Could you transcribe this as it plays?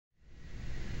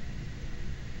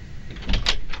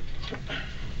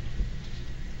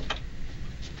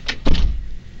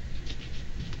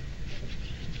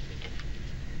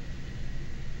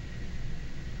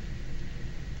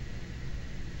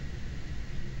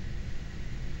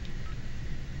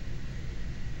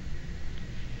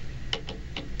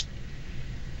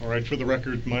right, for the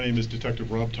record, my name is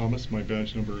Detective Rob Thomas. My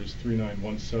badge number is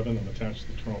 3917. I'm attached to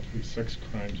the Toronto Police Sex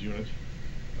Crimes Unit,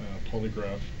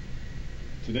 polygraph.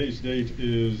 Today's date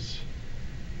is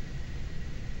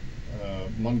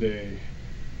Monday,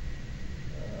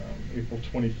 April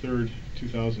 23rd,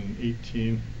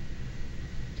 2018.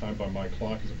 Time by my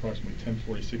clock is approximately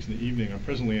 10:46 in the evening. I'm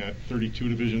presently at 32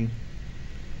 Division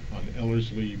on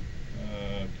Ellerslie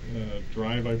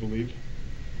Drive, I believe.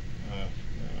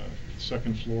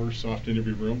 Second floor, soft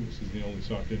interview room. This is the only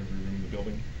soft interview room in the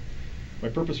building. My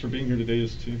purpose for being here today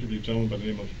is to interview a gentleman by the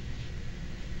name of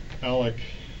Alek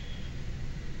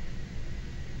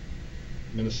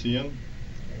Minassian.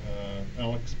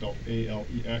 Alek spelled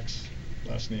A-L-E-X,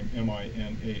 last name M-I-N-A-S-S-I-A-N,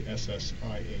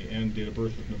 date of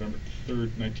birth of November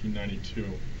 3rd, 1992.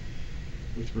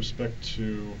 With respect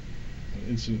to an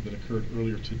incident that occurred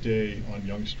earlier today on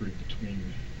Yonge Street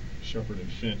between Shepherd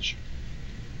and Finch.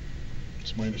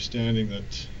 It's my understanding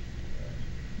that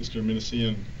Mr.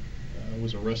 Minassian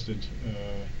was arrested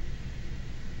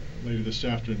later this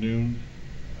afternoon,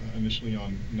 initially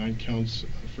on 9 counts of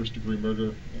first-degree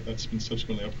murder. That's been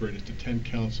subsequently upgraded to 10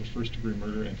 counts of first-degree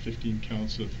murder and 15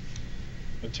 counts of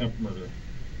attempt murder.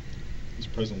 He's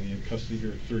presently in custody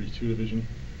here at 32 Division.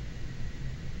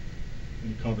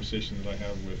 Any conversation that I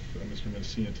have with Mr.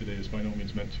 Minassian today is by no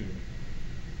means meant to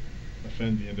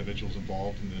offend the individuals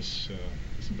involved in this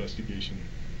investigation,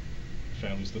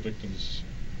 families of the victims,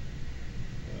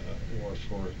 or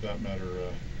for that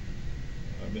matter,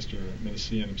 Mr.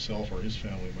 Minassian himself or his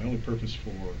family. My only purpose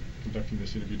for conducting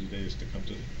this interview today is to come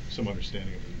to some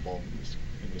understanding of his involvement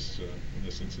in this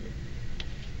incident.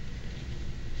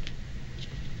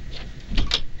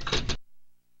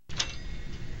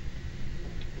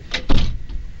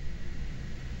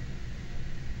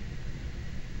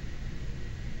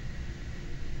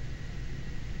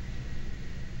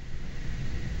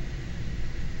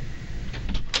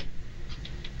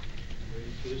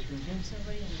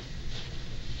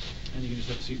 And you can just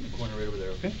have a seat in the corner right over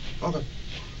there, okay? Okay.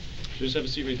 So just have a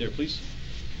seat right there, please.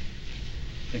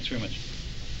 Thanks very much.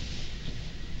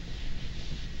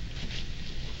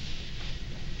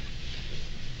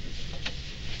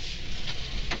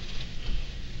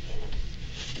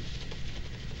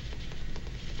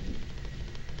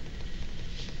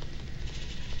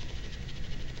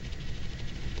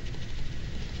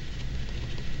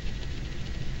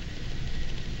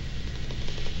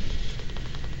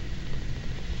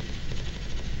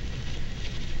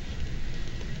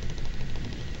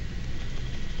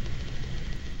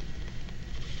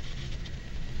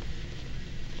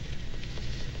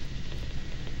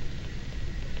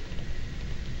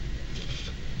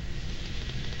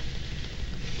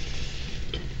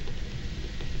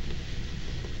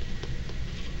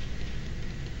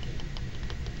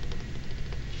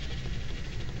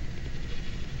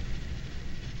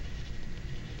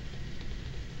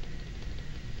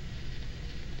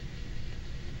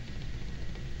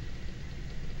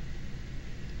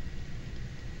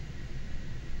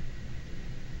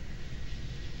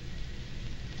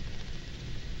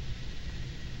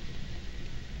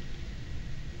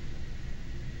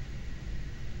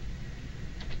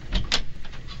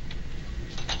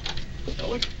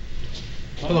 Alek?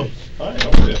 Hello. Hi, how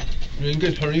are you? Doing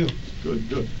good. How are you? Good,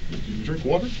 good. Did you drink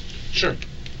water? Sure.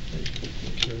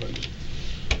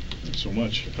 Thanks so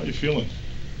much. How you feeling?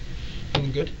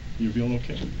 I'm good. You feeling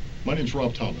okay? My name's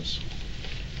Rob Thomas.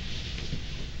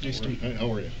 Nice to meet you.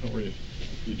 How are you? How are you?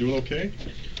 You doing okay?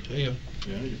 Yeah.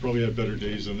 Yeah, you probably had better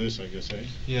days than this, I guess, eh?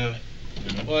 Yeah.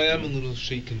 Yeah. Well, I am a little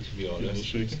shaken, to be honest. A little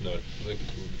shaken? It's not like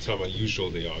it's not my usual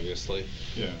day, obviously.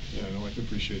 Yeah, no, I can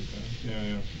appreciate that.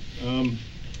 Yeah.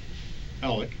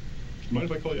 Alek. Mind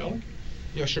if I call you Alek?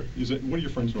 Yeah, sure. What do your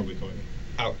friends normally call you?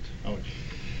 Alek. Alek.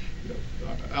 Yeah.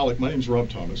 Alek, my name's Rob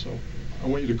Thomas. So I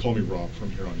want you to call me Rob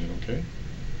from here on in, okay?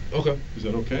 Okay. Is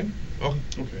that okay? Okay.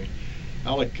 Okay.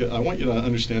 Alek, I want you to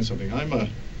understand something. I'm a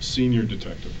senior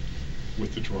detective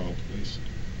with the Toronto Police.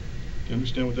 Do you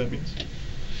understand what that means?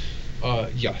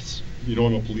 Yes. You know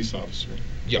I'm a police officer.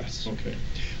 Yes. Okay.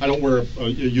 I don't wear a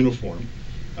uniform.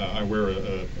 I wear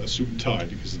a suit and tie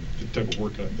because of the type of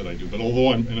work that I do. But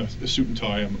although I'm in a suit and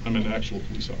tie, I'm an actual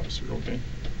police officer, okay?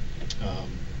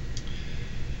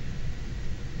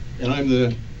 And I'm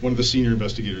one of the senior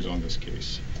investigators on this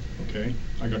case, okay?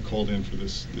 I got called in for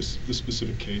this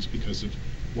specific case because of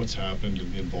what's happened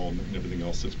and the involvement and everything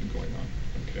else that's been going on,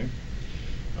 okay?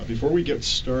 Before we get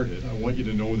started, I want you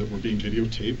to know that we're being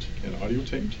videotaped and audio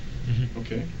taped,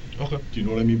 okay? Okay. Do you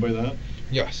know what I mean by that?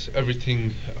 Yes,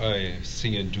 everything I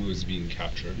see and do is being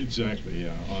captured. Exactly,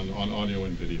 yeah, on audio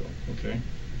and video, okay?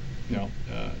 Now,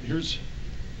 here's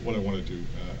what I want to do,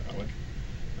 Alek.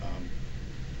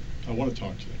 I want to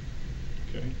talk to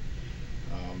you. Okay.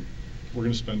 We're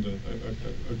going to spend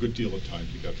a good deal of time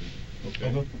together.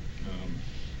 Okay. Okay.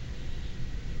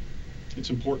 It's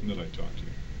important that I talk to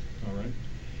you. All right.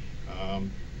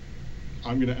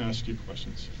 I'm going to ask you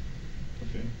questions.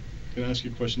 Okay. I'm going to ask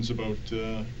you questions about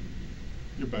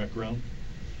your background,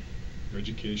 your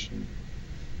education,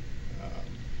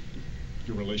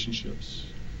 your relationships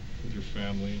with your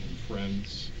family and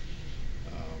friends,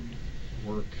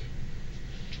 work,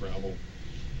 travel.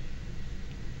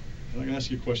 And I'm going to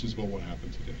ask you questions about what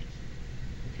happened today.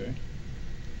 Okay?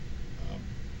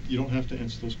 You don't have to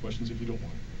answer those questions if you don't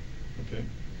want. Okay?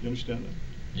 You understand that?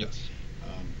 Yes.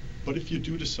 But if you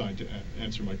do decide to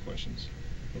answer my questions,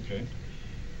 okay,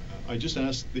 I just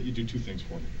ask that you do two things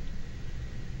for me.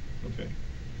 Okay?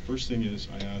 First thing is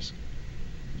I ask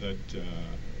that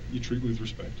you treat me with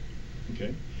respect.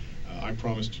 Okay? I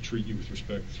promise to treat you with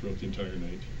respect throughout the entire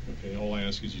night. Okay? All I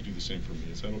ask is you do the same for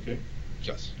me. Is that okay?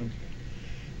 Yes. Okay.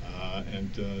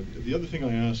 And the other thing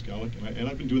I ask, Alek, and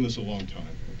I've been doing this a long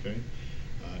time, okay?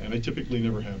 And I typically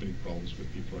never have any problems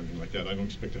with people or anything like that. I don't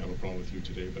expect to have a problem with you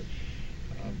today, but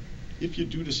if you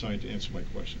do decide to answer my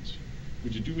questions,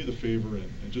 would you do me the favor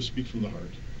and just speak from the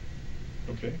heart,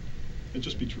 okay? And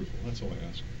just be truthful. That's all I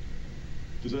ask.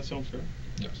 Does that sound fair?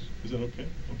 Yes. Is that okay?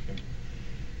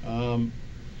 Okay.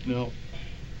 Now,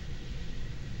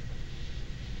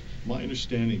 my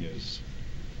understanding is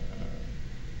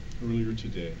earlier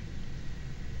today,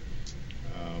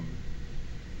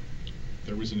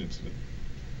 there was an incident,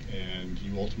 and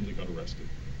you ultimately got arrested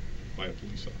by a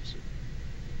police officer.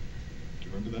 Do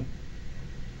you remember that?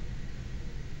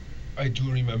 I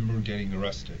do remember getting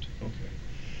arrested. Okay.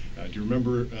 Do you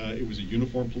remember it was a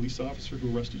uniformed police officer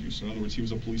who arrested you? So in other words, he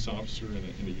was a police officer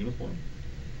in a uniform?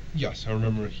 Yes, I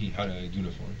remember he had a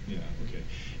uniform. Yeah, okay.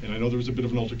 And I know there was a bit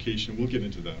of an altercation. We'll get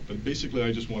into that. But basically,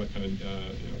 I just want to kind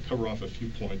of cover off a few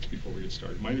points before we get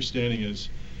started. My understanding is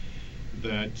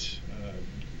that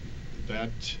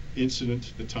that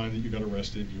incident, the time that you got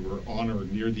arrested, you were on or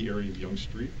near the area of Yonge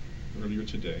Street earlier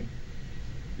today.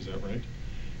 Is that right?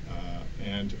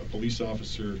 And a police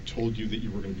officer told you that you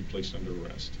were going to be placed under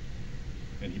arrest.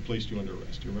 And he placed you under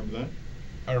arrest. Do you remember that?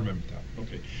 I remember that.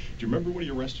 Okay. Do you remember what he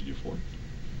arrested you for?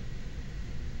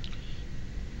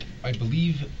 I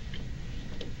believe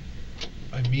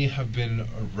I may have been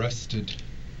arrested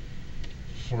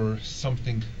for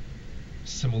something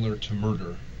similar to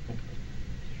murder.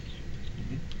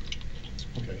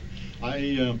 Okay.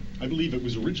 I believe it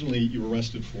was originally you were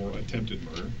arrested for attempted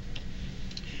murder,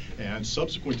 and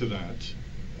subsequent to that,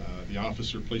 the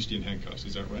officer placed you in handcuffs.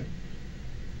 Is that right?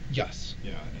 Yes.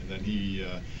 Yeah, and then he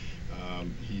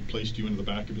placed you into the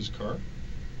back of his car.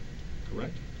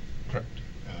 Correct. Correct.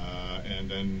 And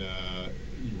then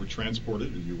you were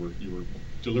transported, or you were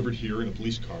delivered here in a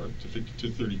police car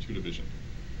to 32 Division.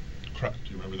 Correct.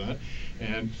 Do you remember that?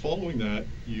 And following that,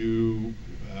 you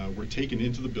were taken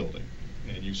into the building,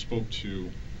 and you spoke to,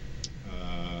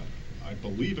 I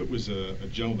believe it was a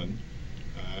gentleman,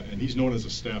 and he's known as a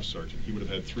staff sergeant. He would have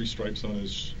had 3 stripes on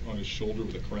his shoulder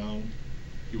with a crown.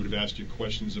 He would have asked you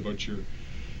questions about your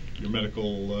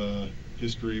medical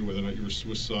history, whether or not you were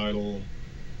suicidal,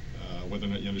 whether or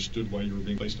not you understood why you were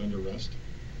being placed under arrest.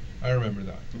 I remember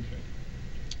that. Okay.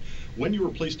 When you were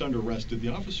placed under arrest, did the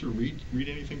officer read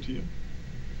anything to you?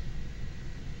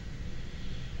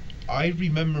 I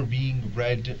remember being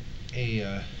read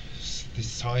the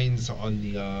signs on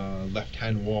the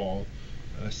left-hand wall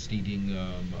stating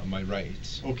my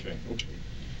rights. Okay, okay.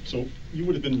 So you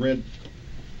would have been read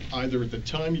either at the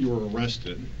time you were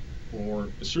arrested, or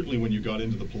certainly when you got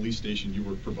into the police station, you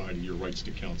were provided your rights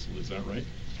to counsel. Is that right?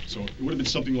 So it would have been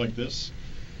something like this.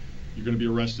 You're going to be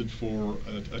arrested for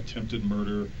attempted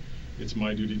murder. It's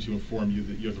my duty to inform you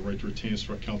that you have the right to retain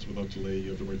instruct counsel without delay.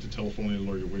 You have the right to telephone any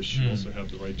lawyer you wish. You also have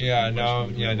the right to... now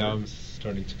I'm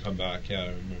starting to come back. Yeah, I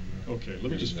remember. Okay,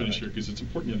 let me just finish here, because it's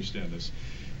important you understand this.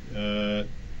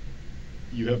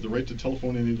 You have the right to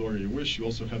telephone any lawyer you wish. You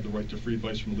also have the right to free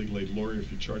advice from a legal aid lawyer.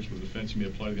 If you're charged with an offense, you may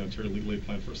apply to the Ontario Legal Aid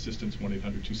Plan for assistance.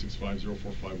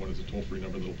 1-800-265-0451 is a toll-free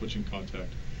number that will put you in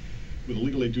contact with a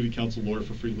legal aid duty counsel lawyer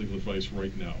for free legal advice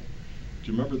right now.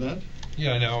 Do you remember that?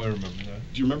 Yeah, now I remember that.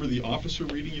 Do you remember the officer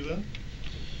reading you that?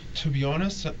 To be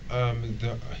honest, I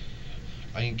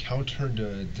encountered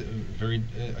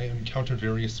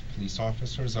various police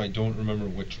officers. I don't remember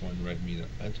which one read me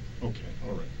that. Okay,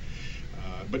 all right.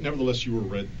 But nevertheless, you were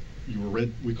read.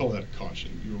 We call that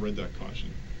caution. You were read that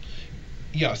caution.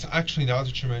 Yes, actually, now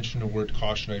that you mentioned the word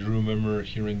caution, I do remember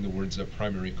hearing the words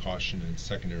primary caution and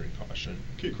secondary caution.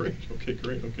 Okay, great. Okay,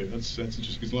 great. Okay, that's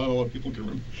interesting, because not a lot of people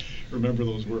can remember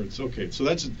those words. Okay, so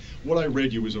that's what I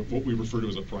read you was what we refer to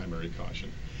as a primary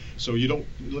caution. So you don't,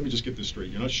 let me just get this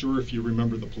straight. You're not sure if you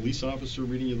remember the police officer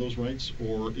reading you those rights,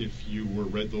 or if you were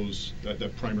read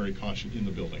that primary caution in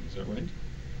the building. Is that right?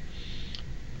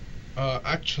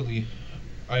 Actually,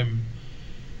 I'm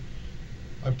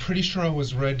pretty sure I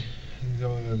was read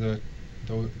the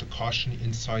caution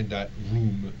inside that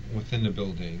room within the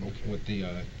building, Okay. with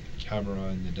the camera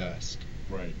and the desk.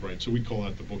 Right, right. So we call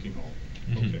that the booking hall.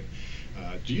 Mhm. Okay.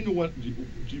 Do you know what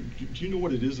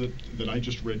it is that I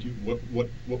just read you? What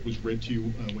was read to you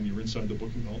when you were inside the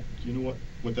booking hall? Do you know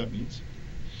what that means?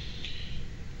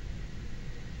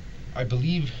 I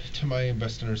believe, to my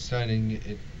best understanding,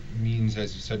 it means,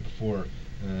 as you said before,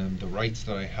 the rights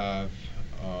that I have,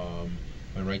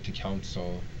 my right to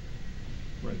counsel.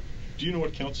 Right. Do you know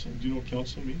what counsel? Do you know what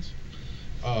counsel means?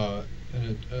 A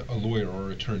lawyer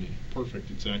or attorney. Perfect,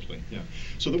 exactly, yeah.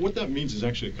 So what that means is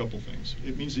actually a couple things.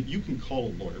 It means that you can call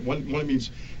a lawyer. One, it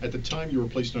means at the time you were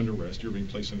placed under arrest, you were being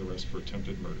placed under arrest for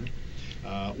attempted murder.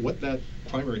 What that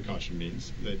primary caution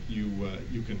means, that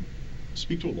you can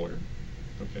speak to a lawyer,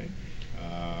 okay,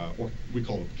 or we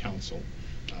call it counsel.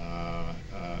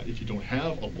 If you don't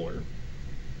have a lawyer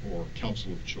or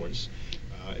counsel of choice,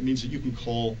 it means that you can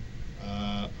call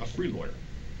a free lawyer.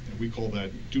 And we call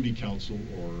that duty counsel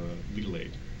or legal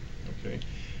aid, okay?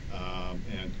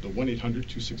 And the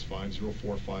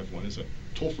 1-800-265-0451 is a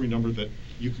toll-free number that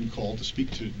you can call to speak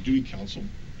to duty counsel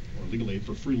or legal aid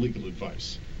for free legal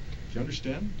advice. Do you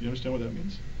understand? Do you understand what that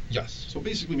means? Yes. So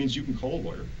basically means you can call a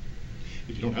lawyer.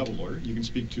 If you don't have a lawyer, you can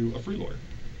speak to a free lawyer,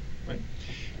 right?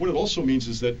 What it also means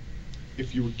is that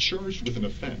if you're charged with an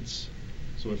offense,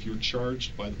 so if you're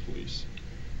charged by the police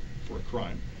for a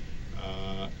crime,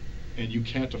 and you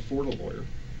can't afford a lawyer,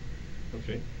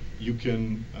 okay, you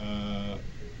can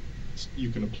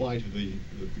apply to the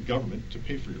government to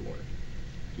pay for your lawyer.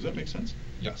 Does that make sense?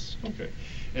 Yes. Okay,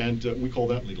 and we call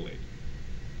that legal aid.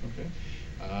 Okay.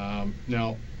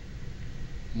 Now,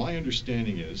 my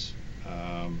understanding is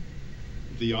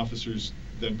the officers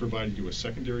then provided you a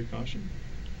secondary caution.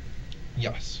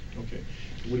 Yes. Okay.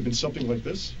 It would have been something like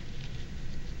this.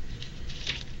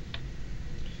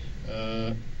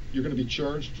 You're going to be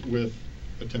charged with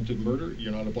attempted murder.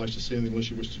 You're not obliged to say anything unless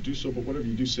you wish to do so, but whatever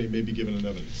you do say may be given in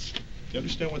evidence. Do you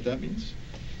understand what that means?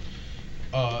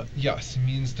 Yes, it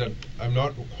means that I'm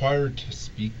not required to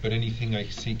speak, but anything I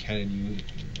say can and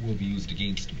will be used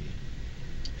against me.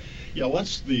 Yeah, well,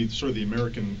 that's the sort of the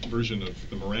American version of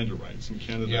the Miranda rights in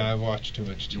Canada. Yeah, I watch too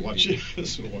much TV. You watch it?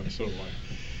 So do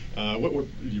I. What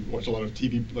you watch a lot of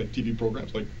TV, like TV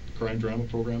programs, like crime drama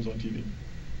programs on TV?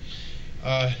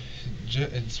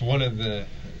 It's one of the.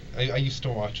 I used to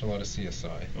watch a lot of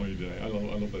CSI. Oh, you did. I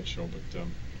love that show. But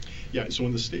yeah, so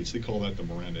in the States they call that the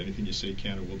Miranda. Anything you say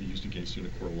can or will be used against you in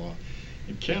a court of law.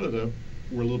 In Canada,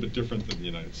 we're a little bit different than the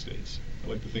United States. I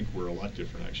like to think we're a lot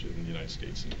different actually than the United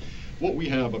States. And what we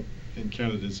have in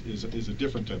Canada is a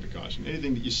different type of caution.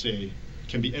 Anything that you say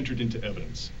can be entered into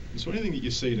evidence. And so anything that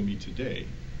you say to me today,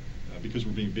 because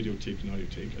we're being videotaped and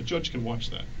audiotaped, a judge can watch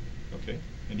that, okay?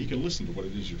 And he can listen to what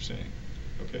it is you're saying,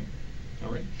 okay?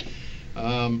 All right.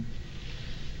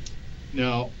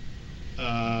 Now,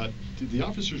 did the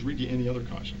officers read you any other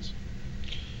cautions?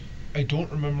 I don't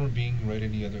remember being read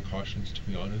any other cautions, to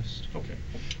be honest. Okay.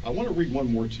 I want to read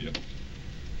one more to you.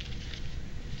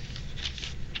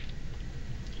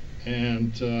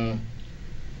 And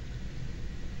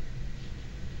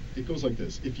it goes like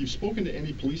this. If you've spoken to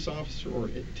any police officer or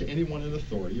to anyone in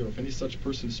authority, or if any such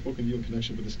person has spoken to you in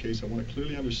connection with this case, I want it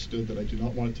clearly understood that I do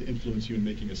not want it to influence you in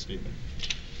making a statement.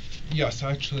 Yes,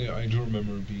 actually, I do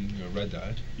remember being read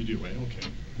that. You do, right? Okay.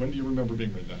 When do you remember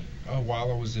being read that?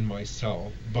 While I was in my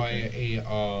cell by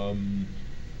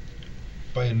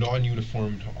Okay. a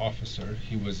non-uniformed officer.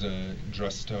 He was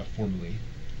dressed formally.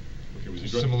 Okay, was he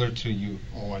dressed? Similar to you.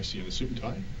 Oh, I see. In a suit and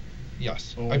tie?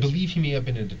 Yes. Oh, I I see. believe he may have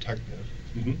been a detective.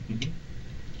 Mm-hmm,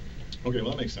 mm-hmm. Okay,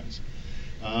 well, that makes sense.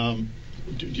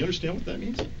 Do you understand what that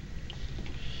means?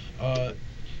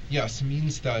 Yes, it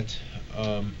means that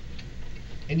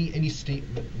any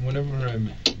statement, whenever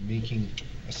I'm making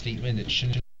a statement, it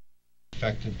shouldn't be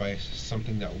affected by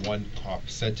something that one cop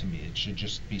said to me. It should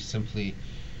just be simply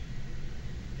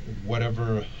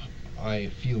whatever I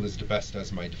feel is the best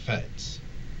as my defense.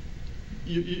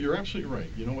 You're absolutely right.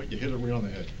 You know what? You hit it right on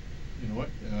the head. You know what?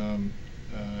 And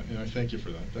I thank you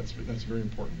for that. That's very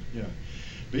important. Yeah.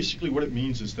 Basically, what it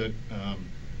means is that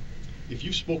if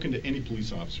you've spoken to any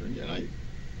police officer, and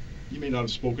you may not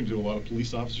have spoken to a lot of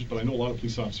police officers, but I know a lot of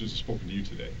police officers have spoken to you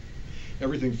today.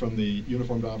 Everything from the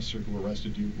uniformed officer who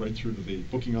arrested you, right through to the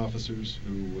booking officers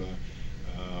who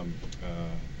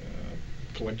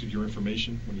collected your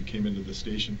information when you came into the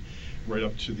station, right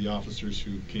up to the officers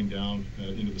who came down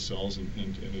into the cells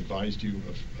and advised you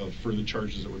of further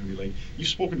charges that were going to be laid. You've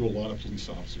spoken to a lot of police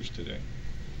officers today.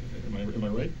 Am I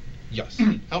right? Yes.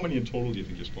 How many in total do you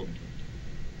think you've spoken to?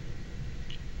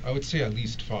 I would say at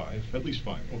least 5. At least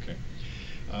 5, okay.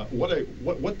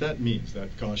 What that means,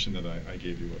 that caution that I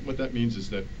gave you, what that means is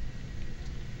that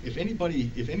if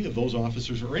any of those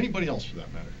officers, or anybody else for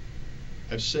that matter,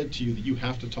 have said to you that you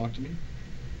have to talk to me,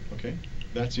 okay,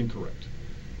 that's incorrect.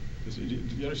 Do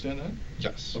you understand that?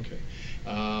 Yes. Okay.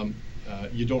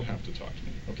 You don't have to talk to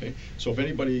me, okay? So if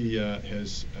anybody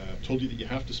has told you that you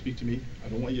have to speak to me, I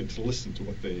don't want you to listen to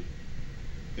what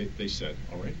they said,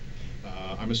 all right?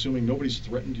 I'm assuming nobody's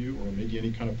threatened you or made you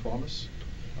any kind of promise?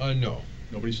 No.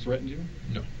 Nobody's threatened you?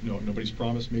 No. No, nobody's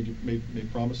made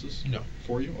promises? No.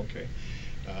 For you? Okay.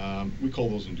 We call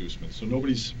those inducements. So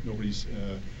nobody's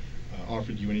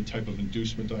offered you any type of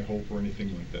inducement, I hope, or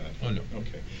anything like that? Oh, no.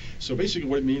 Okay. So basically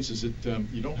what it means is that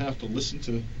you don't have to listen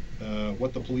to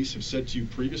what the police have said to you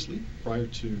previously, prior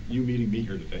to you meeting me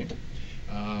here today.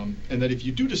 And that if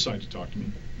you do decide to talk to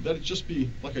me, that it just be,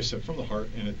 like I said, from the heart,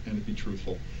 and it be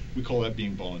truthful. We call that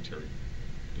being voluntary.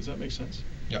 Does that make sense?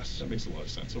 Yes. That makes a lot of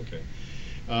sense. Okay.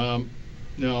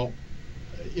 Now,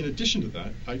 in addition to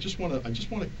that, I just want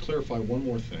to clarify one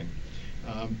more thing.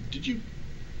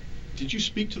 Did you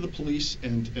speak to the police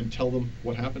and tell them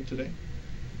what happened today?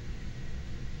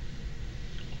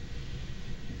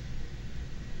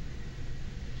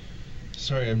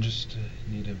 Sorry, I'm just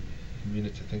need a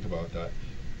minute to think about that.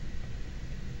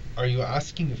 Are you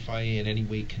asking if I in any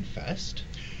way confessed?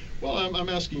 Well, I'm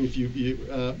asking if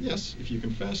yes, if you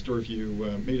confessed, or if you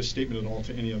made a statement at all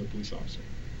to any other police officer.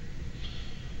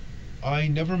 I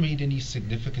never made any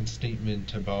significant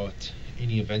statement about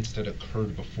any events that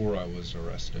occurred before I was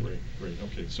arrested. Great.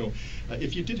 Okay. So,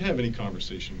 if you did have any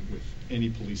conversation with any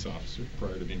police officer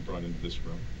prior to being brought into this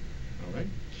room, all right,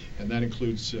 and that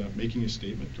includes making a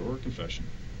statement or a confession,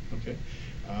 okay,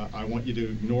 I want you to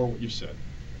ignore what you've said,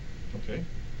 okay,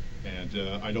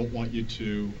 and I don't want you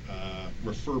to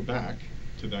refer back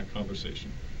to that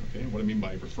conversation, okay. And what I mean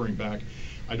by referring back,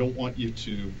 I don't want you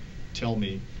to tell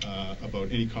me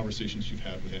about any conversations you've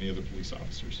had with any other police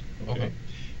officers, okay.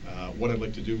 What I'd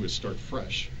like to do is start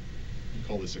fresh. We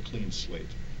call this a clean slate.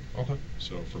 Okay.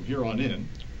 So from here on in,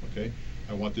 okay,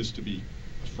 I want this to be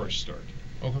a fresh start.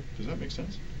 Okay. Does that make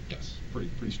sense? Yes.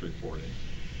 Pretty straightforward.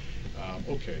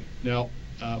 Okay. Now,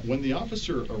 when the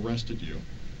officer arrested you,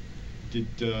 did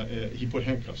he put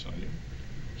handcuffs on you?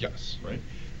 Yes. Right.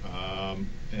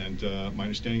 And my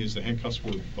understanding is the handcuffs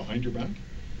were behind your back.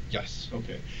 Yes.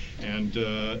 Okay. And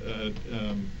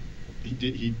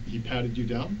he patted you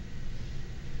down?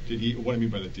 Did he? What I mean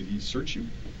by that? Did he search you?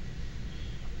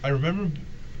 I remember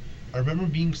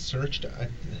being searched.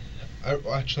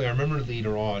 Actually, I remember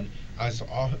later on, as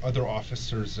other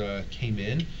officers came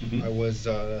in, Mm-hmm. I was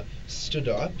stood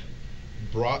up,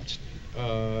 brought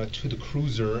to the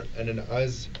cruiser, and then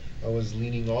as I was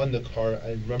leaning on the car,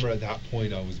 I remember at that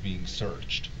point I was being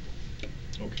searched.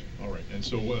 Okay, all right. And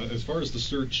so, as far as the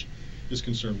search is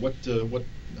concerned, to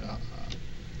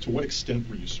what extent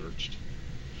were you searched?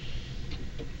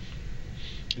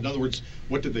 In other words,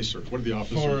 what did they search? What did the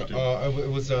officers do? It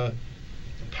was a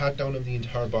pat down of the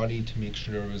entire body to make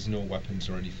sure there was no weapons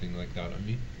or anything like that on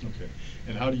me. Okay.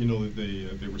 And how do you know that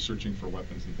they were searching for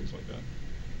weapons and things like that?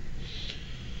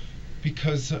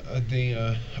 Because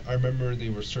I remember they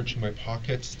were searching my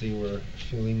pockets. They were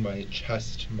feeling my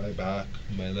chest, my back,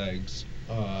 my legs.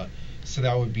 So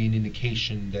that would be an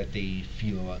indication that they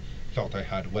felt I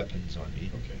had weapons on me.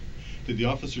 Okay. Did the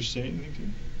officers say anything to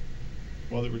you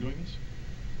while they were doing this?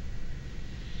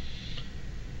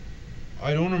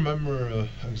 I don't remember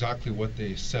exactly what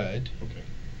they said. Okay.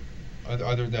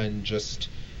 Other than just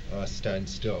stand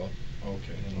still.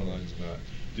 Okay. And the lines of that.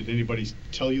 Did anybody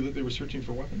tell you that they were searching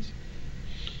for weapons?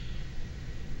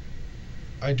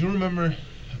 I do remember,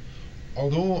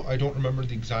 although I don't remember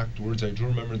the exact words, I do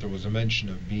remember there was a mention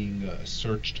of being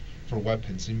searched for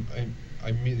weapons.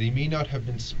 They may not have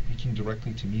been speaking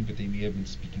directly to me, but they may have been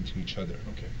speaking to each other.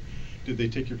 Okay. Did they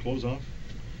take your clothes off?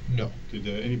 No. Did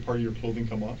any part of your clothing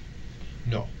come off?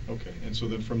 No. Okay. And so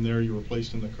then from there you were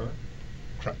placed in the car?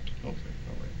 Correct. Okay.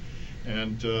 All right.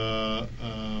 And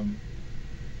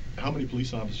how many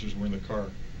police officers were in the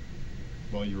car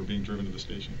while you were being driven to the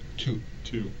station? 2.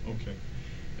 2. Okay.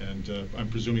 And I'm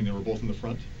presuming they were both in the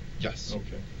front? Yes.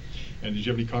 Okay. And did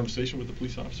you have any conversation with the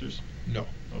police officers? No.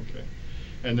 Okay.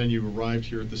 And then you arrived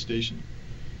here at the station?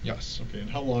 Yes. Okay. And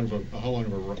how long of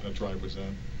a drive was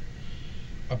that?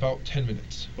 About 10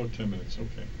 minutes. About 10 minutes.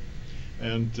 Okay.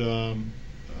 And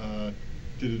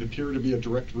did it appear to be a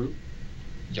direct route?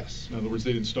 Yes. In other words,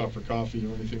 they didn't stop for coffee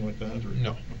or anything like that? Or?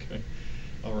 No. Okay.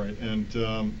 All right. And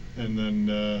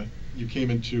then you came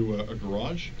into a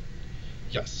garage?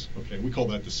 Yes. Okay. We call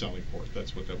that the selling port.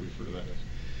 That's what we refer to that as.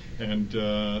 And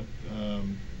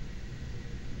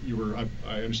you were,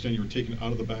 I understand you were taken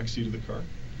out of the back seat of the car?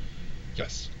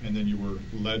 Yes. And then you were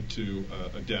led to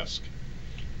a desk?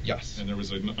 Yes. And there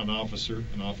was an officer,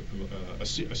 a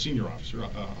senior officer, a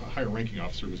higher ranking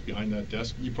officer was behind that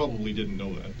desk. You probably didn't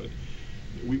know that, but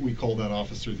we call that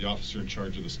officer the officer in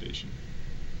charge of the station.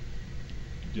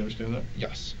 Do you understand that?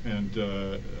 Yes. And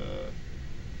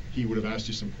he would have asked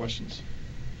you some questions?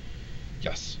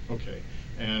 Yes. Okay.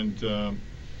 And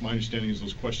my understanding is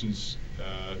those questions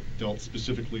dealt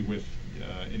specifically with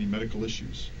any medical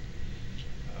issues.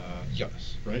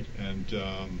 Yes. Right? And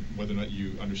whether or not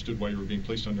you understood why you were being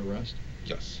placed under arrest?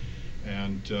 Yes.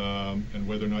 And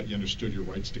whether or not you understood your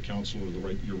rights to counsel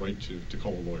or your right to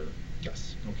call a lawyer?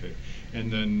 Yes. Okay.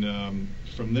 And then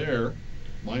from there,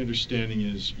 my understanding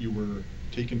is you were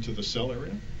taken to the cell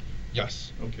area?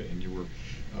 Yes. Okay. And you were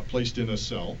placed in a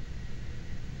cell.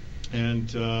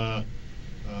 And my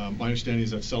understanding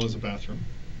is that cell is a bathroom.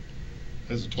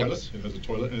 It has a toilet. Yes. It has a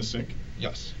toilet and a sink.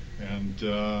 Yes. And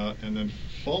then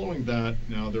following that,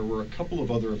 now there were a couple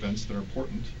of other events that are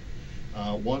important.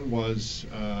 One was,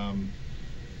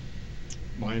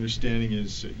 my understanding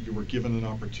is that you were given an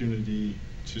opportunity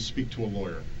to speak to a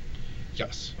lawyer.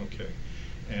 Yes. Okay.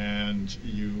 And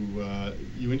you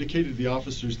indicated to the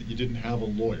officers that you didn't have a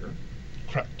lawyer.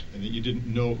 Correct. And that you didn't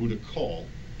know who to call.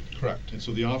 Correct. And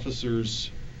so the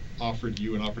officers offered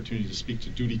you an opportunity to speak to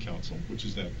duty counsel, which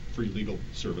is that free legal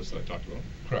service that I talked about.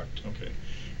 Correct. Okay.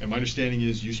 And my understanding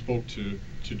is you spoke to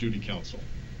duty counsel.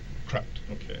 Correct.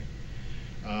 Okay.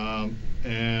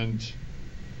 And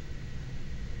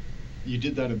you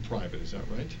did that in private, is that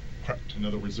right? Correct. In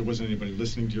other words, there wasn't anybody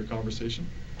listening to your conversation?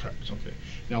 Correct. Okay.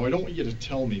 Now, I don't want you to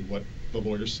tell me what the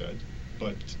lawyer said,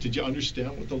 but did you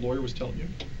understand what the lawyer was telling you?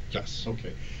 Yes.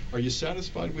 Okay. Are you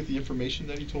satisfied with the information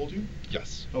that he told you?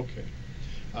 Yes. Okay.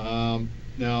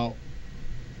 Now,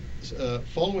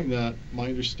 following that, my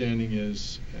understanding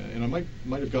is, and I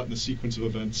might have gotten the sequence of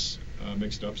events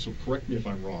mixed up, so correct me if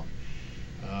I'm wrong.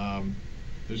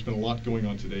 There's been a lot going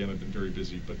on today, and I've been very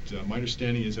busy, but my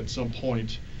understanding is at some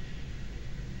point,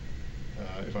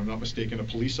 if I'm not mistaken, a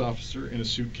police officer in a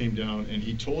suit came down, and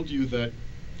he told you that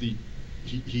he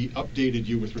updated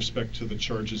you with respect to the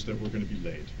charges that were going to be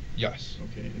laid. Yes.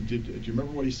 Okay. And do you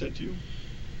remember what he said to you?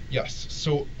 Yes.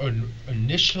 So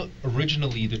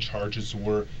originally the charges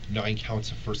were 9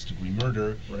 counts of first-degree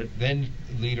murder. Right. Then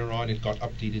later on it got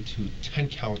updated to 10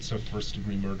 counts of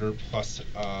first-degree murder plus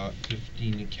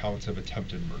 15 counts of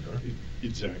attempted murder.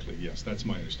 Exactly. Yes, that's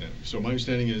my understanding. So my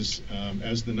understanding is,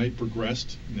 as the night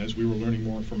progressed and as we were learning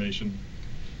more information,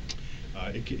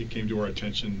 it came to our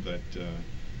attention that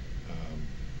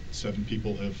 7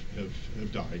 people have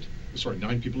died. Sorry,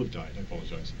 9 people have died. I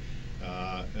apologize.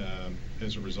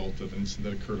 As a result of an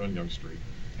incident that occurred on Yonge Street.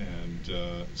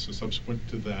 And so subsequent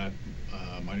to that,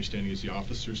 my understanding is the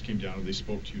officers came down and they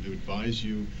spoke to you to advise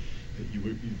you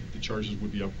that the charges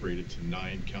would be upgraded to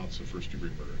 9 counts of first-degree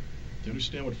murder. Do you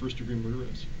understand what first-degree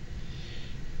murder is?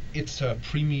 It's a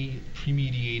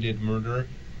premeditated murder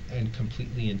and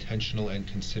completely intentional and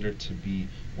considered to be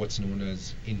what's known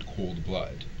as in cold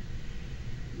blood.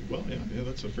 Well, yeah,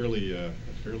 that's a fairly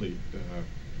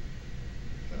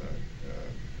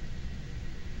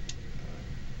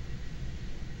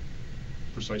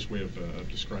precise way of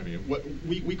describing it. What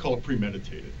we call it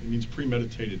premeditated. It means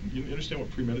premeditated. You understand what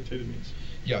premeditated means?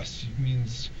 Yes,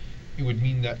 it would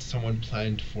mean that someone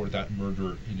planned for that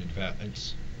murder in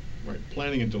advance. Right,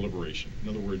 planning and deliberation. In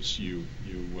other words,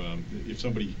 if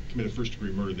somebody committed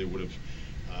first-degree murder, they would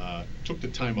have took the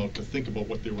time out to think about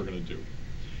what they were going to do,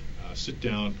 sit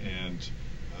down and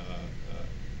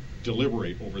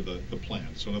deliberate over the plan.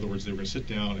 So in other words, they were going to sit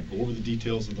down and go over the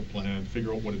details of the plan,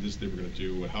 figure out what it is they were going to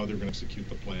do, how they were going to execute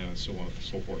the plan, and so on and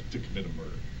so forth to commit a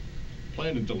murder.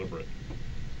 Planned and deliberate.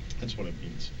 That's what it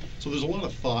means. So there's a lot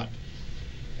of thought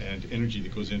and energy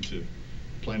that goes into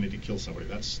planning to kill somebody.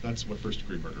 That's what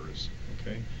first-degree murder is.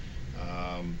 Okay.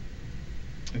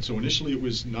 And so initially it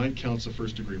was 9 counts of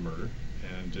first-degree murder.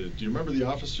 And do you remember the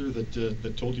officer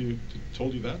that told you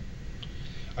that?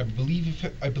 I believe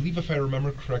if I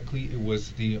remember correctly, it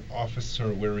was the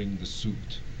officer wearing the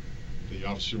suit. The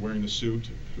officer wearing the suit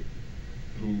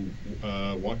who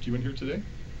walked you in here today,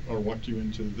 or walked you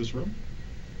into this room?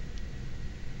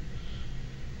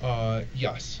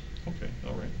 Yes. Okay.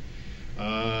 All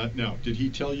right. Now, did he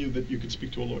tell you that you could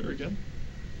speak to a lawyer again?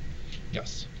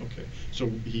 Yes. Okay. So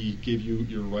he gave you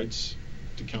your rights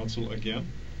to counsel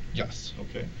again? Yes.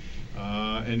 Okay.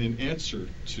 And in answer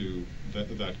to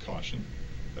that caution,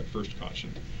 that first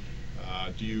caution,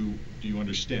 do you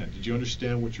understand? Did you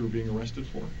understand what you were being arrested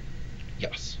for?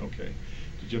 Yes. Okay.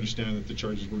 Did you understand that the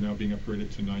charges were now being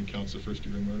upgraded to 9 counts of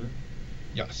first-degree murder?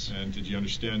 Yes. And did you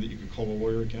understand that you could call a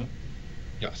lawyer again?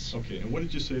 Yes. Okay. And what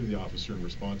did you say to the officer in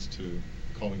response to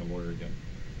calling a lawyer again?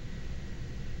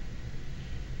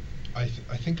 I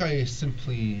think I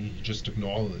simply just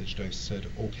acknowledged. I said,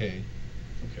 okay.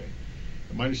 Okay.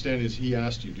 And my understanding is he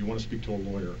asked you, do you want to speak to a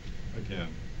lawyer again?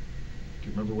 Do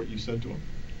you remember what you said to him?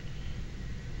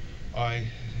 I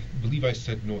believe I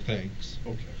said no thanks.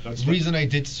 Okay. The reason I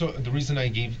did so, the reason I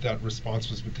gave that response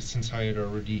was because since I had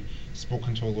already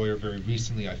spoken to a lawyer very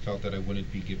recently, I felt that I wouldn't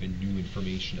be given new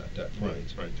information at that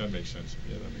point. Right. That makes sense.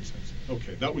 Yeah, that makes sense.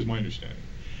 Okay, that was my understanding.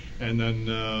 And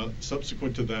then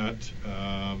subsequent to that,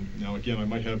 now again, I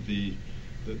might have the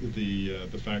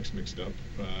facts mixed up,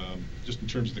 just in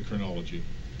terms of the chronology.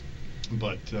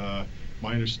 But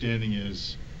my understanding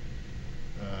is,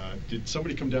 did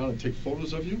somebody come down and take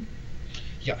photos of you?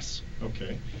 Yes.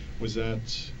 Okay. Was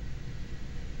that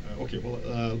okay? Well,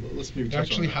 let's maybe It touch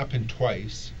actually on that. happened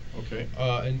twice. Okay.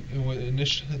 And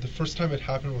initially, the first time it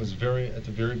happened was at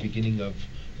the very beginning of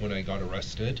when I got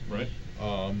arrested. Right.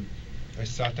 I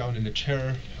sat down in a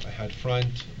chair. I had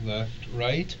front, left,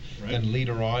 right. Right. Then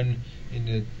later on in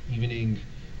the evening,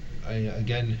 I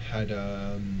again had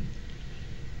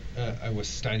I was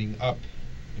standing up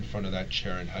in front of that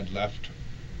chair and had left,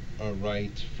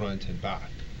 right, front, and back.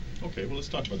 Okay. Well, let's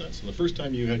talk about that. So the first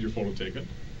time you had your photo taken,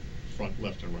 front,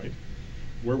 left, and right,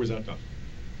 where was that done?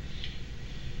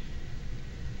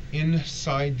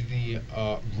 Inside the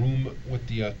room with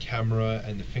the camera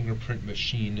and the fingerprint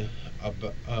machine,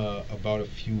 about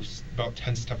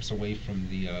 10 steps away from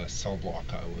the cell block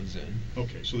I was in.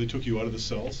 Okay, so they took you out of the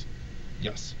cells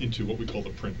Yes. into what we call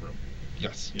the print room.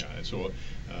 Yes. Yeah, and so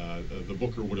the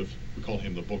booker we call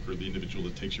him the booker, the individual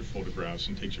that takes your photographs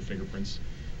and takes your fingerprints.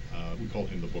 We call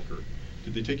him the booker.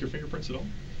 Did they take your fingerprints at all?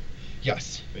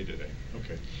 Yes. They did, eh?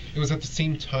 Okay. It was at the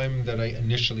same time that I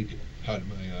initially had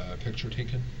my picture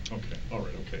taken. Okay, all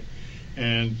right, okay.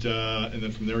 And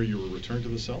then from there you were returned to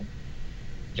the cell?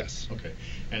 Yes. Okay.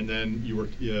 And then your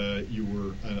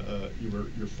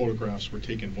photographs were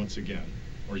taken once again,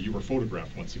 or you were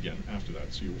photographed once again after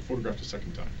that. So you were photographed a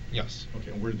second time. Yes.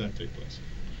 Okay. And where did that take place?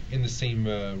 In the same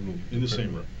room. In the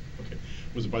same room. Okay.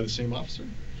 Was it by the same officer?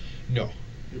 No.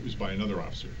 It was by another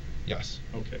officer. Yes.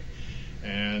 Okay.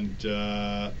 And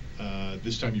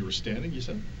this time you were standing, you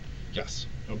said? Yes.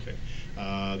 Okay.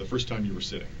 The first time you were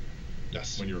sitting.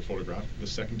 Yes. When you were photographed. The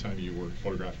second time you were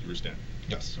photographed, you were standing.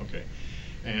 Yes. Okay.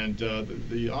 And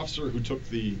the officer who took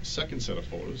the second set of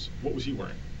photos, what was he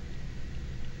wearing?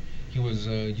 He was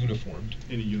uniformed.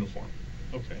 In a uniform.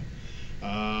 Okay.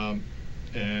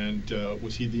 And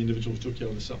was he the individual who took you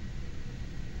out of the cell?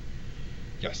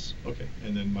 Yes. Okay.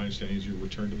 And then my understanding is you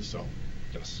returned to the cell.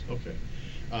 Yes. Okay.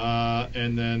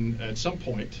 And then at some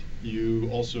point you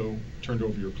also turned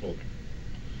over your clothing.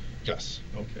 Yes.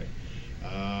 Okay.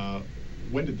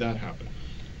 When did that happen?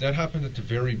 That happened at the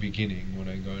very beginning when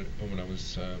I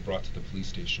was brought to the police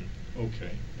station.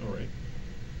 Okay. All right.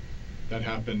 That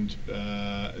happened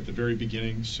at the very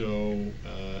beginning. So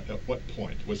at what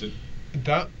point was it?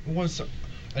 That was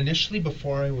initially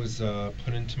before I was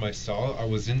put into my cell. I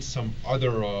was in some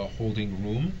other holding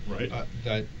room. Right.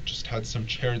 That just had some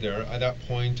chair there. At that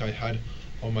point, I had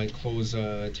all my clothes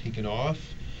taken off,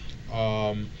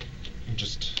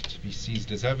 just to be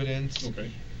seized as evidence.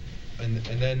 Okay. And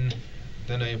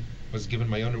then I was given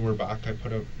my underwear back. I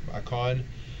put it back on,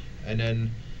 and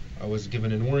then I was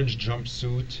given an orange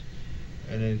jumpsuit.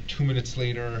 And then 2 minutes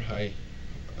later, I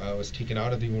was taken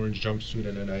out of the orange jumpsuit,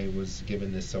 and then I was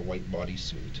given this white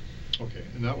bodysuit. Okay,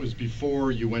 and that was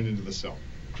before you went into the cell?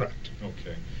 Correct.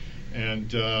 Okay.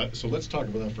 And so let's talk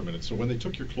about that for a minute. So when they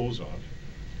took your clothes off,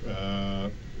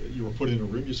 you were put in a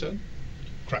room, you said?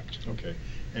 Correct. Okay.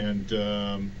 And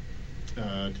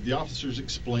did the officers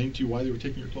explain to you why they were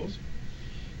taking your clothes?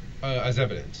 As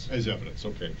evidence. As evidence,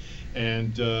 okay.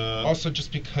 And also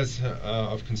just because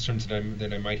of concerns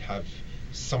that I might have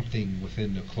something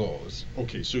within the clothes.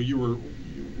 Okay, so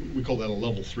we call that a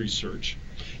level 3 search.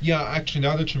 Yeah, actually,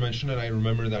 now that you mention it, I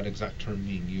remember that exact term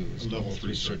being used. A level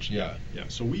 3 search. Yeah. Yeah.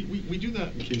 So we do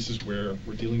that in cases where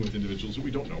we're dealing with individuals that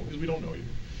we don't know, because we don't know you,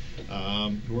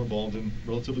 who are involved in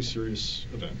relatively serious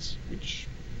events, which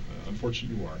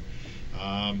unfortunately you are.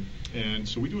 And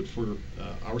so we do it for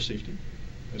our safety,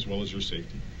 as well as your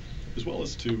safety, as well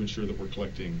as to ensure that we're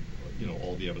collecting,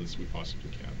 all the evidence we possibly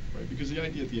can, right? Because the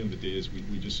idea at the end of the day is we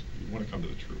want to come to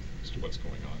the truth as to what's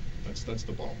going on. That's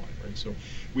the bottom line, right? So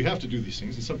we have to do these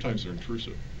things, and sometimes they're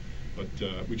intrusive. but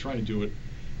we try to do it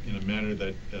in a manner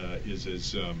that is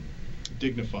as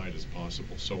dignified as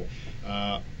possible. So,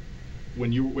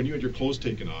 when you had your clothes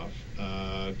taken off,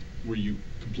 were you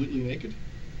completely naked?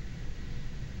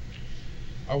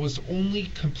 I was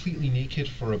only completely naked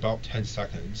for about 10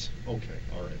 seconds. Okay,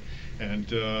 all right. And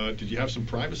did you have some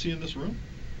privacy in this room?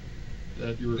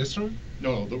 That you were... This room?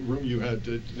 No, the room you had.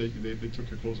 They took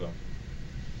your clothes off.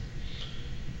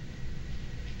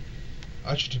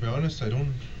 Actually, to be honest, I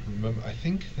don't remember. I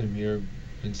think there may have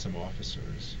been some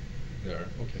officers there.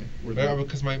 Okay.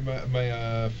 Because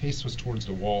my face was towards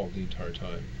the wall the entire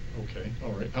time. Okay,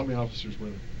 all right. How many officers were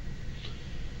there?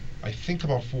 I think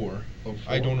about 4. Oh, 4?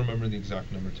 I don't remember the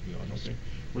exact number, to be honest. Okay.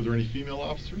 Were there any female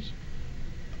officers?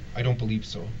 I don't believe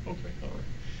so. Okay, all right.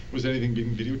 Was anything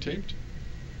being videotaped?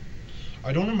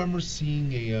 I don't remember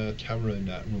seeing a camera in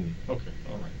that room. Okay,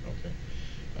 all right, okay.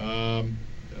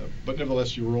 But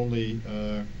nevertheless, you were only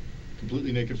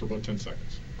completely naked for about 10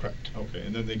 seconds. Correct. Okay,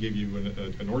 and then they gave you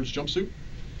an orange jumpsuit?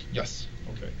 Yes.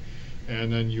 Okay.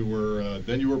 And then you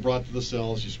were brought to the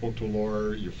cells, you spoke to a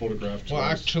lawyer, you're photographed. Well,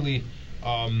 actually,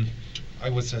 I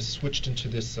was switched into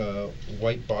this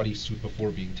white bodysuit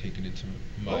before being taken into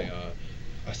my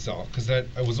a cell, because I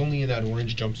was only in that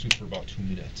orange jumpsuit for about 2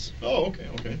 minutes. Oh, okay,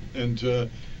 okay. And the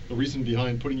reason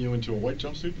behind putting you into a white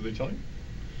jumpsuit, did they tell you?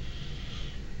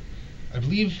 I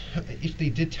believe if they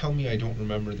did tell me, I don't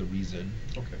remember the reason.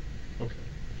 Okay, okay.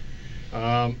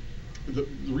 The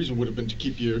reason would have been to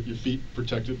keep your feet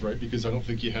protected, right? Because I don't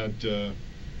think you had the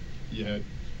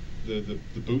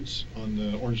boots on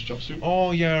the orange jumpsuit.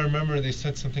 Oh yeah, I remember they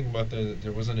said something about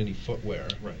there wasn't any footwear.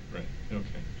 Right, right.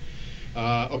 Okay.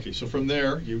 Okay, so from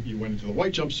there you went into the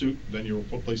white jumpsuit. Then you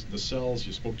were placed in the cells.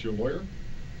 You spoke to your lawyer.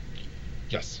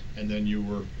 Yes. And then you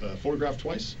were photographed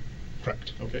twice.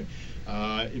 Correct. Okay.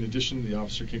 In addition, the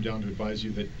officer came down to advise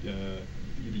you that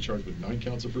you'd be charged with 9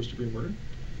 counts of first-degree murder.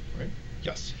 Right.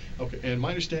 Yes. Okay, and my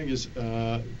understanding is,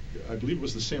 I believe it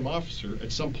was the same officer,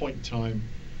 at some point in time,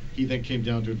 he then came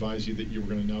down to advise you that you were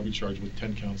going to now be charged with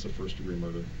 10 counts of first-degree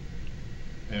murder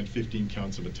and 15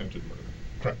 counts of attempted murder.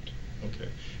 Correct. Okay,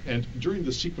 and during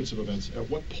the sequence of events, at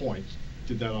what point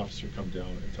did that officer come down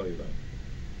and tell you that?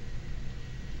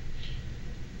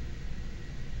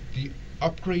 The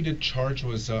upgraded charge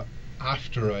was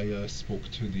after I spoke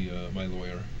to my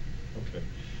lawyer. Okay.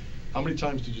 How many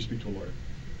times did you speak to a lawyer?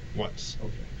 Once.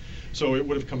 Okay. So it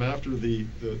would have come after the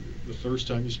first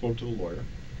time you spoke to the lawyer.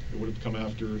 It would have come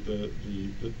after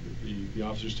the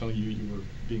officers telling you you were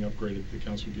being upgraded. The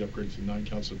counts would be upgraded to 9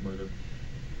 counts of murder.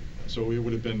 So it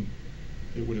would have been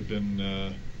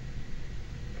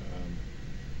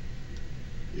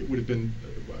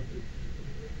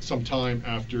some time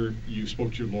after you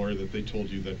spoke to your lawyer that they told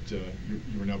you that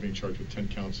you were now being charged with 10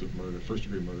 counts of murder,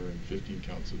 first-degree murder, and 15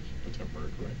 counts of attempt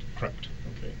murder. Correct? Correct.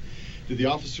 Okay. Did the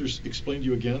officers explain to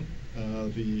you again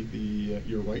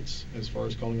your rights as far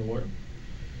as calling a lawyer?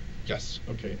 Yes.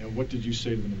 Okay. And what did you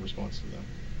say to them in response to that?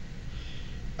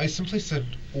 I simply said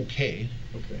okay.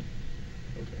 Okay.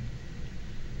 Okay.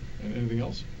 And anything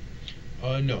else?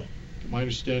 No. My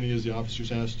understanding is the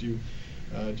officers asked you,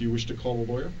 do you wish to call a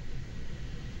lawyer?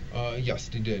 Yes,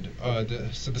 they did.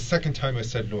 So the second time I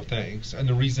said no thanks, and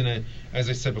the reason, as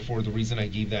I said before, the reason I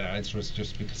gave that answer was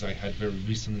just because I had very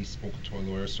recently spoken to a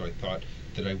lawyer, so I thought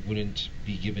that I wouldn't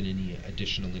be given any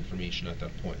additional information at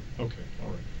that point. Okay. All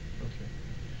right. Okay.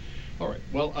 All right.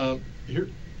 Well,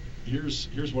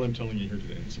 here's what I'm telling you here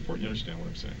today. It's important you understand what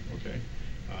I'm saying. Okay.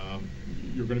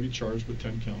 You're going to be charged with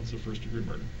 10 counts of first-degree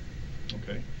murder.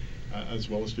 Okay. As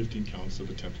well as 15 counts of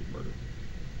attempted murder.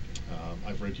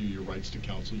 I've read you your rights to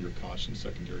counsel, your caution,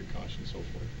 secondary caution, and so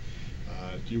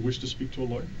forth. Do you wish to speak to a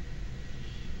lawyer?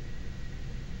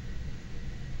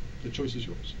 The choice is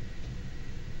yours.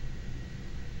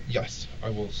 Yes, I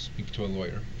will speak to a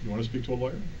lawyer. You want to speak to a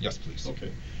lawyer? Yes, please.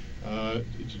 Okay.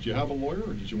 Did you have a lawyer,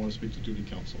 or did you want to speak to duty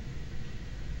counsel?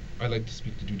 I'd like to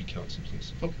speak to duty counsel,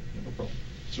 please. Okay, yeah, no problem.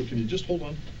 So can you just hold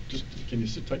on? Can you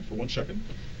sit tight for 1 second?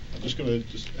 I'm just going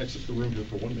to exit the room here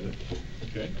for 1 minute.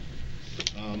 Okay.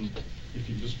 If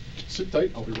you just sit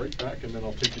tight, I'll be right back, and then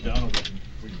I'll take you down, and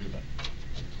we can do that.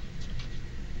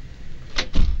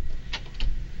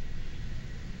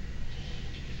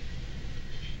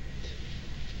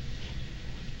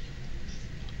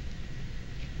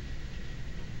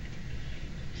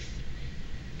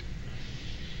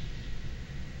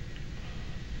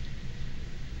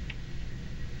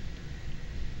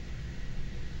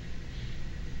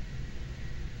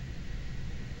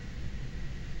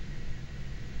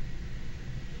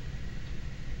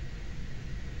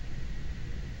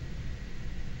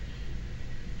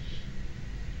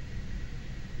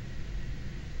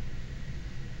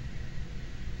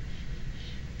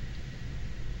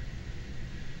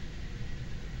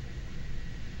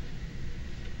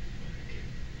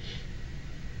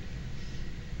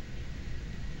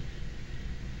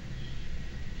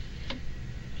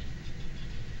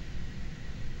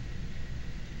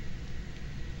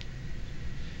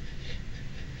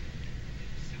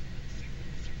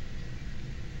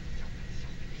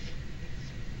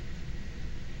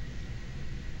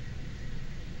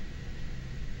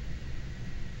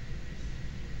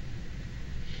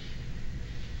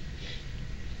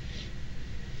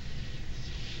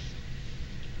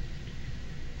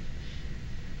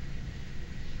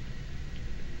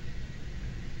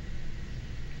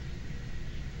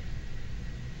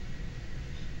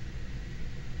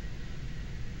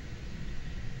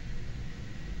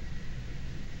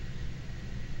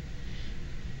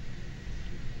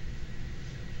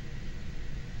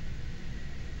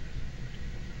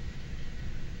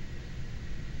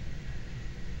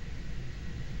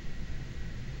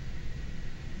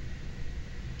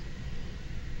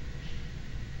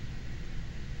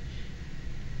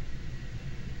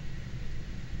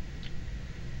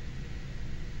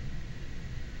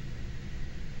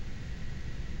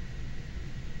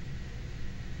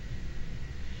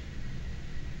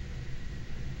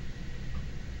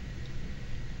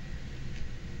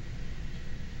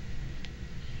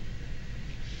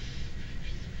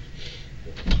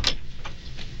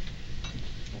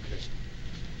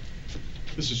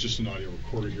 this is just an audio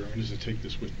recorder here. I'm just going to take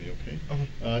this with me, okay?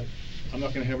 Uh-huh. I'm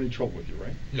not going to have any trouble with you,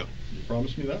 right? No. You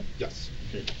promise me that? Yes.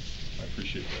 Okay, I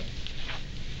appreciate that.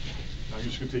 I'm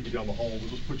just going to take you down the hall. We'll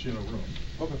just put you in a room.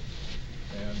 Okay.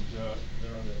 And then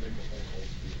I'm going to make a phone call to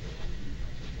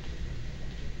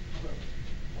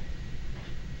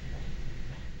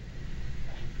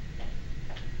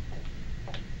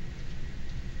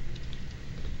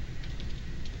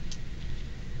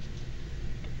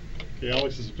Okay,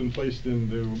 Alex has been placed in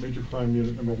the major crime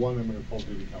unit number 1. I'm going to call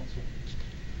duty counsel.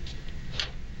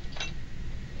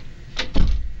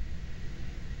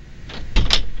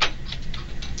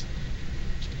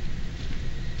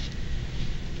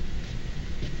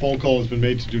 Phone call has been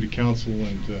made to duty counsel,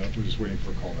 and we're just waiting for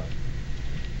a call back.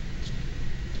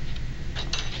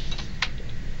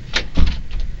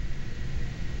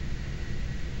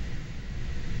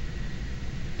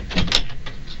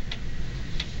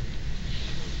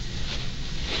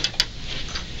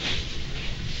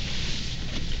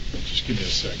 Just give me a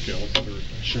sec, Alex.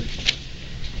 Sure.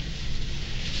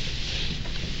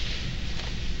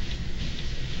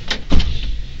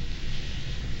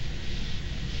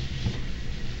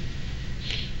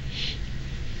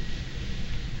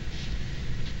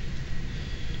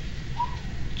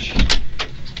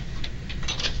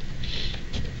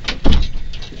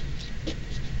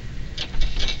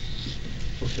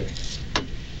 Okay.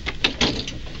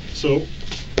 So,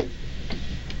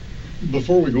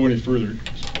 before we go any further,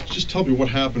 just tell me what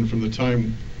happened from the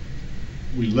time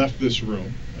we left this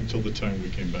room until the time we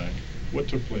came back. What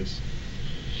took place?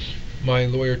 My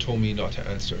lawyer told me not to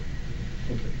answer.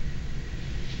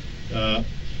 Okay.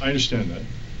 I understand that.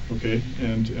 Okay,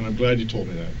 and I'm glad you told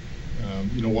me that.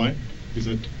 You know why?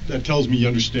 Because that tells me you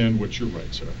understand what your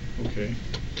rights are. Okay.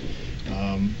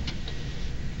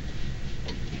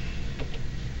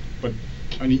 But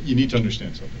you need to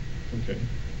understand something. Okay.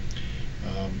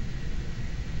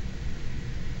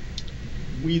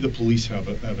 We, the police, have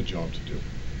a job to do.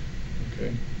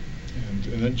 Okay, and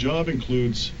that job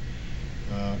includes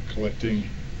collecting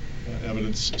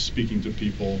evidence, speaking to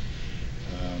people,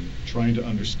 trying to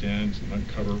understand and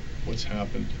uncover what's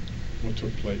happened, what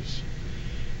took place,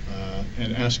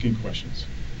 and asking questions.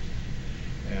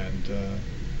 And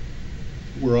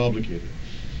we're obligated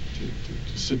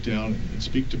to sit down and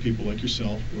speak to people like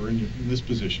yourself who are in this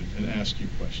position and ask you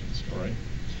questions. All right.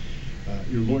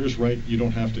 Your lawyer's right. You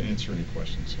don't have to answer any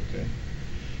questions, okay?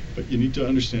 But you need to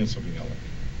understand something, Alek,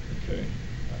 okay?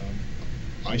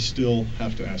 I still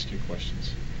have to ask you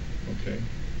questions, okay?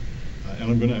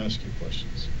 And I'm going to ask you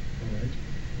questions, all right?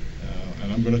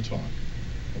 And I'm going to talk,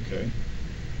 okay?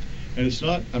 And it's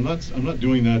not. I'm not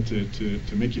doing that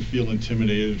to make you feel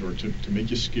intimidated or to make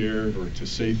you scared or to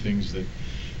say things that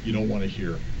you don't want to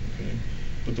hear, okay?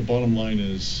 But the bottom line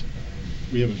is,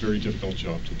 we have a very difficult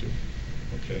job to do,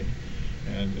 okay?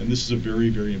 And this is a very,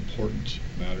 very important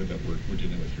matter that we're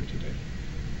dealing with here today.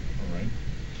 All right.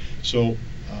 So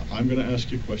I'm going to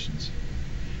ask you questions.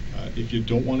 If you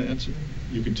don't want to answer them,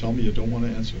 you can tell me you don't want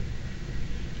to answer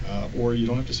them, or you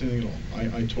don't have to say anything at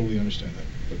all. I totally understand that.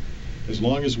 But as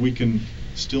long as we can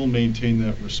still maintain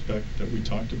that respect that we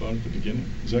talked about at the beginning,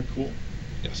 is that cool?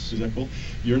 Yes. Is that cool?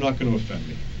 You're not going to offend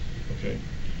me, okay?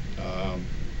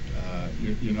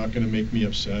 You're not going to make me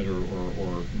upset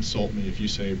or insult me if you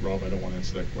say, Rob, I don't want to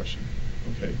answer that question.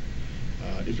 Okay.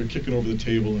 If you're kicking over the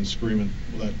table and screaming,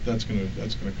 well, that's going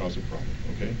to cause a problem.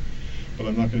 Okay. But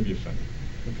I'm not going to be offended.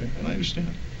 Okay. And I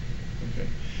understand. Okay.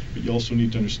 But you also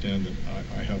need to understand that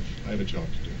I have a job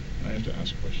to do. And I have to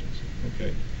ask questions.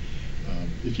 Okay.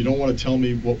 If you don't want to tell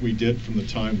me what we did from the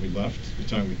time we left to the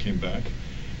time we came back,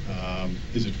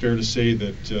 is it fair to say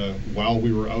that while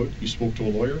we were out, you spoke to a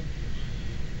lawyer?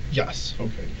 Yes.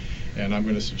 Okay. And I'm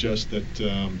going to suggest that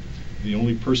the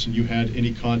only person you had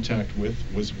any contact with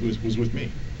was with me.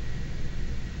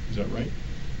 Is that right?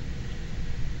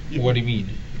 What do you mean?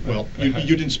 Well,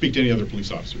 you didn't speak to any other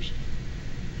police officers.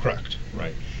 Correct.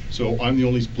 Right. So I'm the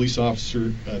only police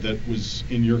officer that was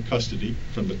in your custody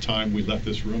from the time we left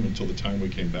this room until the time we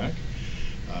came back.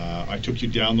 I took you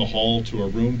down the hall to a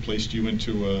room, placed you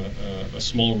into a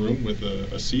small room with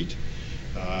a seat.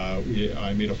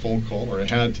 I made a phone call, or I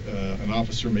had an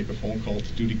officer make a phone call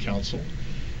to duty counsel.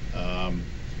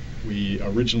 We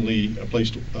originally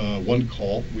placed one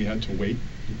call. We had to wait.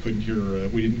 We couldn't hear.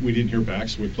 We didn't hear back,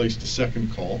 so we placed a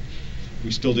second call.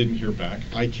 We still didn't hear back.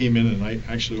 I came in and I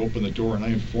actually opened the door and I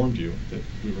informed you that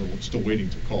we were still waiting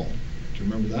to call. Do you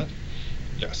remember that?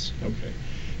 Yes. Okay.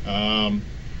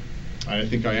 I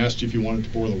think I asked you if you wanted to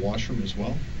borrow the washroom as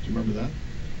well. Do you remember that?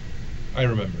 I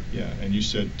remember. Yeah, and you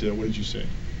said, what did you say?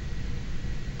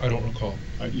 I don't recall.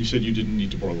 You said you didn't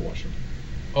need to borrow the washroom.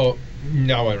 Oh,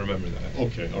 Now I remember that.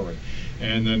 Okay, all right.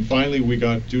 And then finally, we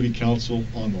got duty counsel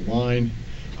on the line.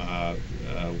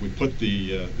 We put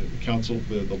the counsel,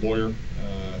 the lawyer,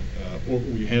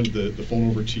 we handed the phone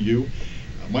over to you.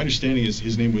 My understanding is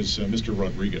his name was Mr.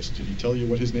 Rodriguez. Did he tell you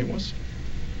what his name was?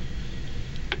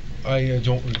 I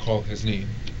don't recall his name.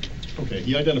 Okay,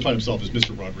 he identified himself as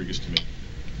Mr. Rodriguez to me.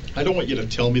 I don't want you to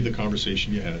tell me the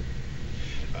conversation you had.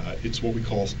 It's what we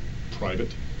call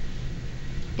private.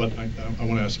 But I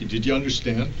want to ask you, did you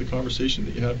understand the conversation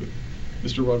that you had with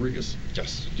Mr. Rodriguez?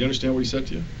 Yes. Did you understand what he said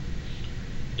to you?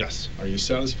 Yes. Are you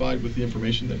satisfied with the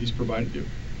information that he's provided you?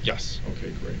 Yes.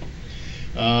 Okay, great.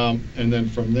 And then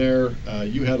from there,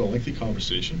 you had a lengthy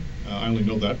conversation. I only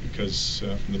know that because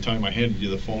from the time I handed you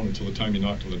the phone until the time you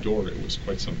knocked on the door, it was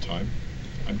quite some time.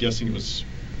 I'm guessing it was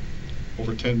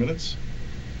over 10 minutes?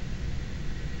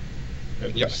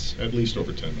 Yes. At least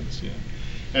over 10 minutes, yeah.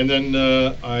 And then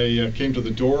I came to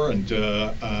the door and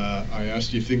I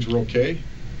asked you if things were okay.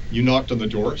 You knocked on the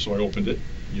door, so I opened it.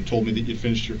 You told me that you'd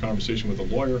finished your conversation with a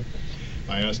lawyer.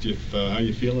 I asked you if, how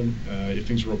you feeling, if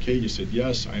things were okay. You said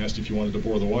yes. I asked if you wanted to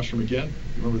borrow the washroom again.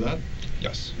 You remember that?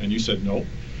 Yes. And you said no.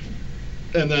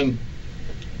 And then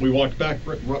we walked back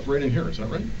right in here. Is that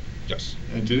right? Yes.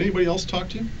 And did anybody else talk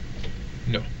to you?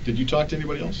 No. Did you talk to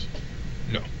anybody else?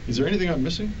 No. Is there anything I'm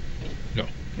missing? No.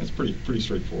 That's pretty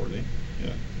straightforward, eh?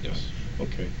 Yeah. Yes.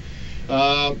 Okay.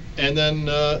 And then,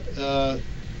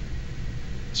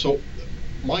 so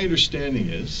my understanding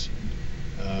is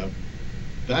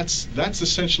that's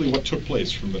essentially what took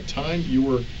place from the time you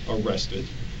were arrested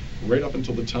right up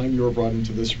until the time you were brought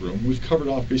into this room. We've covered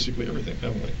off basically everything,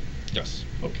 haven't we? Yes.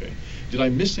 Okay. Did I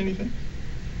miss anything?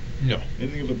 No.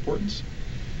 Anything of importance?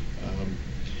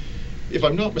 If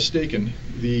I'm not mistaken,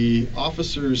 the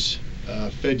officers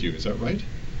fed you, is that right?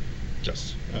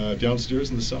 Yes. Downstairs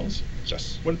in the cells?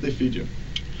 Yes. What did they feed you?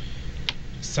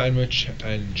 Sandwich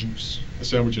and juice. A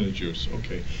sandwich and a juice,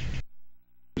 okay.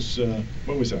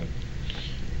 When was that?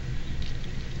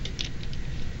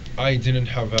 I didn't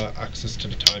have access to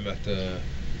the time at the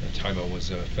time I was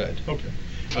fed. Okay.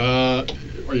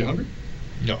 Are you hungry?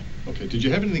 No. Okay. Did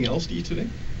you have anything else to eat today?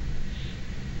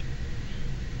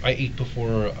 I ate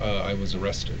before I was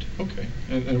arrested. Okay.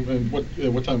 And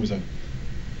what time was that?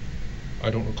 I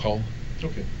don't recall.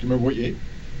 Okay. Do you remember what you ate?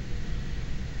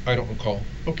 I don't recall.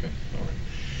 Okay. All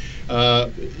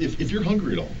right. If you're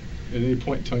hungry at all, at any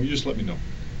point in time, you just let me know.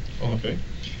 Oh. Okay.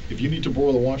 If you need to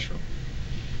borrow the washroom,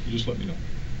 you just let me know.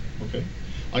 Okay.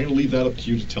 I'm going to leave that up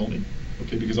to you to tell me.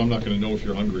 Okay, because I'm not going to know if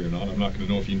you're hungry or not. I'm not going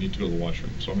to know if you need to go to the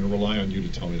washroom. So I'm going to rely on you to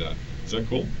tell me that. Is that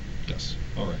cool? Yes.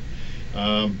 All right.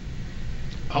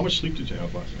 How much sleep did you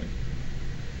have last night?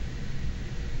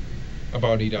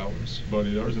 About 8 hours. About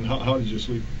 8 hours. And how did you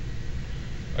sleep?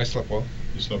 I slept well.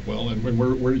 You slept well. And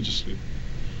where did you sleep?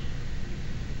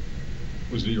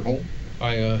 Was it your home?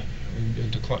 I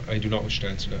do not wish to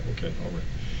answer that. Okay, all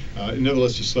right.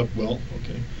 Nevertheless, you slept well.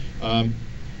 Okay.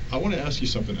 I want to ask you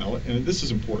something, Alek, and this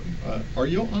is important. Are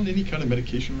you on any kind of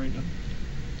medication right now?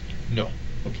 No.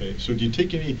 Okay. So do you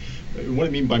take any? What I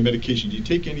mean by medication, do you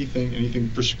take anything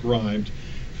prescribed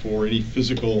for any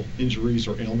physical injuries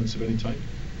or ailments of any type?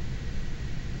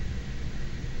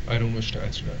 I don't wish to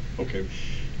answer that. Okay.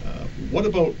 What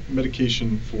about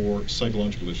medication for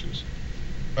psychological issues?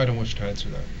 I don't wish to answer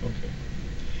that. Okay.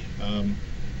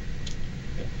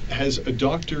 Has a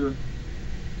doctor,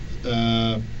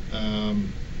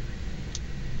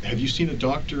 have you seen a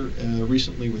doctor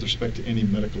recently with respect to any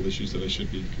medical issues that I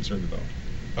should be concerned about?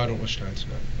 I don't wish to answer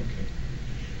that. Okay.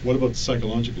 What about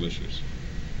psychological issues?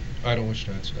 I don't wish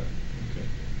to answer that. Okay.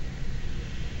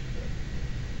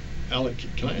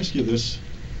 Alek, can I ask you this?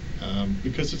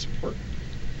 Because it's important.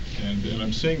 And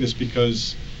I'm saying this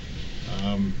because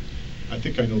I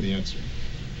think I know the answer.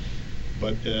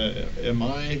 But am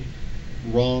I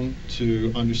wrong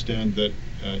to understand that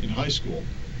in high school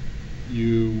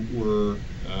you were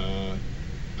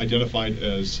identified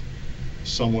as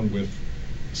someone with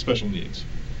special needs?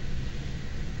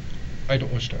 I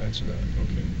don't wish to answer that.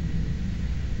 Okay.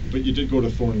 But you did go to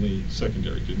Thornley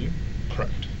Secondary, didn't you?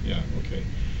 Correct. Yeah, okay.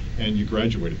 And you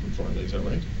graduated from Thornley, is that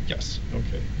right? Yes.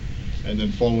 Okay. And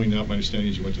then following that, my understanding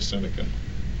is you went to Seneca.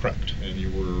 Correct. And you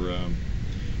were,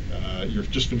 you're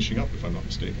just finishing up, if I'm not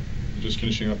mistaken. You're just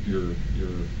finishing up your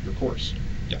course.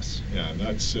 Yes. Yeah, and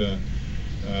that's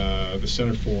the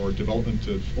Center for Development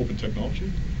of Open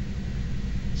Technology,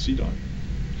 CDOT.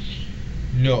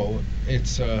 No,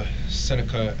 it's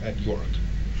Seneca at York.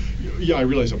 Yeah, I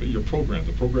realize that, but your program,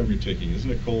 the program you're taking, isn't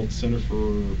it called Center for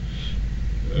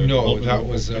no, Development that of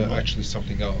was Open actually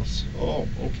something else. Oh,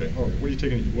 okay. All right. What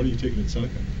are you taking at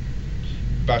Seneca?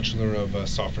 Bachelor of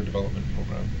Software Development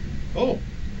program. Oh,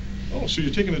 Oh, so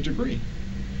you're taking a degree.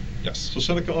 Yes. So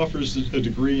Seneca offers a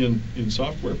degree in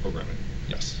software programming.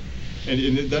 Yes.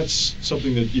 And that's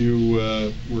something that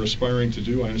you were aspiring to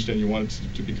do. I understand you wanted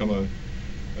to become a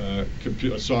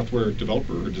software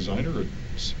developer or designer or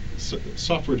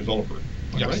software developer.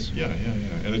 Yes. Right? Yeah.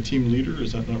 And a team leader,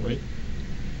 is that not right?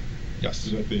 Yes.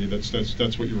 Is that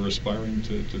that's what you were aspiring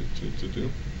to do?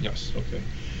 Yes. Okay.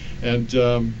 And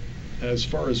as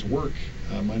far as work,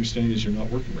 my understanding is you're not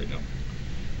working right now.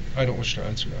 I don't wish to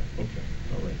answer that. Okay.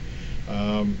 All right.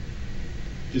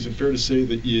 Is it fair to say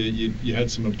that you had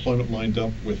some employment lined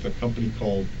up with a company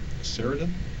called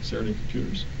Sheridan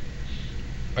Computers?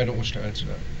 I don't wish to answer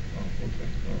that. Oh, okay.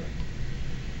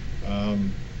 All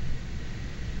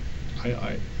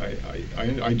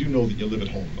right. I do know that you live at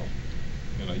home, though,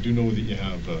 and I do know that you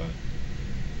have a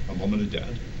mom and a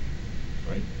dad,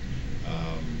 right?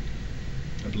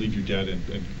 I believe your dad, and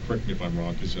correct me if I'm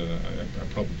wrong, because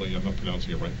I'm not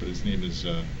pronouncing it right, but his name is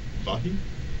Vahi?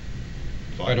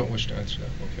 I don't wish to answer that.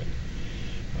 Okay.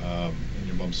 And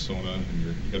your mom's Sona, and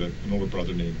you got an older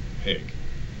brother named Haig.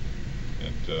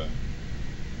 And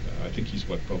I think he's,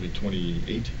 probably 28,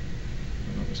 if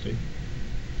I'm not mistaken.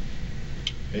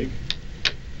 Haig?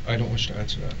 I don't wish to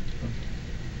answer that. Okay.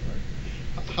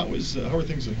 All right. How are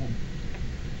things at home?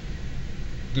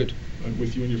 Good.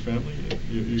 With you and your family?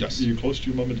 Yes. Are you close to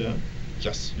your mom and dad?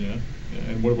 Yes. Yeah?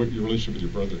 And what about your relationship with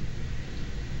your brother?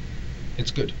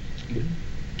 It's good. Good.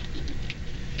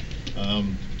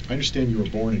 I understand you were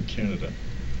born in Canada.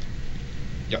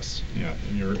 Yes. Yeah,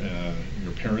 and your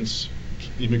parents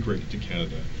immigrated to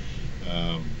Canada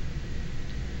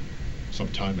some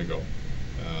time ago,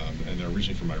 and they're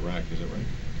originally from Iraq. Is that right?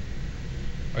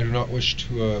 I do not wish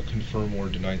to confirm or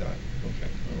deny that. Okay.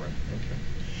 All right. Okay.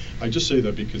 I just say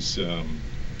that because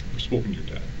we've spoken to your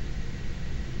dad,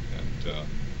 and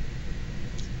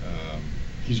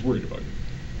he's worried about you.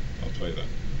 I'll tell you that.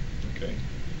 Okay.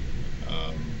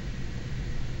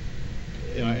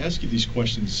 And I ask you these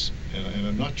questions, and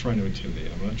I'm not trying to intimidate.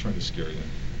 I'm not trying to scare you.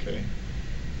 Okay.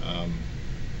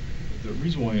 The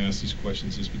reason why I ask these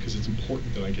questions is because it's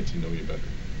important that I get to know you better.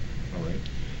 All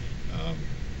right.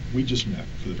 We just met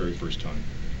for the very first time,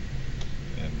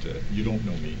 and you don't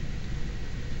know me.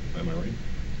 Am I right?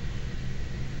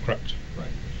 Correct.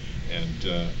 Right. And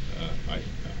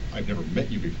I've never met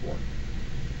you before,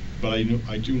 but I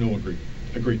do know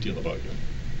a great deal about you,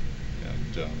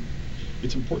 and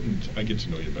it's important I get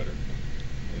to know you better.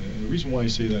 And the reason why I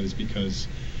say that is because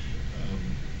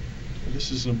this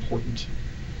is an important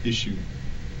issue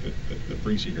that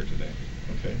brings you here today.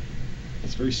 Okay,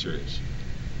 it's very serious,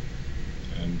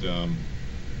 and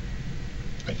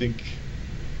I think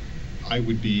I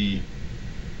would be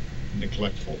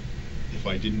neglectful if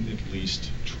I didn't at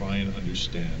least try and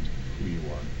understand who you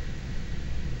are.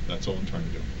 That's all I'm trying to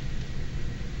do.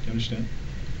 You understand?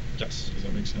 Yes. Does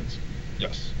that make sense?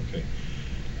 Yes. Okay.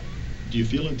 Do you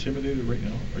feel intimidated right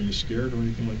now? Are you scared or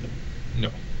anything like that?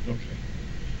 No. Okay.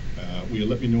 Will you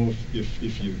let me know if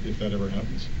that ever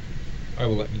happens? I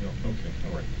will let you know. Okay.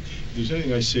 All right. If there's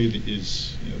anything I say that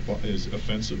is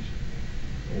offensive,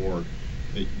 or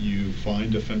that you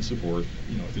find offensive, or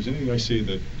if there's anything I say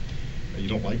that you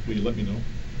don't like, will you let me know?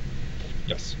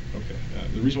 Yes. Okay.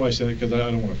 The reason why I said it, because I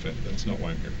don't want to offend you. That's not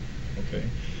why I'm here. Okay.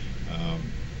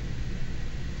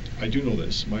 I do know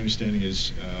this. My understanding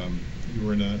is you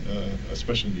were in a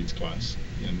special needs class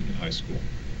in high school.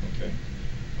 Okay.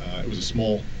 It was a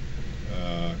small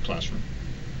classroom,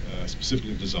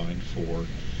 specifically designed for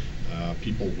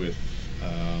people with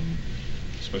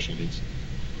special needs.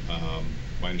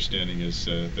 My understanding is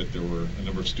that there were a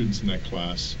number of students in that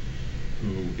class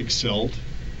who excelled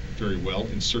very well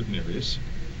in certain areas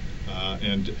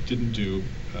and didn't do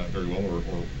very well, or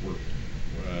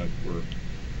were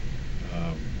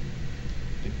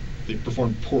they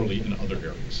performed poorly in other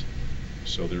areas.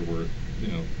 So there were,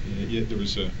 there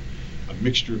was a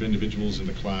mixture of individuals in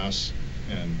the class,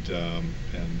 and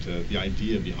the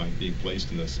idea behind being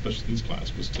placed in the special needs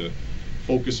class was to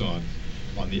focus on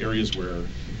the areas where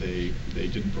they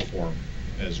didn't perform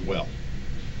as well.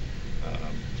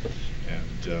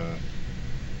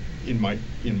 In my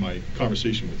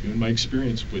conversation with you, in my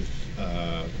experience with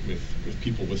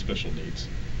people with special needs,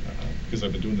 because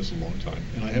I've been doing this a long time,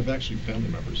 and I have actually family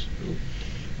members who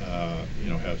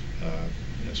have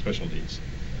special needs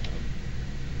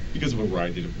because of a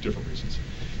variety of different reasons.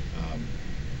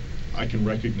 I can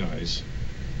recognize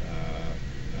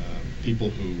people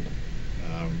who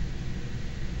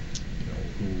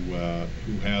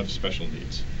have special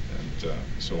needs, and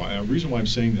so the reason why I'm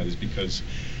saying that is because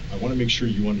I want to make sure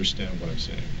you understand what I'm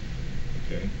saying.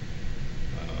 Okay.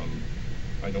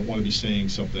 I don't want to be saying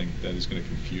something that is going to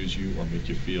confuse you or make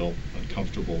you feel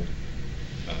uncomfortable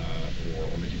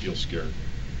or make you feel scared.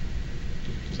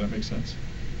 Does that make sense?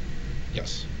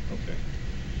 Yes. Okay.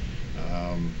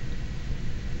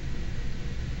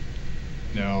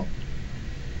 Now,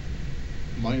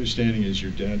 my understanding is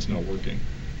your dad's not working.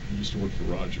 He used to work for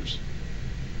Rogers,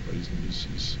 but he's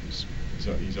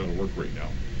out of work right now.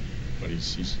 But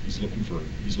he's looking for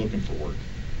work.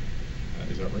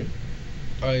 Is that right?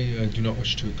 I do not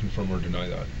wish to confirm or deny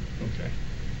that. Okay.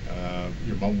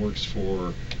 Your mom works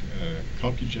for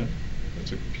CompuGen.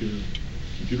 That's a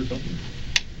computer company.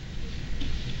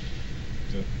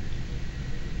 Is that?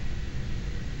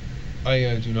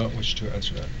 I do not wish to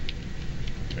answer that.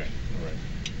 Okay.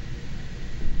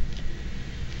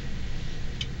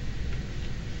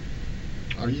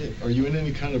 All right. Are you in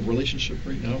any kind of relationship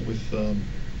right now with an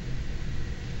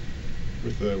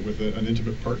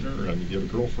intimate partner? I mean, do you have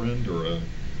a girlfriend or a?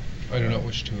 I do not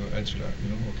wish to answer that.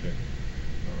 You know, okay,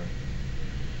 all right.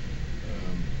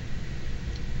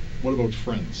 What about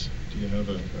friends? Do you have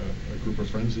a group of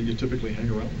friends that you typically hang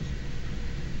around with?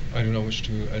 I do not wish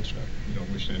to answer that. You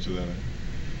don't wish to answer that.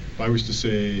 If I was to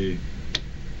say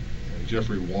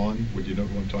Jeffrey Wan, would you know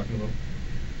who I'm talking about?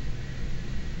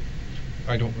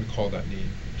 I don't recall that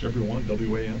name. Jeffrey Wan,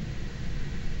 W-A-N?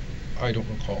 I don't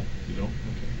recall. You don't?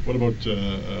 Okay. What about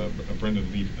Brendan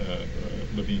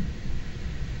Levine?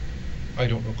 I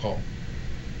don't recall.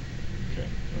 Okay,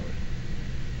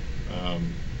 all right.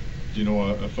 Do you know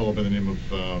a fellow by the name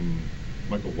of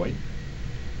Michael White?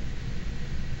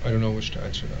 I do not wish to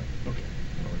answer that. Okay,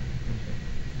 all right. Okay.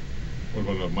 What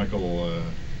about Michael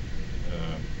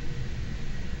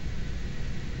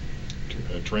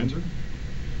Transer?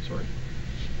 Sorry.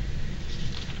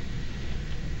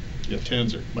 Yeah,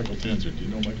 Tanzer. Michael Tanzer. Do you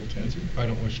know Michael Tanzer? I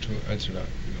don't wish to answer that.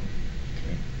 You don't?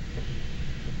 Okay.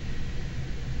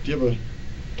 Do you have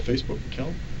a Facebook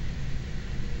account?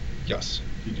 Yes.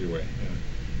 You do, right? Yeah.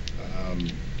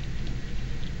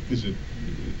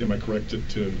 Am I correct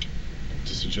to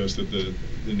suggest that the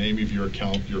name of your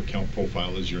account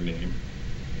profile is your name?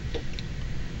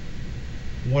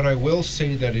 What I will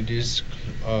say that it is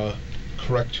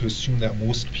correct to assume that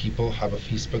most people have a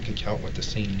Facebook account with the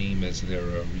same name as their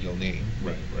real name.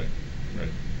 Right.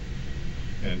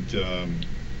 And do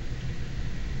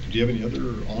you have any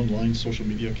other online social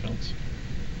media accounts?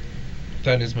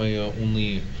 That is my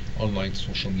only online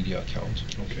social media account.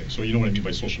 Okay, so you know what I mean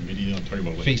by social media? I'm talking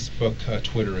about like Facebook,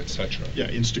 Twitter, etc. Yeah,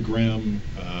 Instagram,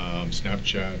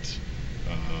 Snapchat.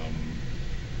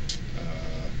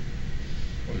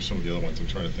 What are some of the other ones? I'm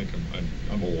trying to think.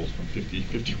 I'm old. I'm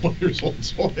 51 years old,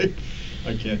 so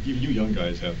I can't. You young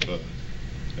guys have. Yeah,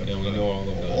 we know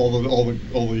all of that.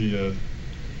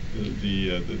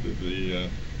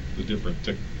 The different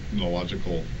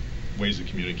technological ways of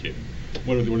communicating.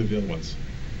 What are the other ones?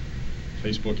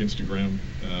 Facebook, Instagram.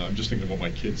 I'm just thinking of what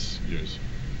my kids use.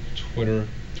 Twitter.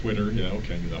 Yeah,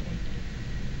 okay, I knew that one.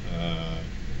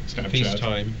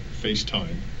 Snapchat.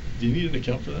 FaceTime. Do you need an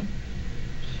account for that?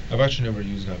 I've actually never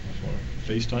used that before.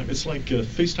 FaceTime? It's like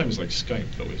FaceTime is like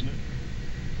Skype, though, isn't it?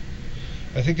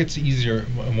 I think it's easier,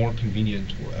 a more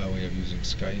convenient way of using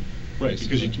Skype. Right,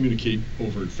 because you communicate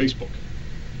over Facebook,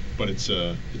 but it's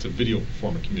a video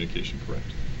form of communication,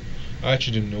 correct? I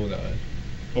actually didn't know that.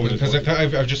 Oh, because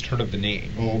I've just heard of the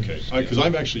name. Oh, okay. Because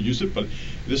I've actually used it, but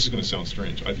this is going to sound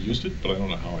strange. I've used it, but I don't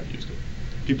know how I've used it.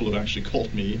 People have actually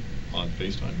called me on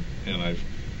FaceTime, and I've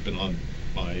been on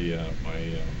my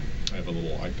I have a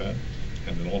little iPad,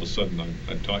 and then all of a sudden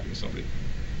I'm talking to somebody,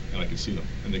 and I can see them,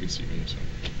 and they can see me. So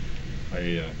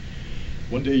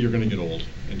one day you're going to get old,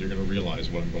 and you're going to realize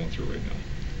what I'm going through right now,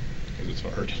 because it's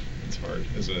hard. It's hard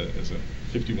as a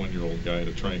 51-year-old guy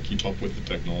to try and keep up with the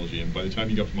technology, and by the time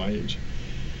you get to my age,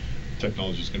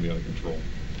 technology is going to be out of control.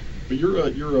 But you're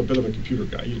a bit of a computer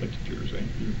guy. You like computers, eh?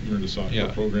 You're into software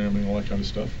programming, all that kind of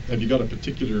stuff. Have you got a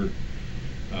particular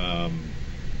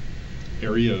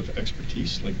area of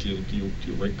expertise? Like, do you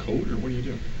write code, or what do you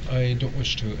do? I don't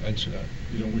wish to answer that.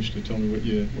 You don't wish to tell me what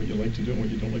you like to do and what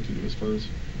you don't like to do as far as?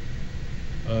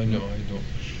 No, I don't.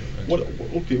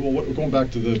 Okay, well, going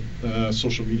back to the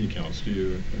social media accounts, I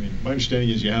mean, my understanding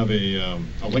is you have a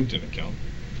LinkedIn account.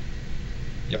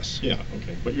 Yes. Yeah.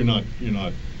 Okay, but you're not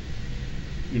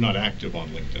active on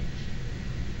LinkedIn.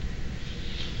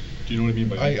 Do you know what I mean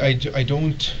by that? I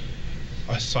don't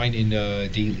sign in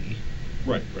daily.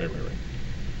 Right.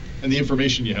 And the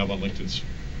information you have on LinkedIn's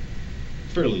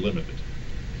fairly limited.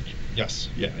 Yes.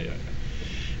 Yeah.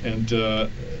 And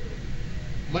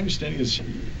my understanding is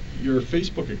your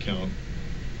Facebook account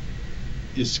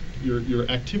is your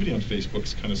activity on Facebook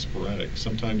is kind of sporadic.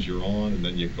 Sometimes you're on, and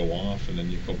then you go off, and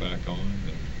then you go back on.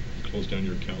 close down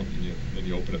your account and then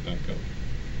you open it back up.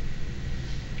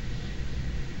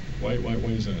 Why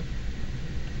is that?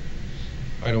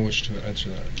 I don't wish to answer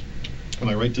that. Am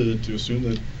I right to assume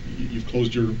that you've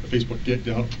closed your Facebook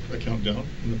account down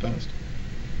in the past?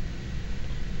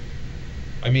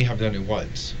 I may have done it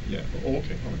once. Yeah. Oh,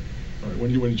 okay. All right. All right.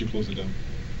 When did you close it down?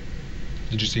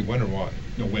 Did you say when or why?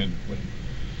 No, when?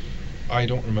 I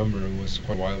don't remember. It was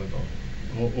quite a while ago.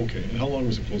 Oh, okay. And how long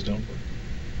was it closed down for?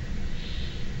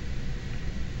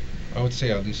 I would say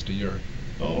at least a year.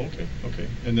 Oh, okay. Okay.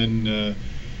 And then,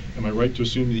 am I right to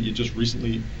assume that you just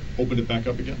recently opened it back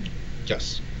up again?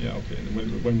 Yes. Yeah. Okay. And when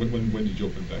did you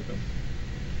open it back up?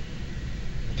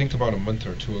 I think about a month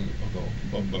or two ago.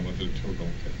 About a month or two ago.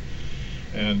 Okay.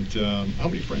 And how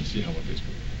many friends do you have on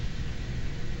Facebook?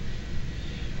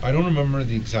 I don't remember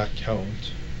the exact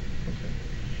count. Okay.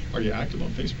 Are you active on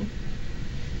Facebook?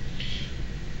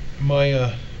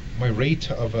 My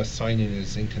rate of sign-in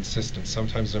is inconsistent.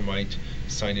 Sometimes I might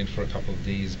sign in for a couple of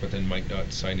days, but then might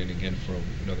not sign in again for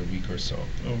another week or so.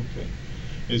 Oh, okay.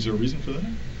 Is there a reason for that?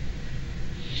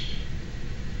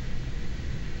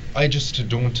 I just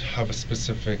don't have a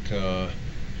specific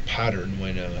pattern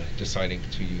when deciding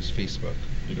to use Facebook.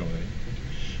 You know,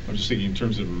 I'm just thinking in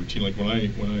terms of a routine. Like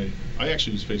when I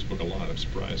actually use Facebook a lot. I'm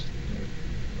surprised,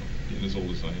 being as old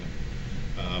as I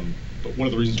am. But one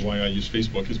of the reasons why I use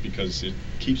Facebook is because it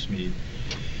keeps me.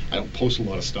 I don't post a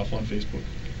lot of stuff on Facebook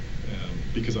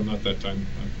because I'm not that time.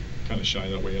 I'm kind of shy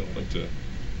that way. I don't like to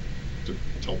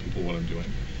tell people what I'm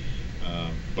doing.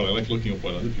 But I like looking at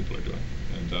what other people are doing.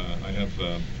 And I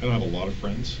don't have a lot of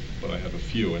friends, but I have a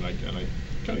few, and I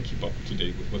kind of keep up to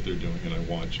date with what they're doing, and I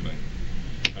watch and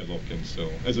I look, and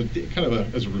so as a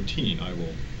routine, I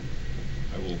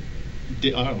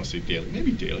don't want to say daily,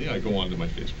 maybe daily. I go onto my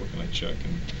Facebook and I check,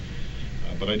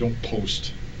 but I don't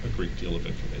post a great deal of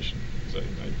information because I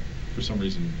for some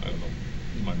reason, I don't know,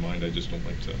 in my mind, I just don't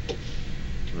like to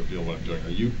reveal what I'm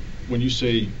doing. When you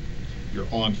say you're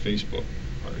on Facebook,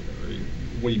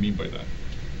 what do you mean by that?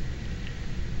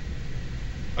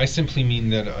 I simply mean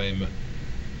that I'm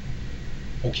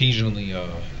occasionally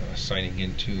signing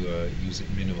in to use it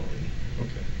minimally.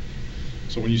 Okay.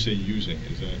 So when you say using,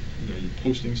 is that are you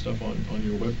posting stuff on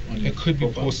your web? It could be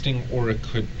profile? posting, or it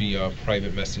could be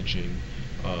private messaging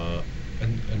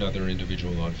another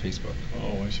individual on Facebook.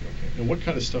 Oh, I see. Okay. And what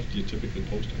kind of stuff do you typically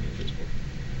post on your Facebook?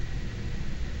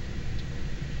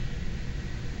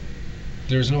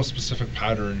 There's no specific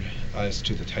pattern as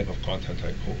to the type of content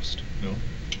I post. No.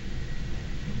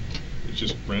 It's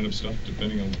just random stuff,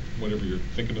 depending on whatever you're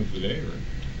thinking of the day, or.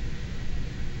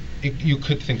 You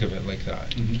could think of it like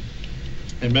that.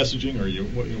 Mm-hmm. And messaging, or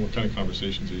what kind of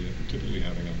conversations are you typically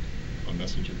having on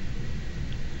Messenger?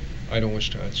 I don't wish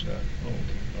to answer that. Oh,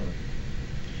 okay,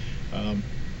 all right.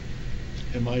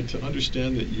 Am I to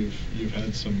understand that you've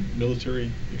had some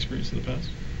military experience in the past?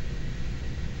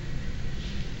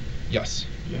 Yes.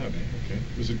 Yeah, okay.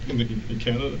 Was it in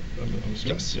Canada? I'm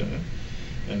assuming? Yes. Yeah.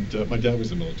 And my dad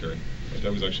was in the military. My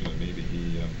dad was actually in the Navy.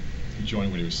 He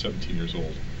joined when he was 17 years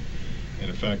old. And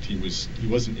in fact, he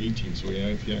wasn't 18, so he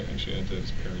actually had to have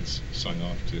his parents sign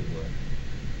off to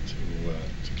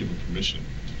give him permission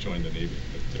to join the Navy.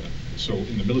 But so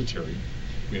in the military,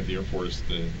 we have the Air Force,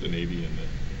 the Navy, and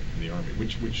the Army.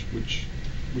 Which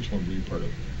one were you part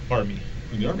of? Army.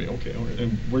 In the Army, okay. All right.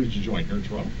 And where did you join? Here in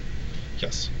Toronto?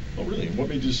 Yes. Oh, really? And what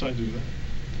made you decide to do that?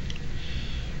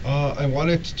 I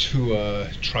wanted to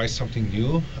try something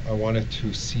new. I wanted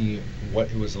to see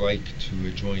what it was like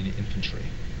to join infantry.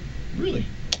 Really?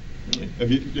 Really?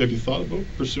 Have you thought about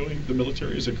pursuing the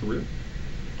military as a career?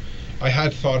 I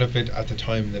had thought of it at the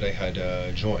time that I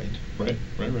had joined. Right.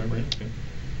 Okay.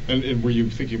 And were you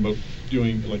thinking about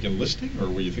doing like enlisting, or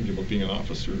were you thinking about being an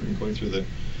officer and going through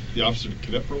the officer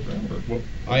cadet program, or what?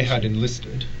 I had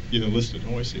enlisted. You enlisted.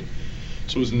 Oh, I see.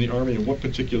 So it was in the Army. And what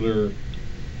particular,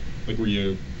 like,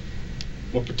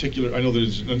 what particular? I know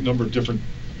there's a number of different.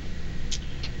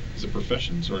 Is it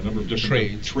professions or a number of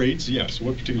different trades? Yes.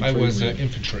 What particular? I trade was were you?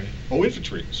 infantry. Oh,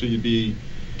 infantry. So you'd be,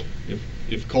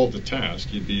 if called to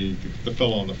task, you'd be the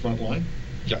fellow on the front line.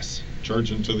 Yes.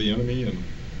 Charge into the enemy and.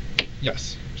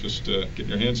 Yes. Just getting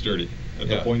your hands dirty at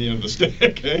the pointy end of the stick.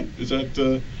 Okay. Is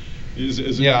that? Is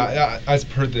it? Yeah, as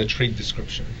per the trade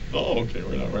description. Oh, okay.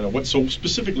 Right on. What? So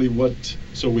specifically,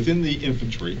 so within the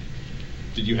infantry,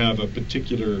 did you have a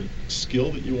particular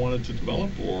skill that you wanted to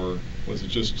develop, or was it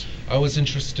just? I was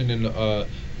interested in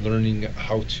learning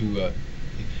how to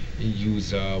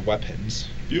use weapons.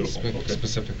 Beautiful. Okay.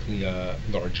 Specifically,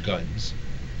 large guns.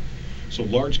 So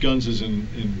large guns is in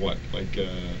what?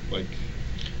 Like.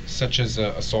 Such as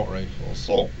assault rifles.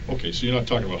 Oh, okay. So you're not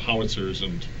talking about howitzers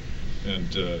and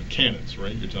and cannons,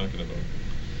 right? You're talking about,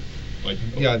 like,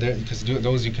 Yeah, because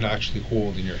those you can actually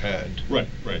hold in your hand. Right,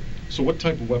 right. So what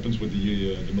type of weapons would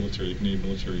the military, the Canadian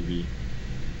military,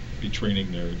 be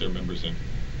training their members in?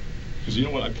 Because you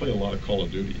know what, I play a lot of Call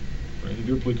of Duty, right? Have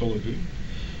you ever played Call of Duty?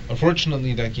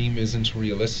 Unfortunately, that game isn't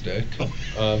realistic.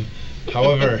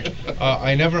 However,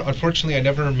 unfortunately, I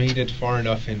never made it far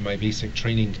enough in my basic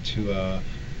training to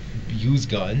use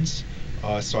guns.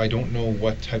 So I don't know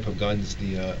what type of guns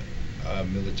the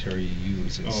military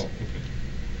uses. Oh, okay.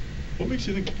 What makes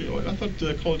you think? I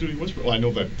thought Call of Duty was. Well, I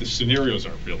know that the scenarios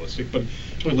aren't realistic, but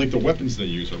like the weapons they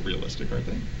use are realistic, aren't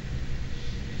they?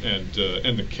 And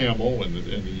the camo and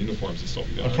the uniforms and stuff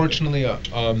like that. Unfortunately,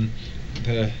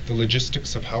 the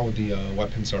logistics of how the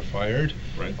weapons are fired,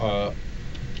 right,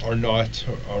 are not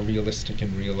realistic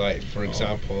in real life. For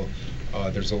example,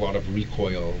 there's a lot of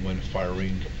recoil when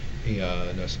firing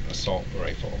an assault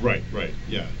rifle. Right, right,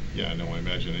 yeah, yeah. No, I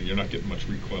imagine, and you're not getting much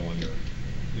recoil on your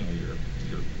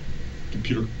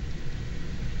computer,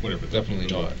 whatever. Definitely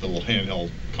not. The little handheld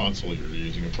console you're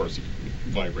using. Of course, it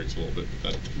vibrates a little bit.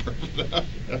 But that's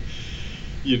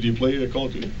do you play Call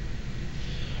of Duty?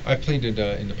 I played it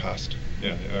in the past.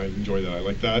 Yeah, I enjoy that. I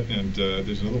like that. And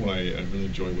there's another one I really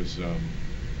enjoy was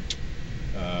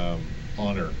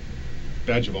Honor,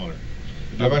 Badge of Honor.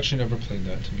 I've actually never played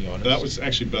that, to be honest. That was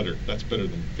actually better. That's better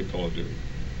than the Call of Duty.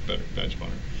 Better, Badge of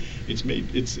Honor. It's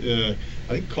made. It's. I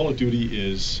think Call of Duty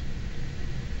is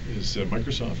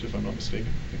Microsoft, if I'm not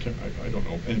mistaken. I don't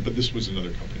know. But this was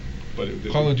another company.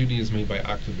 But Call of Duty is made by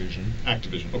Activision.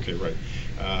 Activision. Okay, right.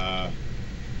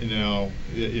 Now,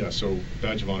 yeah. So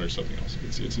Badge of Honor is something else.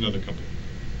 It's another company.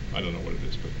 I don't know what it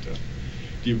is, but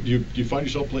do you find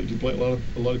yourself playing? Do you play a lot of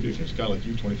video games? A guy like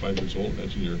you, 25 years old.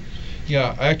 Imagine you're.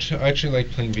 Yeah, I actually like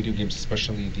playing video games,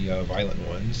 especially the violent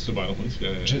ones. The violent ones,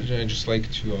 yeah. I just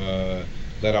like to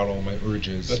let out all my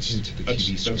urges into the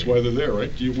TV screen. That's why they're there,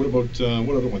 right? What about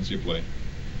what other ones do you play?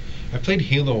 I played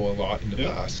Halo a lot in the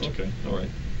Yeah? past. Okay, all right.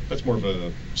 That's more of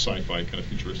a sci-fi kind of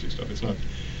futuristic stuff. It's not.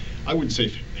 I wouldn't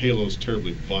say Halo's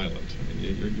terribly violent. I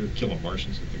mean, you're killing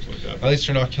Martians and things like that. At least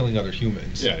you're not killing other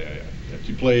humans. Yeah.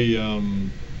 Do you play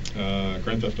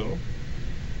Grand Theft Auto?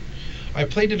 I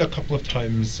played it a couple of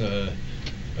times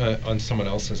on someone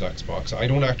else's Xbox. I've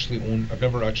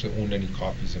never actually owned any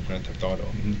copies of Grand Theft Auto.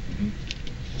 Mm-hmm, mm-hmm.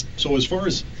 So as far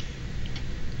as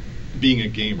being a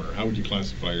gamer, how would you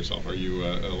classify yourself? Are you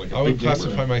like a big gamer? I would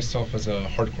classify myself as a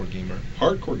hardcore gamer.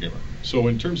 Hardcore gamer. So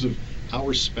in terms of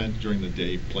hours spent during the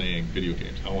day playing video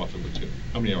games, how often would you?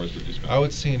 How many hours would you spend? I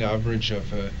would say an average of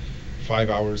 5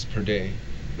 hours per day.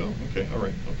 Oh, okay, all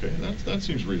right, okay. That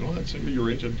seems reasonable. That's at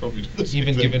your age, I'd probably do the same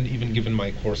thing. Even given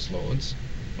my course loads.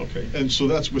 Okay, and so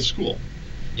that's with school.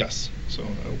 Yes. So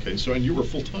okay, and you were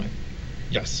full time.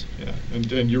 Yes. Yeah,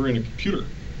 and you're in a computer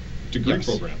degree Yes.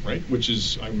 program, right? Which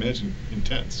is, I imagine,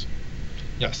 intense.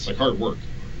 Yes. Like hard work.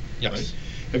 Yes. Right?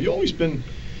 Have you always been?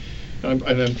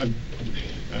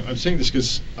 I'm saying this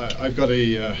because I've got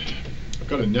a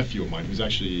nephew of mine who's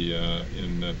actually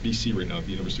in BC right now at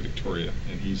the University of Victoria,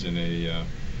 and he's in a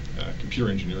computer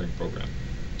engineering program.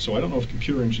 So I don't know if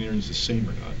computer engineering is the same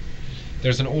or not.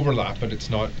 There's an overlap, but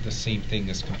it's not the same thing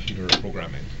as computer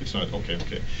programming. It's not, okay.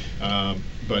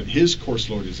 But his course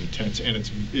load is intense, and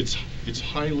it's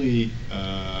highly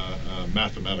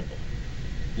mathematical.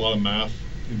 A lot of math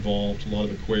involved, a lot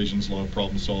of equations, a lot of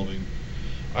problem solving.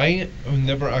 I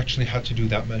never actually had to do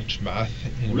that much math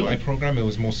in Really? my program. It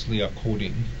was mostly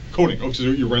coding. Coding. Oh, so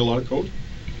you write a lot of code?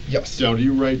 Yes. Now, do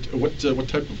you write what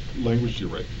type of language do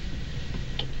you write?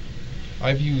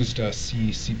 I've used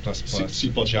C, C++,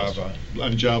 Java.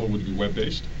 And Java would be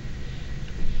web-based?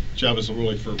 Java is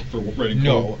really for writing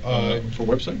No, code for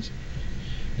websites?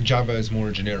 Java is more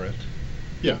generic.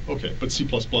 Yeah, okay. But C++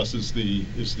 is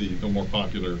the more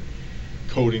popular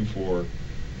coding for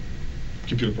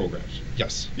computer programs.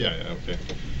 Yes. Yeah, okay.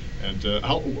 And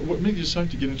what made you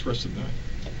decide to get interested in that?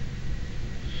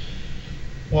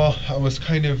 Well, I was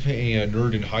kind of a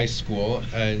nerd in high school,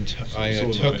 and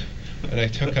I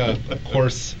took a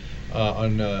course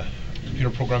on computer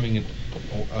programming. And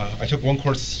I took one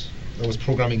course that was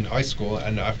programming in high school,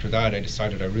 and after that, I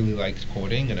decided I really liked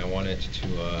coding, and I wanted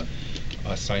to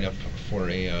sign up for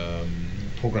a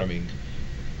program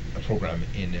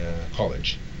in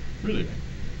college. Really?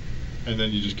 And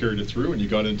then you just carried it through, and you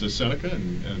got into Seneca,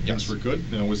 and Yes. things were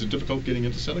good. Now, was it difficult getting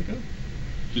into Seneca?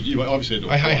 Did you obviously had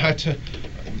to I apply. had to.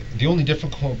 The only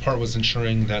difficult part was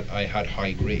ensuring that I had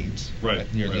high grades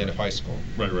near the end of high school.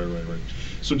 Right.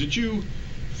 So did you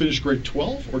finish grade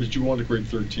 12, or did you go on to grade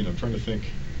 13? I'm trying to think.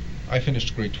 I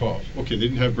finished grade 12. Okay, they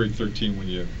didn't have grade 13 when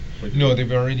you. No, they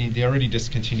already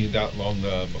discontinued that long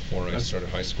before I started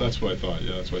high school. That's what I thought.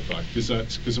 Yeah, that's what I thought.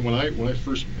 Because when I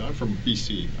first, I'm from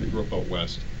BC. I grew up out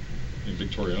west in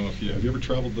Victoria. I don't know if have you ever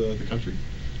traveled the country?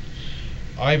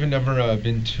 I've never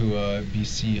been to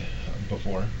BC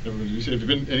before. Never been to BC. Have you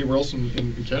been anywhere else in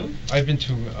Canada? I've been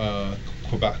to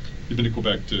Quebec. You've been to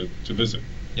Quebec to visit?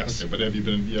 Yes. Okay, but have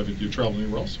you traveled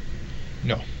anywhere else?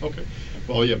 No. Okay.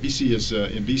 Well, yeah, BC is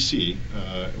in BC.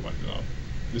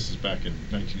 This is back in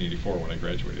 1984 when I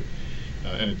graduated,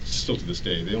 and it's still to this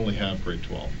day. They only have grade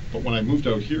 12. But when I moved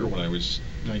out here when I was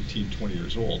 19, 20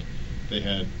 years old, they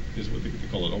had what they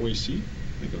call it OAC.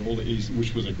 They could hold AAC,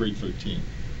 which was a grade 13,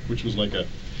 which was like a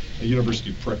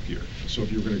university prep year. So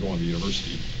if you were going to go on to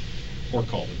university or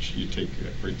college, you'd take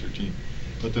grade 13.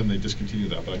 But then they discontinued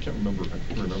that. But I can't remember. I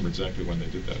couldn't remember exactly when they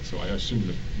did that. So I assume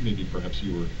that maybe perhaps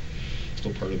you were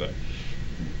still part of that.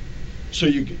 So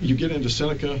you get into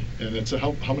Seneca, and it's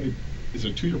how many? Is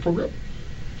it a 2-year program?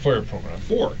 4-year program.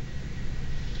 4.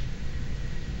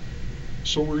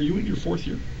 So were you in your 4th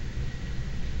year?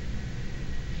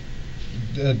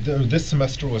 This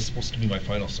semester was supposed to be my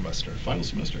final semester. Final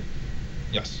semester.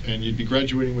 Yes. And you'd be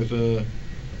graduating with a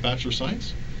Bachelor of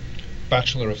Science?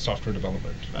 Bachelor of Software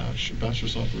Development. Bachelor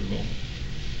of Software Development.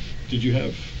 Did you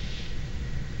have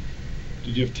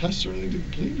tests or anything to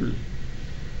complete, or?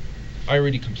 I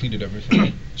already completed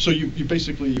everything. So you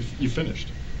basically you finished?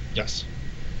 Yes.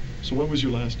 So when was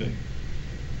your last day?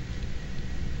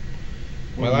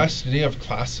 My last day of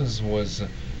classes was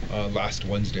last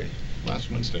Wednesday.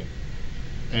 Last Wednesday.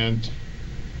 And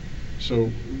so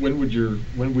when would you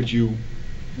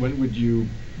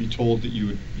be told that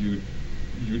you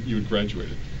had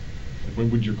graduated? Like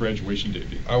when would your graduation date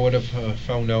be? I would have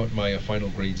found out my final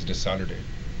grades this Saturday.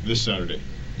 This Saturday?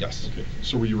 Yes. Okay.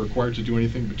 So were you required to do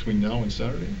anything between now and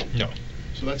Saturday? No.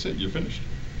 So that's it. You're finished.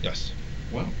 Yes.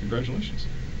 Wow. Congratulations.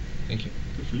 Thank you.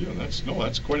 Good for you. And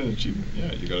that's quite an achievement.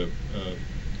 Yeah, you got a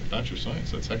Bachelor of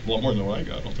Science. That's a heck of a lot more than what I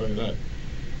got. I'll tell you that.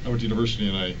 I went to university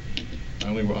and I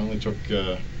only took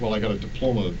I got a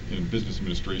diploma in business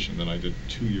administration. Then I did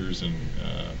 2 years in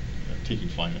taking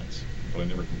finance, but I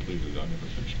never completed it. I never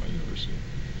finished my university.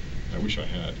 I wish I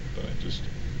had, but it was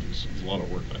a lot of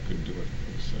work. I couldn't do it.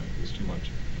 It was too much.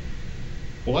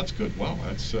 Well, that's good. Wow,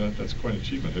 that's quite an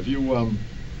achievement. Have you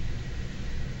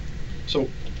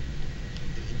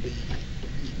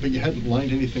but you hadn't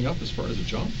lined anything up as far as a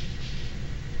job?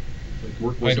 Like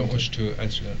work wasn't. I don't wish to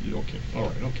answer that. Okay. All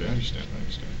right. Okay. I understand.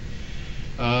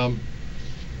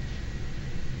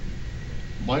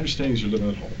 My understanding is you're living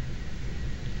at home.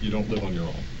 You don't live on your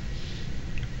own.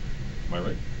 Am I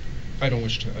right? I don't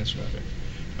wish to answer that. Okay.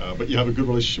 But you have a good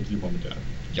relationship with your mom and dad.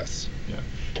 Yes. Yeah.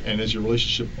 And has your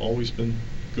relationship always been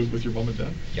good with your mom and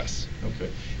dad? Yes.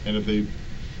 Okay. And have they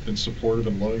been supportive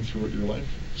and loving throughout your life?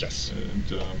 Yes. And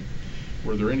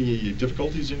were there any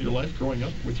difficulties in your life growing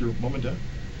up with your mom and dad?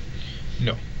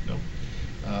 No. No.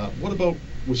 What about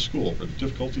with school? Were there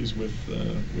difficulties with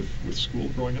school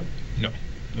growing up? No.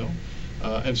 No.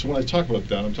 And so when I talk about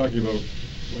that, I'm talking about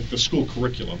like the school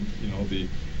curriculum.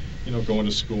 Going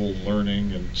to school,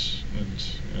 learning, and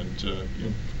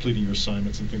completing your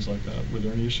assignments and things like that. Were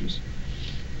there any issues?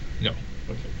 No.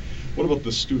 Okay. What about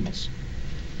the students?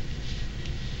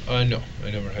 No,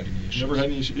 I never had any issues. Never had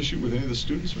any issue with any of the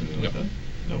students or anything like that?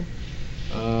 No.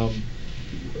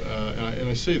 And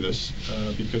I say this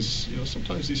because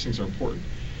sometimes these things are important.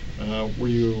 How were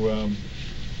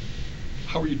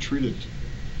you treated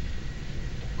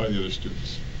by the other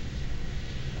students?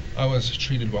 I was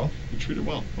treated well. You treated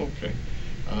well. Okay.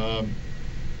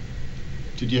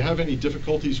 Did you have any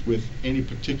difficulties with any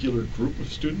particular group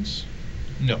of students?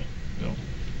 No.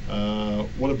 No.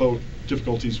 What about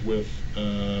difficulties with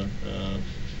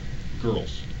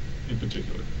girls in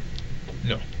particular?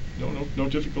 No. No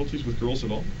difficulties with girls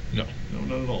at all? No. No,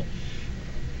 not at all.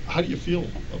 How do you feel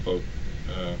about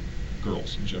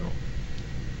girls in general?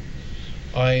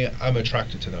 I'm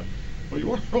attracted to them. Oh,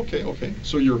 you are? Okay.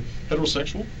 So you're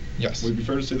heterosexual? Yes. Would it be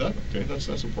fair to say that? Okay, that's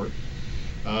important.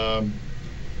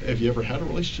 Have you ever had a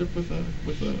relationship with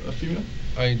a female?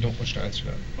 I don't wish to answer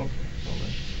that. Okay,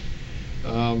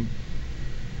 all right.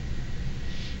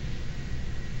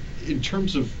 In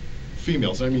terms of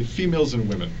females, I mean females and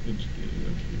women,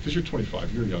 because you're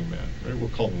 25, you're a young man, right? We'll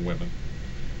call them women.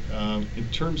 In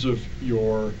terms of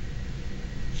your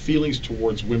feelings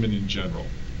towards women in general,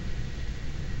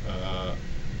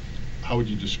 how would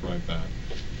you describe that?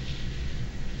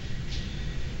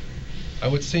 I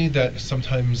would say that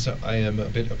sometimes I am a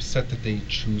bit upset that they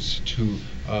choose to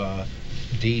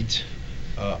date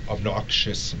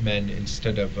obnoxious men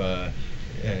instead of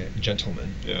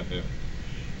gentlemen. Yeah.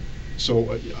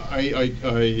 So I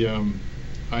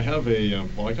have a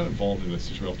well, I got involved in this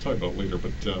situation. I'll tell you about it later,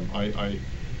 but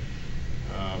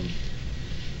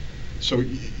so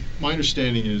my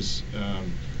understanding is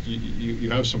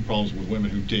you have some problems with women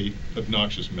who date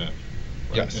obnoxious men.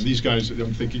 Right? Yes. And these guys,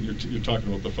 I'm thinking you're talking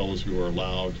about the fellows who are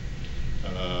loud,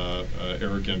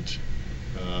 arrogant,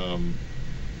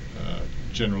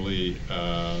 generally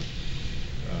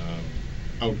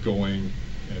outgoing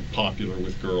and popular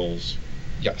with girls.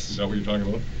 Yes. Is that what you're talking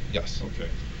about? Yes. Okay.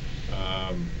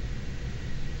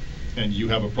 And you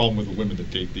have a problem with the women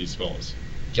that date these fellas.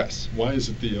 Yes. Why is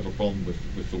it that you have a problem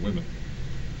with the women?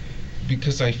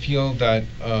 Because I feel that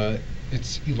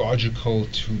it's illogical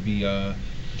to be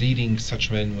dating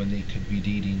such men when they could be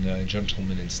dating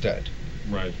gentlemen instead.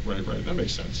 Right. That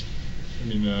makes sense. I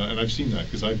mean, and I've seen that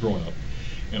because I've grown up.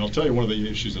 And I'll tell you one of the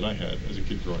issues that I had as a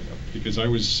kid growing up, because I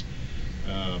was,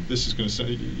 this is going to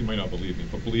say, you might not believe me,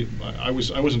 but I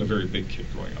wasn't a very big kid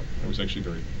growing up. I was actually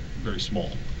very, very small.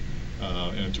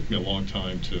 And it took me a long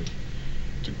time to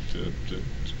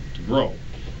grow.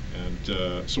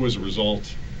 And so as a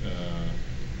result,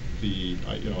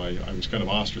 I was kind of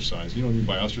ostracized. You know what I mean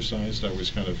by ostracized? I was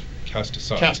kind of Cast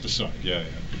aside. Cast aside, yeah.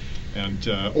 And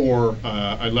or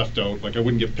I left out, like I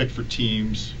wouldn't get picked for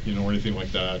teams, or anything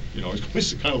like that. I was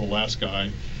always kind of the last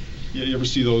guy. You ever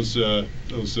see those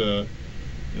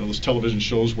television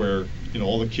shows where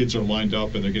all the kids are lined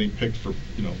up and they're getting picked for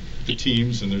the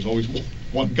teams, and there's always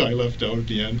one guy left out at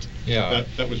the end. Yeah.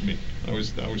 That was me. I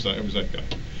was that guy.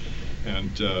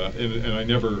 And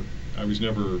I was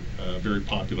never very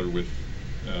popular with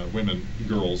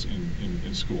girls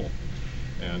in school.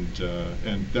 And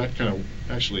that kind of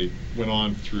actually went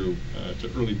on through the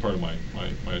early part of my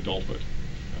adulthood,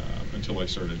 until I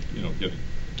started, getting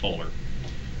taller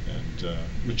and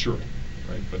maturing,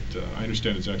 right? But I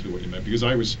understand exactly what you meant, because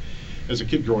I was, as a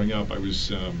kid growing up, I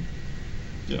was,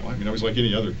 I was like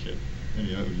any other kid,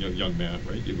 any other young man,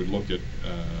 right? You would look at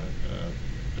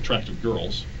attractive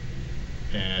girls,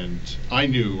 and I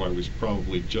knew I was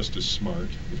probably just as smart,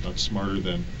 if not smarter,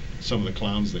 than some of the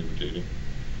clowns they were dating.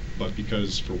 But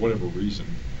because for whatever reason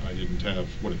I didn't have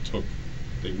what it took,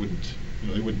 they wouldn't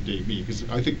date me, because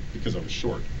I think because I was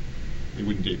short, they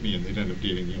wouldn't date me, and they'd end up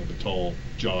dating the tall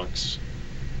jocks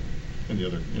and the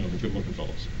other the good-looking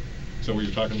fellows. Is that what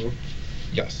you're talking about?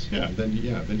 Yes. Then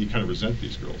you kind of resent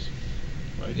these girls,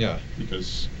 right? Yeah.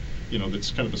 Because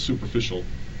that's kind of a superficial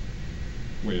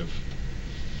way of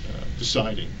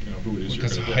deciding who it is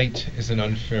because you're going to height is an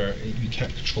unfair. You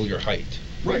can't control your height.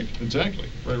 Right. Exactly.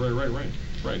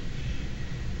 Right.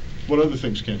 What other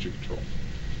things can't you control?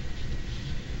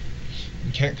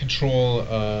 You can't control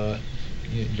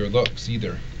your looks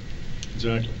either.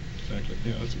 Exactly.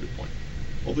 Yeah, that's a good point.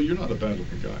 Although you're not a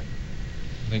bad-looking guy.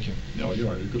 Thank you. No, you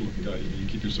are. You're a good-looking guy. You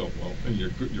keep yourself well, and you're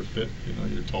good. You're fit.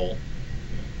 You're tall.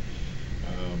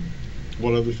 Yeah.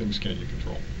 What other things can't you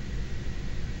control?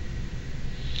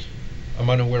 I'm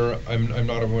not aware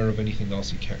of anything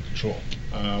else you can't control.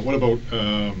 What about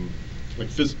like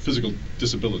physical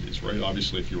disabilities? Right.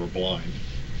 Obviously, if you were blind,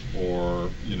 or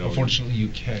Unfortunately, you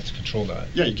can't control that.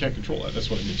 Yeah, you can't control that. That's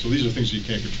what I mean. So these are things you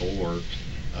can't control, or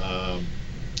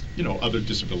other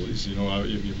disabilities. If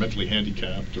you're mentally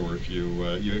handicapped, or if you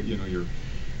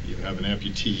have an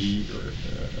amputee, or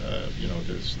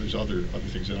there's other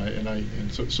things.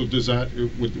 So does that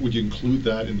would you include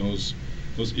that in those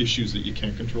issues that you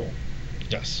can't control?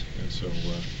 Yes. And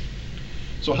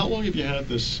so how long have you had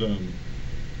this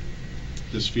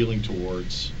this feeling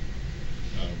towards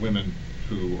women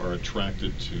who are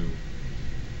attracted to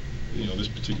this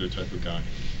particular type of guy?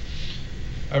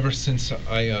 Ever since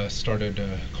I started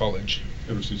college.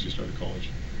 Ever since you started college,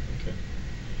 okay.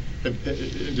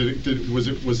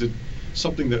 Was it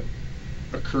something that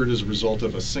occurred as a result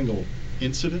of a single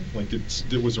incident? Like,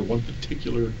 was there one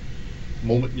particular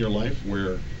moment in your life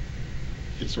where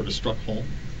it sort of struck home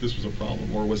this was a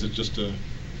problem, or was it just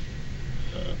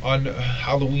on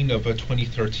Halloween of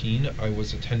 2013, I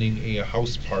was attending a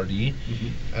house party,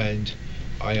 and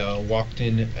I walked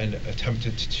in and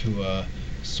attempted to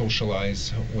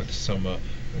socialize with some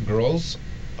girls.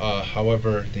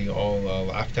 However, they all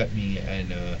laughed at me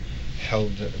and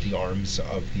held the arms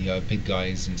of the big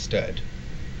guys instead.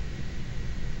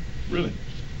 Really?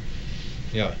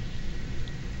 Yeah.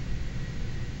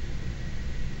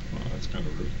 Well, that's kind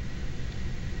of rude.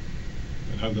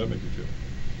 And how did that make you feel?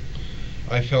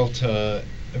 I felt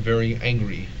very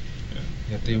angry. Yeah.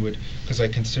 That they would, because I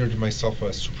considered myself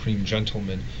a supreme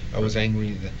gentleman. I was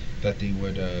angry that they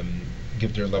would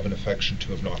give their love and affection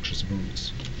to obnoxious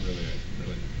brutes. Really.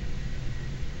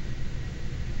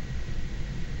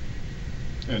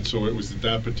 And so it was at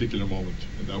that particular moment,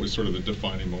 and that was sort of the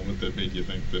defining moment that made you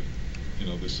think that,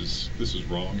 this is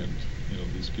wrong, and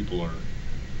these people are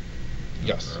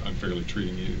Yes. are unfairly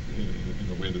treating you in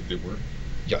the way that they were.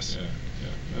 Yes. Yeah,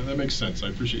 and that makes sense. I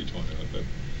appreciate you telling me that.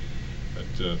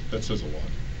 That says a lot.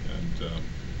 And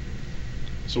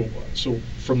so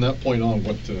from that point on,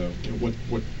 what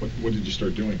did you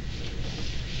start doing?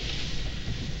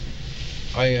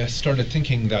 I started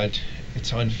thinking that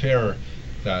it's unfair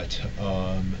that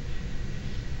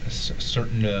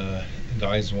certain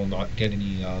guys will not get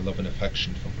any love and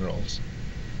affection from girls.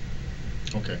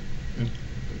 Okay.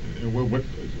 And what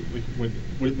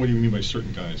do you mean by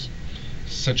certain guys?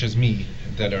 Such as me,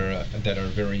 that are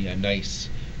very nice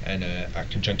and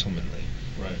act gentlemanly.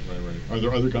 Right. Are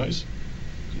there other guys?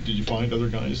 Did you find other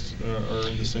guys are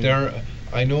in the same?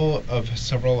 I know of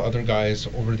several other guys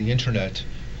over the internet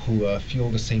who feel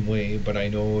the same way, but I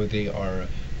know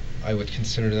I would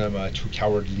consider them too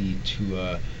cowardly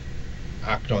to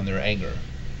act on their anger.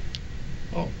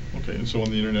 Oh, okay. And so on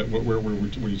the internet, what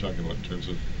are you talking about in terms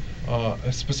of?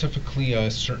 Specifically,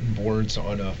 certain boards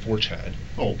on 4chan.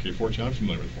 Oh, okay, 4chan. I'm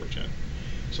familiar with 4chan.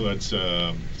 So that's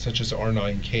such as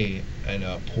R9K and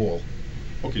Poll.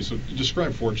 Okay, so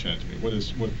describe 4chan to me. What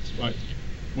is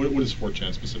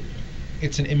 4chan specifically?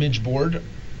 It's an image board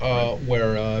right.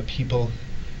 where people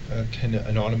can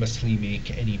anonymously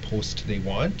make any post they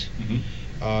want.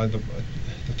 Mm-hmm.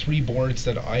 The three boards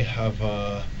that I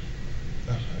have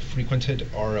frequented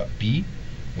are B,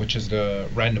 which is the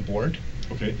random board.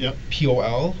 Okay, yeah.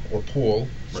 POL, or poll,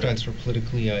 stands right. for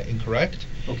politically incorrect.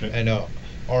 Okay. And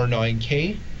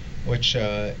R9K, which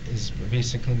is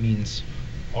basically means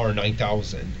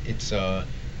R9000. It's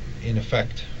in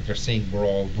effect, they're saying we're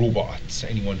all robots.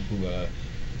 Anyone who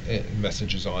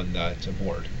messages on that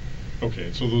board.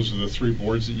 Okay, so those are the three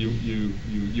boards that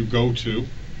you go to.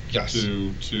 Yes.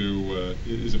 To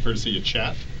is it fair to say you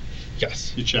chat?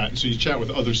 Yes. You chat, so you chat with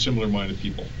other similar-minded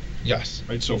people. Yes.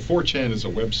 Right. So 4chan is a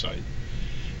website,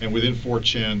 and within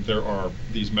 4chan there are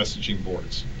these messaging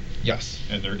boards. Yes.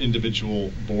 And they're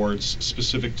individual boards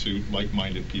specific to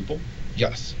like-minded people.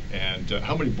 Yes. And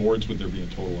how many boards would there be in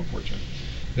total on 4chan?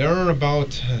 There are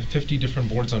about 50 different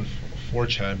boards on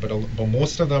 4chan, but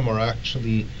most of them are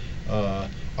actually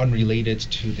unrelated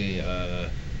to the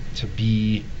to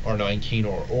B R9K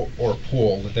or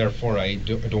Poll. Therefore, I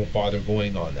don't bother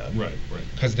going on them. Right.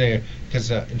 Because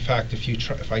in fact,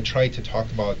 if I tried to talk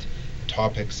about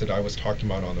topics that I was talking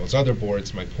about on those other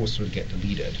boards, my post would get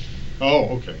deleted.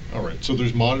 Oh, okay, all right. So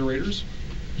there's moderators.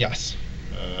 Yes.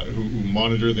 Who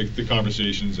monitor the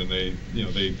conversations, and they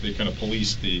kind of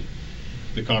police the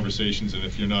conversations, and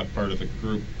if you're not part of the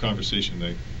group conversation,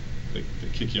 they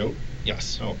kick you out.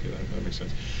 Yes. Oh, okay, that makes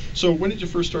sense. So when did you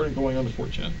first start going on to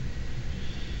 4chan?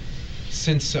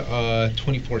 Since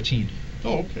 2014.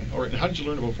 Oh, okay, all right. And how did you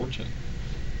learn about 4chan?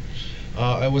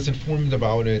 I was informed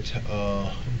about it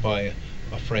by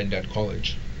a friend at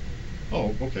college.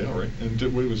 Oh, okay, all right. And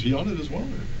was he on it as well?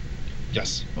 Or?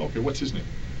 Yes. Okay, what's his name?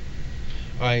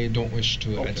 I don't wish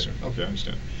to answer. Okay, I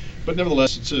understand. But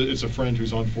nevertheless, it's a friend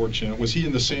who's on 4chan. Was he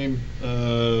in the same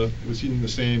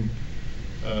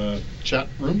chat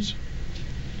rooms?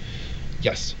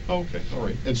 Yes. Oh, okay, all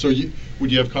right. And so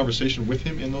would you have conversation with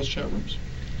him in those chat rooms?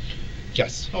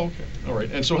 Yes. Oh, okay, all right.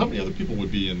 And so how many other people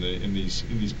would be in these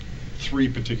three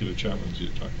particular chat rooms you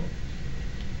talked about?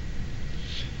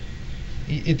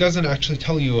 It doesn't actually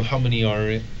tell you how many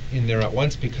are in there at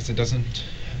once, because it doesn't.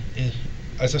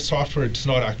 As a software, it's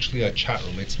not actually a chat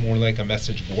room. It's more like a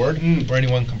message board where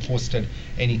anyone can post at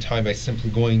any time by simply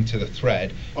going to the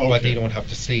thread, okay. But they don't have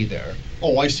to stay there.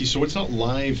 Oh, I see. So it's not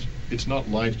live. It's not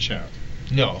live chat.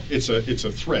 No. It's a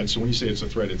thread. So when you say it's a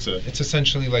thread, it's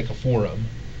essentially like a forum.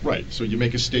 Right. So you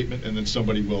make a statement, and then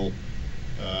somebody will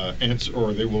answer,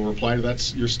 or they will reply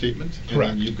to your statement.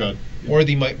 Correct. And then you've got. Or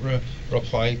they might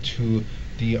reply to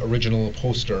the original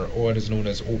poster, or what is known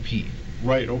as OP.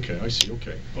 Right. Okay. I see.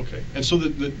 Okay. And so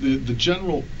the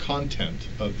general content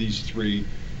of these three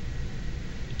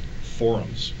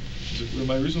forums.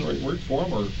 Am I using the right word?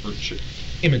 Forum or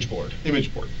image board?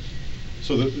 Image board.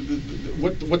 So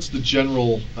what's the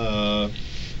general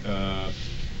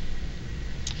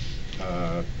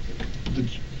the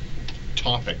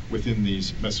topic within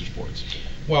these message boards?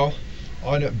 Well,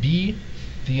 on B,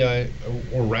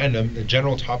 or random, the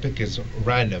general topic is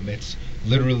random. It's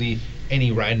literally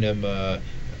any random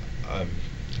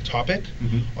topic.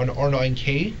 Mm-hmm. On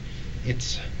R9K,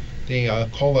 they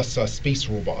call us space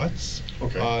robots.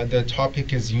 Okay. The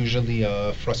topic is usually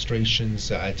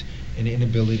frustrations at an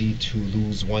inability to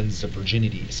lose one's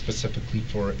virginity, specifically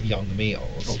for young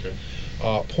males. Okay.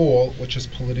 Poll, which is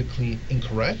politically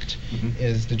incorrect,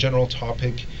 is the general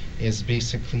topic is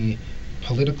basically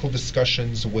political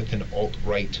discussions with an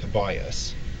alt-right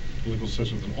bias. Political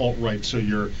discussion with an alt-right, so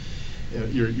you're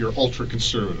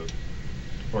ultra-conservative,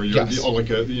 or you're Yes. like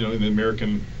in the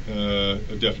American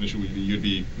definition you'd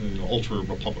be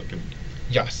ultra-Republican.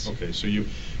 Yes. Okay, so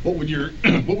what would your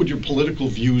political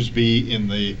views be in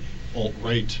the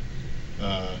alt-right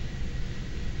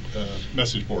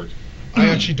message board? I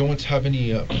actually don't have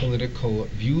any political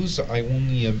views. I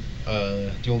only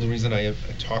the only reason I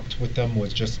talked with them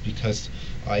was just because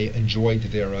I enjoyed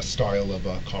their style of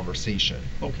conversation.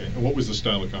 Okay, and what was the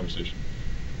style of conversation?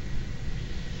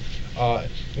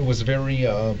 It was very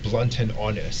blunt and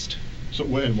honest. So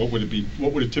what would it be?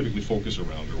 What would it typically focus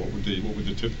around, or what would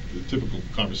the typical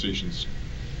conversations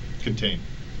contain?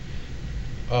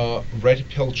 Red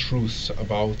pill truths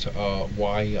about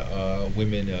why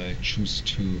women choose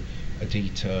to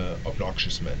date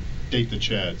obnoxious men. Date the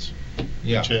Chads.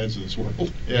 Yeah. The Chads of this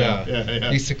world. Yeah. Yeah.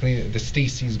 Basically, the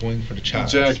Stacey's going for the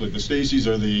Chads. Exactly. The Stacey's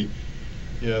are the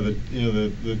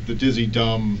dizzy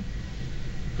dumb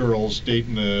girls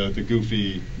dating the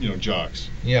goofy jocks.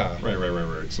 Yeah.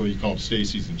 Right. So you call them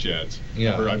Stacey's and Chads.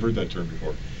 Yeah. I've heard that term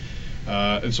before.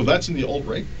 And so that's in the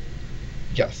alt-right.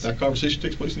 Yes. That conversation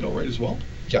takes place in the alt-right as well.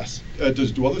 Yes.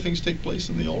 Do other things take place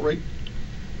in the alt-right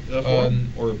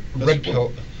forum or red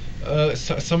pill?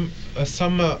 Some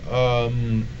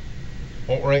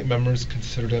alt-right members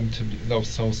consider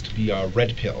themselves to be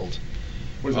red pilled.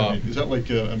 What does that mean? Is that like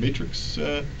a Matrix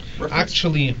reference?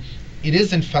 Actually, it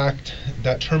is in fact,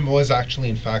 that term was actually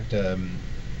in fact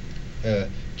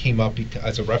came up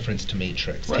as a reference to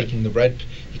Matrix. Right. Taking the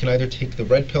you can either take the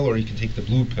red pill or you can take the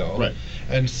blue pill. Right.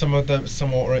 And some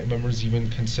alt-right members even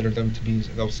consider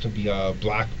themselves to be a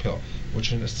black pill,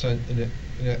 which in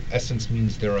essence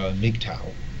means they're a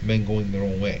MGTOW, men going their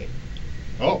own way.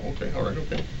 Oh, okay. All right.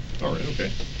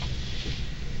 Okay.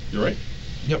 You're right.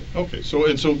 Yep. Okay. So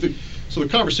the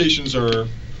conversations are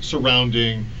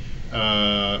surrounding.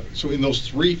 So in those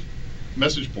three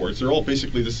message boards, they're all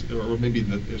basically this, or maybe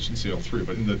I shouldn't say all three,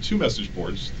 but in the two message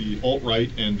boards, the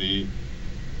alt-right and the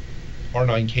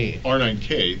R9K.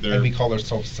 And we call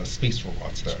ourselves space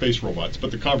robots there. Space robots,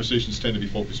 but the conversations tend to be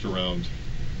focused around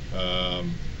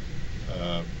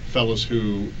fellas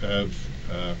who have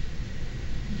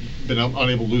been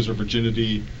unable to lose their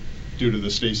virginity due to the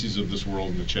Stacys of this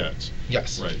world and the Chads.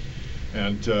 Yes. Right.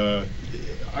 And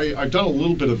I've done a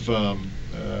little bit of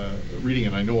reading,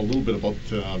 and I know a little bit about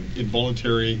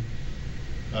involuntary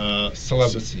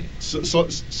celibacy.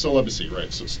 Celibacy,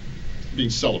 right? So being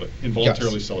celibate,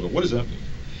 involuntarily celibate. What does that mean?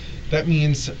 That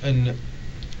means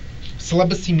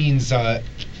celibacy means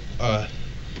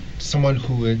someone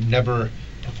who never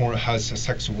has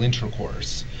sexual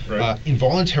intercourse. Right.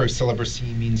 Involuntary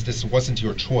celibacy means this wasn't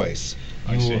your choice.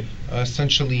 You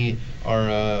essentially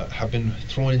have been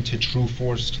thrown into true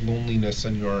forced loneliness,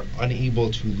 and you're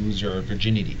unable to lose your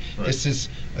virginity. Right. This is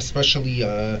especially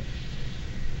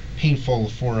painful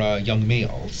for young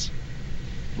males.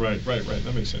 Right.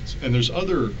 That makes sense. And are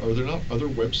there not other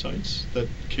websites that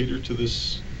cater to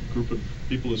this group of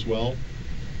people as well?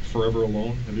 Forever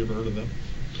Alone. Have you ever heard of them?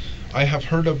 I have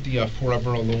heard of the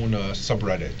Forever Alone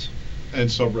subreddit. And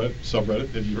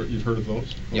subreddit. You've heard of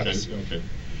those? Yes. Okay.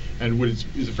 And is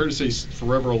it fair to say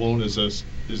Forever Alone is a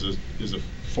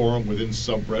forum within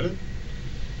subreddit?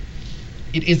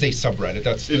 It is a subreddit.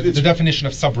 That's the definition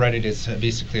of subreddit is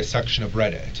basically a section of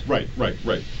Reddit. Right.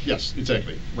 Yes,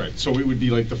 exactly. Right. So it would be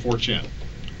like the 4chan.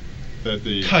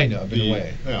 Kind of, in a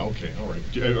way. Yeah. Okay. All right.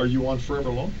 Are you on Forever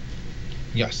Alone?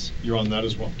 Yes. You're on that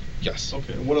as well? Yes.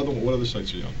 Okay. And what other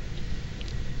sites are you on?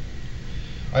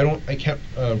 I can't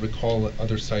recall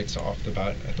other sites off the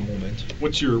bat at the moment.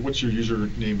 What's your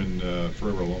username in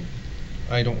Forever Alone?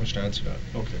 I don't wish to answer that.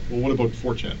 Okay. Well, what about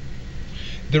 4chan?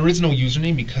 There is no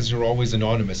username because you're always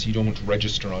anonymous. You don't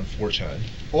register on 4chan.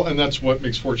 Oh, and that's what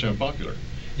makes 4chan popular.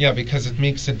 Yeah, because it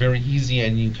makes it very easy,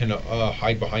 and you can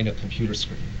hide behind a computer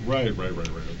screen. Right.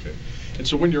 Okay. And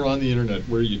so when you're on the internet,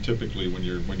 where are you typically when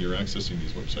you're accessing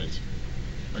these websites?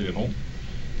 Are you at home?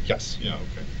 Yes. Yeah.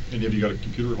 Okay. And have you got a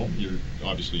computer at home?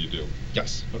 Obviously you do.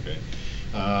 Yes. Okay.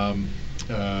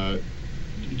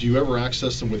 Do you ever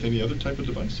access them with any other type of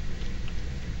device?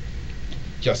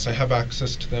 Yes, I have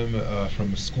access to them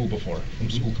from school before, from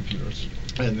school computers.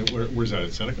 And where's that,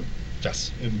 at Seneca?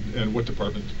 Yes. And what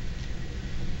department?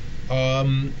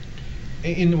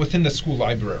 Within the school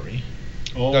library.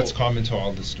 Oh. That's common to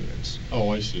all the students. Oh,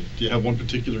 I see. Do you have one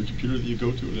particular computer that you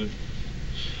go to?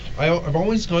 I've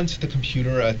always gone to the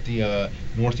computer at the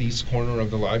northeast corner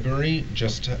of the library,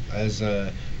 just as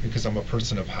because I'm a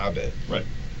person of habit. Right,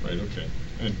 right, okay.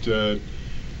 And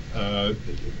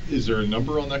is there a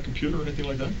number on that computer or anything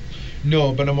like that?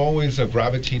 No, but I'm always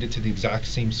gravitated to the exact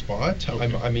same spot.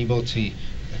 Okay. I'm able to.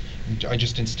 I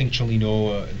just instinctually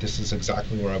know this is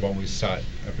exactly where I've always sat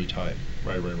every time.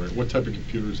 Right, right, right. What type of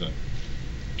computer is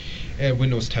that?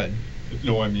 Windows 10.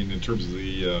 No, I mean in terms of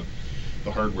the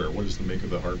hardware. What is the make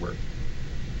of the hardware?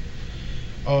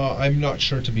 I'm not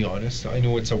sure, to be honest. I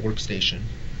know it's a workstation.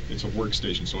 It's a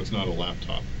workstation, so it's not a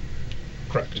laptop.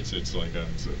 Correct. It's like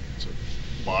it's a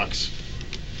box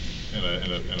and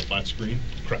a flat screen.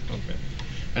 Correct. Okay.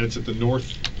 And it's at the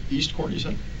northeast corner, you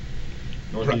said?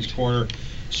 Northeast Correct. corner.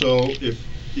 So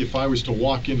if I was to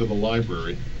walk into the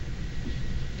library,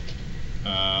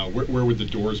 where would the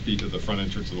doors be to the front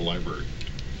entrance of the library?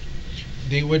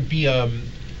 They would be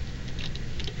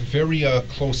very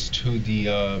close to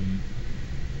the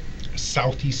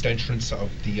southeast entrance of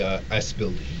the S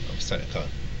building of Seneca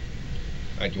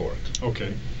at York.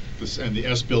 Okay. And the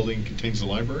S building contains the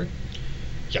library?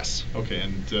 Yes. Okay,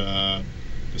 and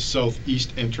the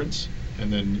southeast entrance,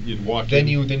 and then you'd walk Then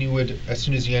in. you would, as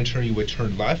soon as you enter, you would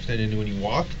turn left, and then when you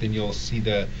walk, then you'll see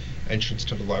the entrance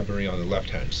to the library on the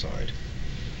left-hand side.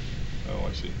 Oh,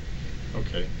 I see.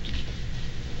 Okay.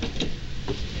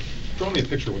 Draw me a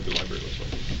picture of what the library looks like.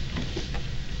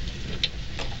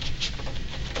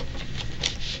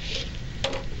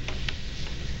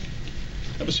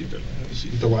 Have a seat there. Have a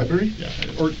seat. The library? Yeah,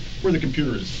 or where the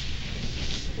computer is.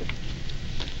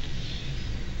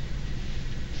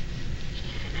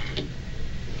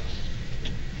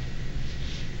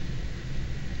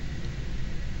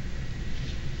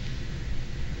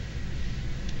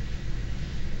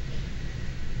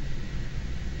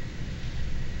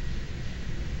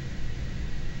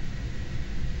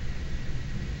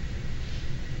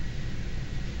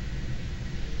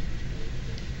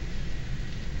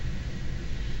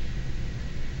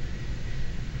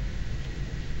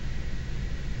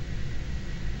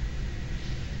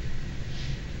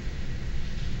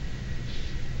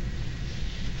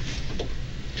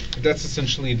 That's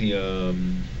essentially the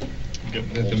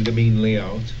Getting the main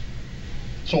layout.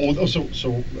 So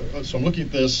I'm looking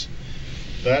at this.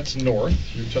 That's north.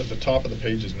 The top of the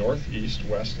page is north, east,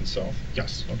 west, and south.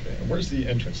 Yes. Okay. And where's the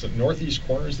entrance? The northeast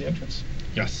corner is the entrance.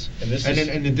 Yes. And this and is.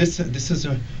 then, and this is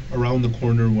around the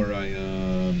corner where I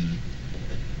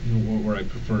where I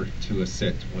prefer to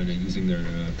sit when using their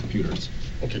computers.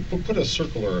 Okay. Put a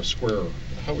circle or a square.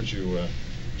 How would you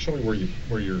show me where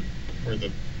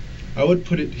the. I would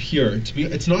put it here.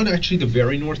 It's not actually the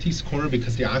very northeast corner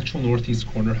because the actual northeast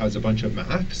corner has a bunch of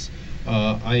Macs.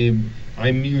 I'm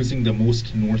using the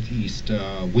most northeast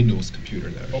Windows computer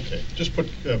there. Okay, just put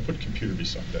computer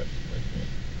beside that.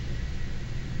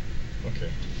 Right. Okay.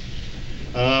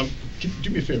 Do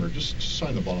me a favor. Just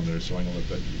sign the bottom there so I know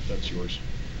that's yours.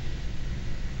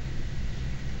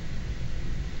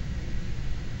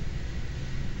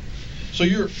 So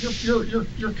you're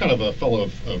kind of a fellow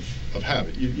of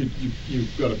habit.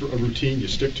 You've got a routine. You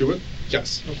stick to it.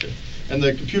 Yes. Okay. And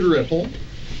the computer at home,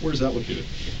 where's that located?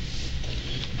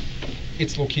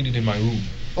 It's located in my room.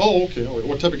 Oh, okay. All right.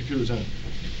 What type of computer is that?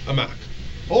 A Mac.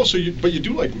 Oh, so you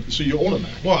own a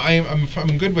Mac? Well,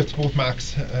 I'm good with both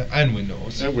Macs and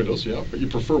Windows. And Windows, yeah. But you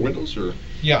prefer Windows, or?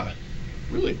 Yeah.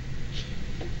 Really?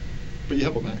 But you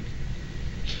have a Mac.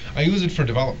 I use it for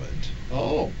development.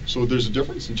 Oh, so there's a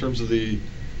difference in terms of the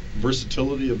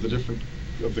versatility of the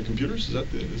computers? Is that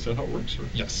how it works? Or?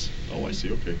 Yes. Oh, I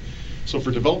see. Okay. So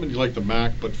for development, you like the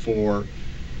Mac, but for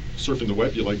surfing the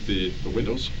web, you like the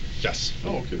Windows? Yes.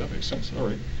 Oh, okay, that makes sense. All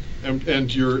right.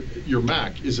 And your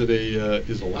Mac, is it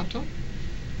a laptop?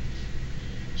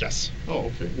 Yes. Oh,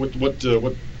 okay. What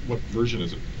version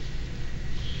is it?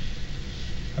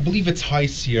 I believe it's High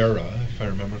Sierra, if I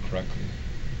remember correctly.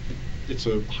 It's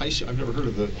a I've never heard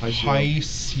of the High Sierra. High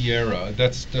Sierra.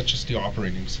 That's just the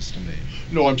operating system name.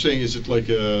 No, I'm saying, is it like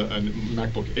a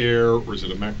MacBook Air, or is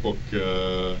it a MacBook?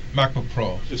 MacBook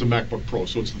Pro. It's a MacBook Pro,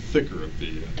 so it's the thicker of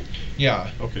the.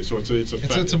 Yeah. Okay, so it's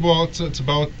about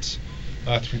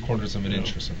 3/4 of an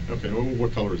inch or something. Okay, well,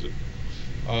 what color is it?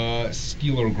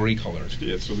 Steel or gray color.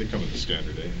 Yeah, so they come in the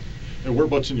standard, eh? And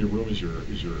whereabouts in your room is your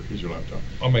laptop?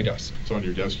 On my desk. It's on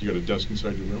your desk. You got a desk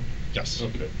inside your room? Yes.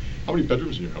 Okay. How many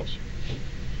bedrooms in your house?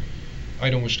 I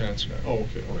don't wish to answer that. Oh,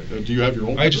 okay, all right. Do you have your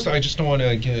own? I just don't want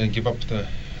to give up the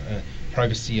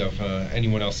privacy of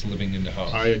anyone else living in the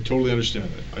house. I totally understand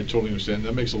that. I totally understand.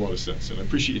 That makes a lot of sense, and I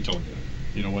appreciate you telling me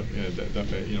that. You know what?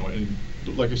 And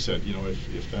like I said,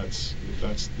 if that's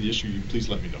the issue, please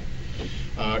let me know.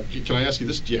 Can I ask you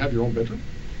this? Do you have your own bedroom?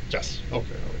 Yes. Okay, all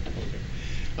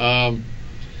right, okay.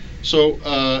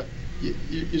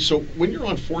 So when you're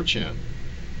on 4chan,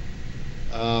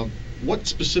 what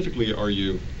specifically are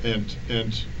you, and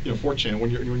 4chan, when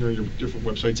you're on your different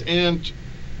websites, and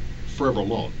Forever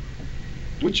Alone,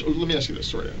 which, let me ask you this,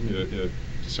 sorry, I mean to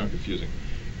sound confusing.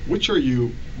 Which are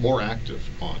you more active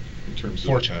on in terms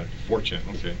of 4chan? 4chan,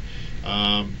 okay.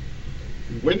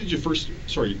 When did you first,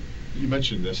 sorry, you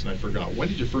mentioned this and I forgot, when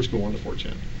did you first go on to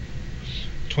 4chan?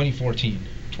 2014.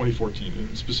 2014,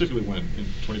 and specifically when in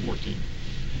 2014?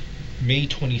 May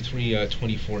 23,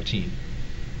 2014.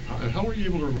 And how were you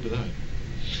able to remember that?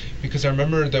 Because I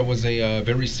remember that was a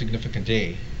very significant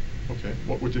day. Okay,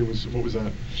 what was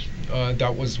that?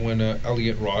 That was when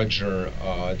Elliot Rodger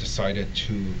decided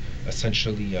to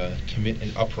essentially commit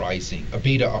an uprising, a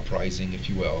beta uprising, if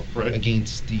you will, right,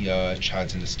 against the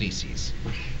Chads and the Stacys.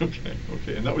 Okay,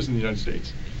 and that was in the United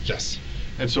States? Yes.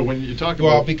 And so when you talk about...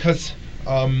 Well, because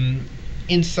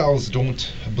incels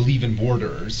don't believe in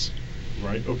borders.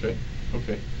 Right, okay.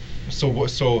 So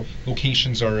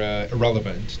locations are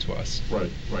irrelevant to us.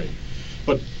 Right.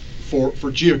 But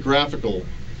for geographical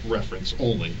reference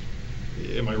only,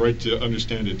 am I right to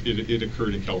understand it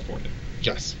occurred in California?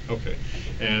 Yes. Okay.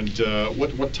 And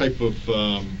what type of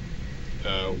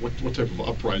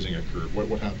uprising occurred?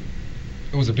 What happened?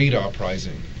 It was a beta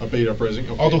uprising. A beta uprising?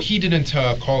 Okay. Although he didn't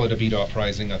call it a beta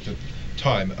uprising at the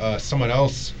time. Someone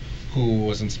else who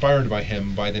was inspired by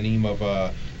him, by the name of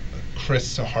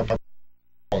Chris Harper,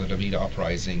 called it a beta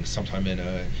uprising sometime in,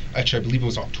 actually I believe it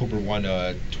was October 1,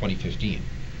 2015.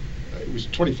 It was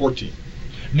 2014.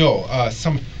 No,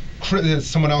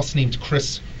 someone else named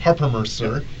Chris Harper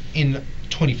Mercer in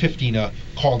 2015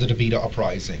 called it a beta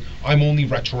uprising. I'm only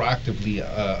retroactively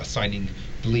assigning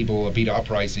the label a beta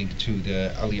uprising to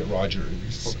the Elliot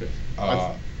Rodgers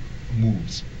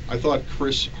moves. I thought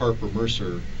Chris Harper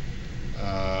Mercer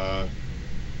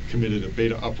committed a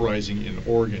beta uprising in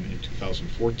Oregon in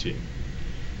 2014,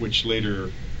 which later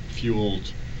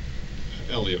fueled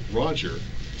Elliot Rodger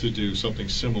to do something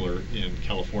similar in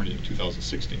California in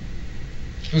 2016.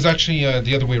 It was actually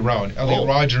the other way around. Elliot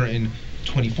Rodger in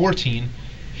 2014,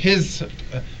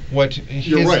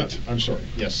 You're right. I'm sorry.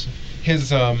 Yes.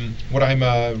 His what I'm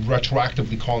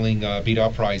retroactively calling beta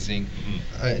uprising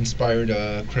inspired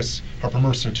Chris Harper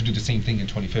Mercer to do the same thing in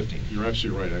 2015. You're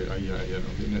absolutely right.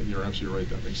 You're absolutely right.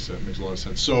 That makes a lot of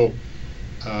sense. So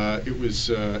it was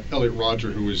Elliot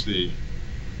Rodger who was the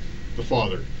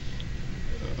father.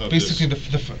 Basically,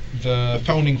 the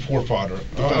founding forefather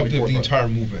of the entire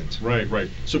movement. Right.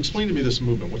 So explain to me this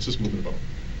movement. What's this movement about?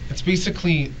 It's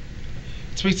basically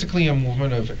a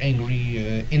movement of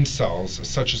angry incels,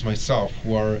 such as myself,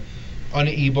 who are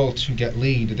unable to get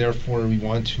laid. Therefore, we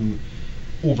want to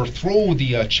overthrow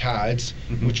the Chads,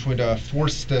 which would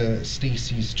force the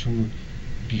Stacys to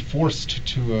be forced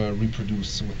to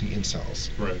reproduce with the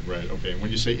incels. Right. Okay. When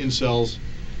you say incels,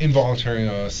 involuntary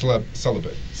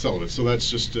celibate. So that's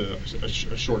just a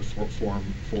short form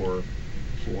for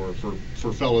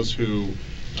fellas who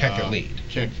can't get laid.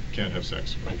 Can't have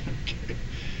sex. Right. Okay.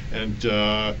 And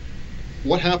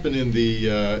what happened in the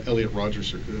Elliot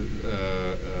Rodgers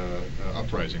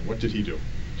uprising? What did he do?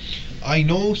 I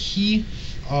know he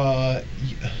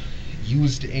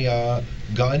used a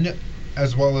gun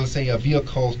as well as a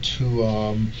vehicle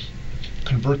to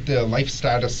convert the life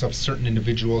status of certain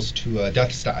individuals to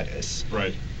death status.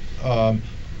 Right.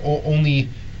 Only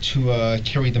to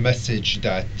carry the message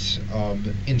that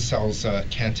incels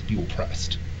can't be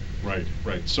oppressed. Right.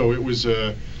 So it was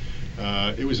an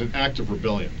act of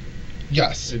rebellion.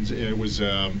 Yes. It was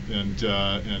out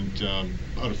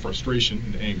of frustration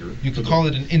and anger. You could call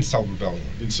it an incel rebellion.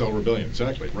 Incel rebellion,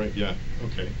 exactly. Right. Yeah.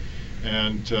 Okay.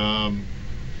 And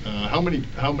how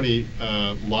many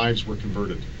lives were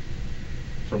converted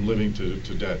from living to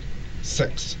dead?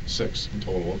 6. 6 in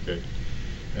total. Okay.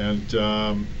 And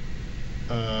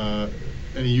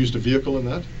he used a vehicle in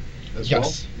that as well?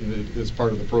 Yes. As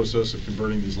part of the process of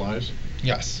converting these lives?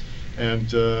 Yes.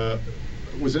 And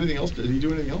was anything else? Did he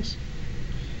do anything else?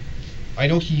 I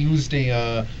know he used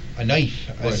a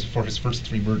knife for his first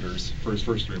 3 murders. For his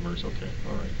first 3 murders. Okay.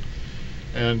 All right.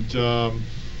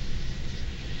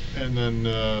 And then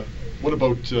what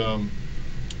about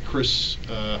Chris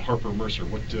Harper Mercer?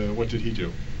 What did he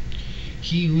do?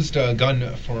 He used a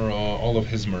gun for all of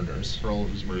his murders. For all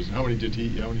of his murders. And how many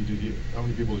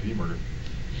people did he murder?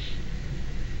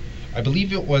 I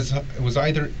believe it was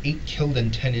either 8 killed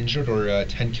and 10 injured, or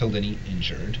 10 killed and 8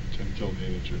 injured. 10 killed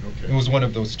and 8 injured. Okay. It was one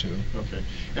of those 2. Okay.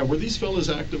 And were these fellas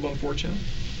active on 4chan?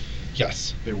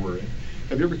 Yes. They were. Eh?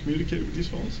 Have you ever communicated with these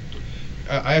fellas?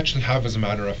 I actually have, as a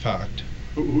matter of fact.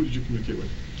 Who did you communicate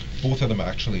with? Both of them,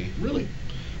 actually. Really?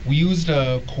 We used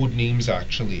code names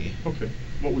actually. Okay.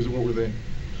 What were they?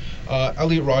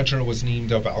 Elliot Roger was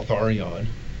named Valtharion.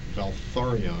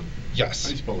 Valtharion. Yes. How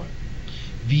do you spell that?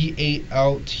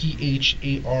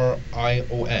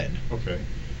 Valtharion. Okay.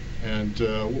 And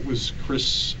what was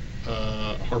Chris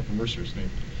Harper Mercer's name?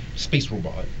 Space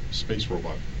Robot. Space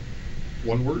Robot.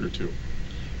 One word or two?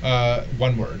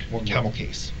 One word. One Camel word.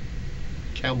 case.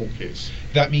 Camel case.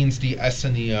 That means the S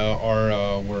and the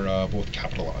R were both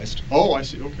capitalized. Oh, I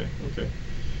see. Okay.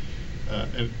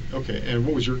 And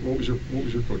what was your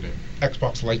code name?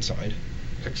 Xbox Light Side.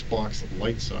 Xbox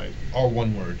Light Side. All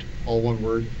one word. All one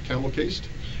word. Camel cased?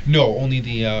 No, only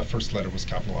the first letter was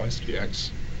capitalized. The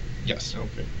X. Yes.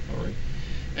 Okay. All right.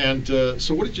 And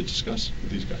so, what did you discuss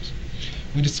with these guys?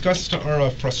 We discussed our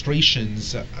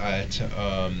frustrations at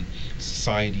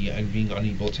society and being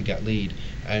unable to get laid,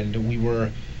 and we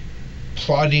were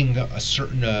plotting a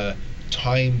certain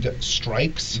timed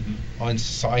strikes on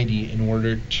society in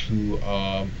order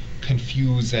to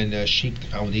confuse and shake the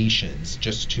foundations,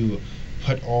 just to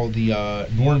put all the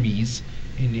normies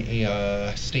in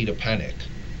a state of panic.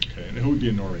 Okay, and who would be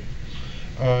a normie?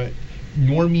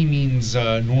 Normie means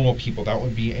normal people. That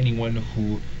would be anyone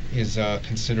who is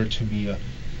considered to be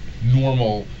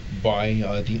normal by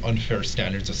the unfair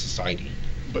standards of society.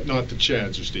 But not the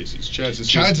Chads or Stacys.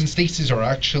 Chads and Stacys are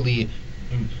actually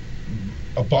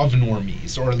above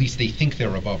normies, or at least they think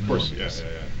they're above normies. Of course,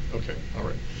 yeah. Okay, all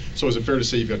right. So is it fair to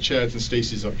say you've got Chads and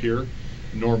Stacys up here,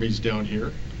 normies down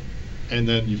here, and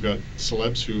then you've got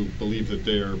celebs who believe that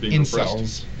they are being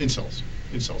repressed? Incels,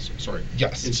 sorry.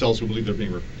 Yes. Incels who believe they're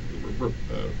being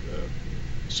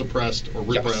suppressed or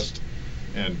repressed,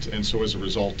 yes. and so as a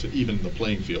result, to even the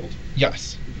playing field.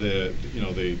 Yes. They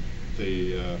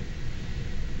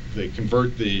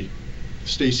convert the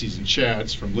Stacys and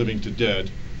Chads from living to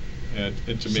dead, and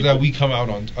to make so that we come out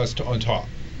on top.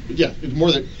 Yeah,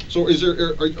 more than so. Is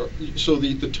there so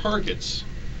the targets?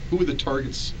 Who would the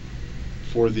targets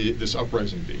for this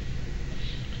uprising be?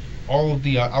 All of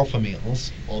the alpha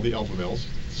males. All the alpha males.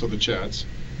 So the Chads.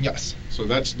 Yes. So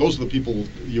those are the people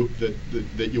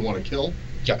that you want to kill.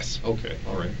 Yes. Okay.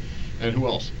 All right. And who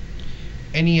else?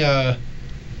 Any of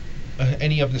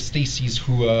the Stacys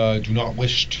who do not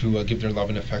wish to give their love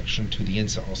and affection to the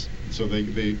incels. So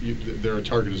they're a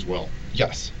target as well.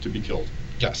 Yes. To be killed.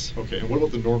 Yes. Okay. And what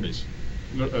about the normies?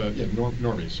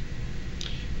 Normies.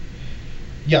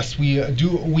 Yes, we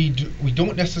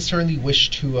don't necessarily wish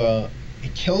to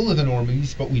kill the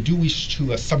normies, but we do wish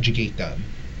to subjugate them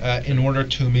in order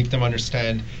to make them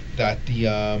understand that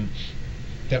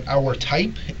that our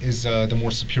type is the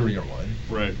more superior one.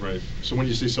 Right. So when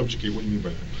you say subjugate, what do you mean by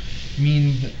that?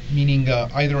 Meaning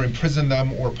either imprison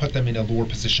them or put them in a lower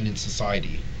position in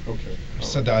society. Okay.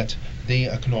 So that they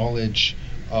acknowledge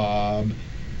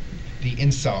the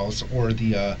incels or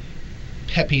the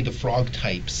Pepe the Frog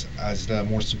types as the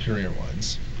more superior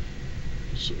ones.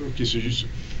 So you're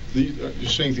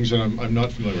saying things that I'm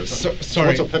not familiar with. Sorry. So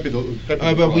what's a Pepe the but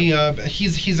Frog?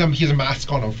 He's a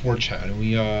mascot on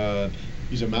 4chan.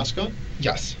 He's a mascot?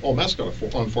 Yes. Oh, mascot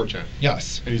on 4chan.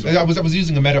 Yes. And I was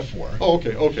using a metaphor. Oh,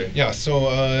 okay. Yeah,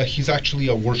 so he's actually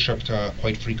worshipped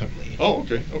quite frequently. Oh,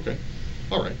 okay.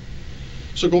 All right.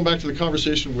 So going back to the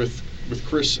conversation with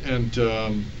Chris and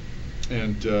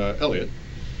Elliot,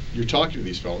 you're talking to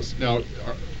these fellas. Now,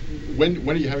 when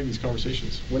are you having these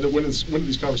conversations? When do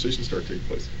these conversations start taking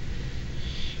place?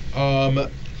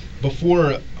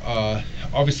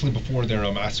 Obviously before their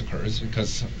massacres,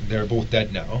 because they're both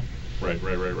dead now. Right.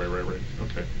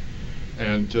 Okay.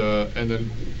 And then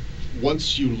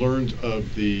once you learned of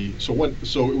so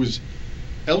it was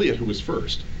Elliot who was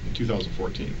first in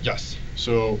 2014. Yes.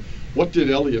 So what did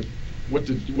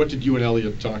you and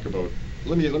Elliot talk about?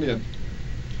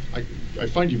 I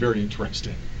find you very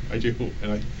interesting. I do,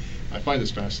 and I find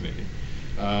this fascinating.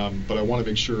 But I want to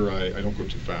make sure I don't go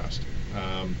too fast.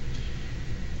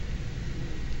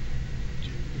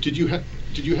 Who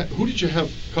did you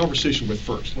have conversation with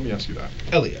first? Let me ask you that.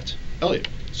 Elliot.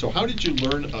 So how did you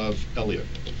learn of Elliot?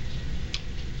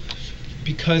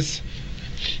 Because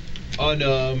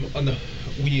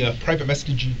we private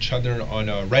messaged each other on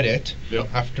Reddit. Yep.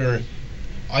 After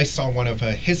I saw one of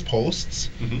his posts,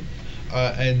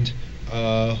 and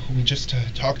we just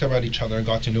talked about each other,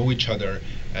 got to know each other,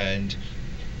 and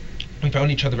we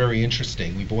found each other very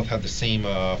interesting. We both had the same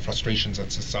frustrations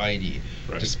at society,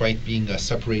 right, despite being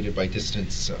separated by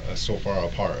distance so far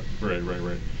apart. Right.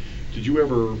 Did you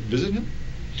ever visit him?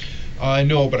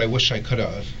 No, but I wish I could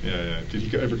have. Yeah. Did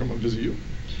he ever come and visit you?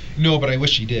 No, but I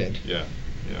wish he did. Yeah.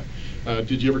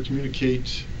 Did you ever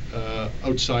communicate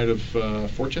outside of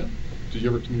 4chan? Did you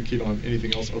ever communicate on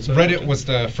anything else outside? Reddit was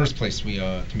the first place we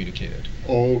communicated.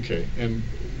 Oh, okay. And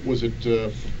was it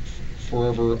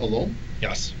Forever Alone?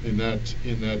 Yes. In that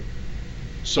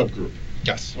subgroup?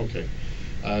 Yes. Okay.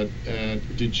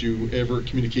 And did you ever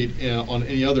communicate on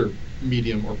any other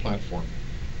medium or platform?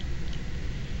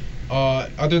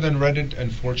 Other than Reddit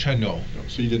and 4chan, no. No.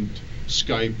 So you didn't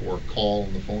Skype or call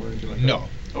on the phone or anything like that? No.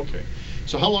 Okay.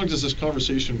 So how long does this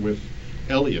conversation with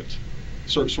Elliot?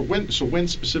 So when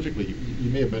specifically? You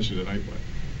may have mentioned it. I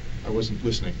wasn't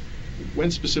listening.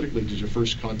 When specifically did you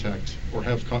first contact or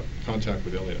have contact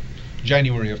with Elliot?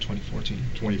 January of 2014.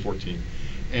 2014.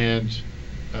 And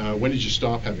when did you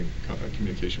stop having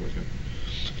communication with him?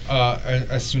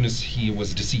 As soon as he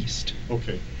was deceased.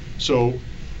 Okay. So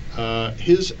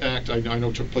his act, I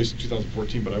know, took place in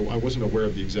 2014, but I wasn't aware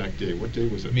of the exact day. What day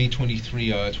was it? May 23,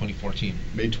 2014.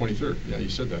 May 23rd. Yeah, you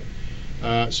said that.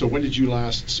 So when did you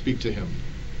last speak to him?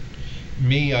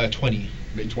 May 20.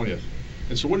 May 20th.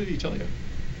 And so what did he tell you?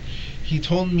 He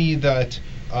told me that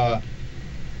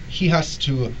he has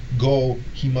to go.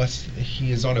 He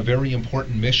is on a very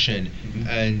important mission, Mm-hmm.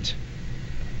 and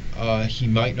he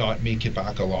might not make it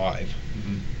back alive.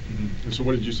 Mm-hmm. Mm-hmm. And so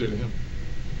what did you say to him?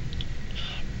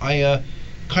 I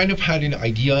kind of had an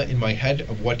idea in my head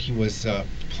of what he was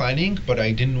planning, but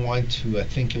I didn't want to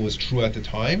think it was true at the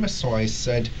time. So I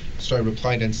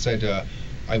replied and said,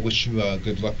 I wish you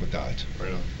good luck with that.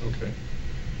 Right on. Okay.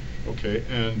 Okay.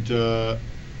 And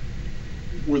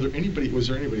was there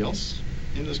anybody else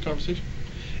in this conversation?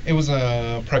 It was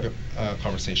a private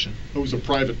conversation. It was a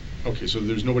private. Okay, so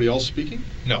there's nobody else speaking?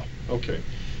 No. Okay.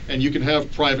 And you can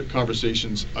have private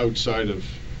conversations outside of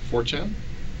 4chan?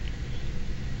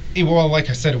 Well, like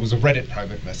I said, it was a Reddit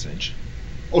private message.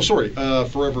 Oh, sorry.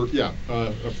 Forever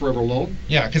Alone?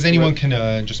 Yeah, because anyone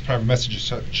can just private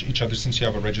message each other since you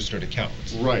have a registered account.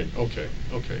 Right. Okay.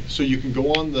 Okay. So you can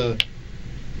go on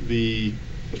the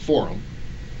forum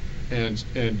and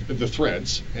the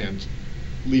threads and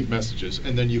leave messages,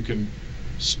 and then you can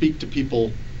speak to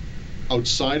people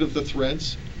outside of the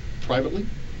threads privately?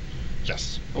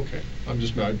 Yes. Okay. I'm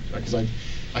just because I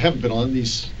haven't been on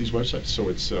these websites, so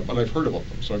it's but I've heard about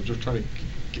them, so I'm just trying to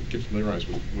get familiarized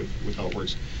with how it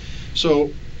works.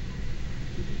 So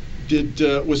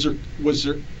was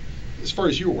there, as far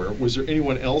as you're aware, was there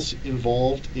anyone else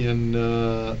involved in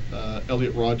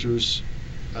Elliot Rogers'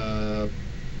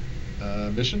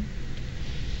 mission?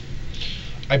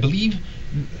 I believe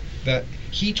that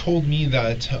he told me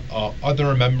that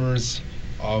other members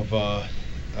of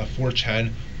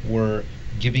 4chan were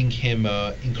giving him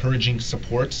encouraging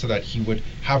support so that he would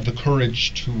have the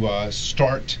courage to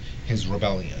start his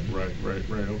rebellion. Right,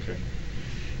 okay.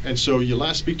 And so you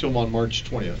last speak to him on March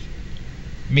 20th.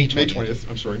 May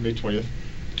 20th. May 20th,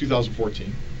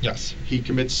 2014. Yes. He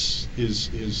commits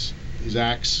his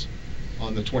acts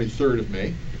on the 23rd of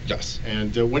May. Yes.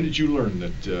 And when did you learn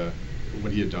that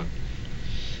what he had done?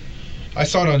 I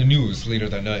saw it on the news later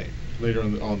that night. Later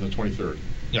on the 23rd?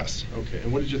 Yes. Okay,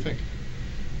 and what did you think?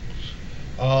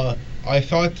 I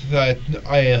thought that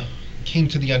I came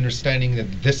to the understanding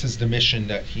that this is the mission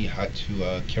that he had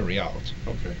to carry out.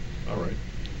 Okay, all right.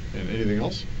 And anything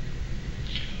else?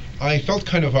 I felt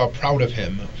kind of proud of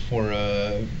him for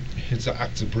his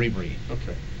acts of bravery.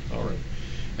 Okay, all right.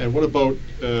 And what about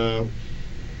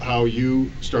how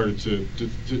you started to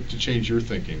change your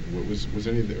thinking? Was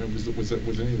any of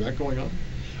that going on?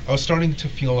 I was starting to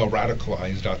feel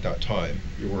radicalized at that time.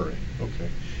 You were, okay.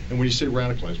 And when you say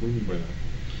radicalized, what do you mean by that?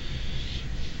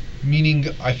 Meaning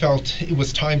I felt it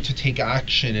was time to take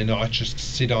action and not just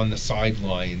sit on the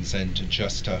sidelines and to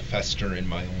just fester in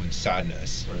my own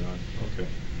sadness. Right on. Okay.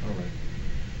 All right.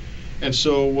 And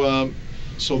so,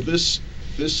 this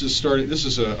is starting. This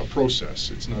is a process.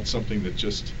 It's not something that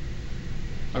just.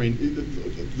 I mean,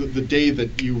 the day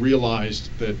that you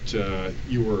realized that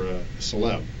you were a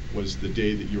celeb was the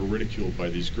day that you were ridiculed by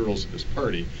these girls at this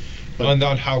party. But,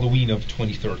 on Halloween of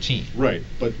 2013. Right.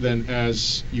 But then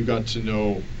as you got to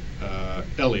know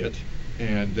Elliot,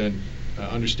 and then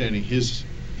understanding his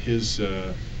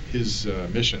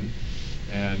mission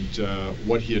and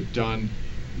what he had done,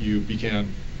 you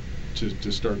began to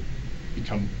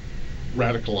become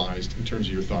radicalized in terms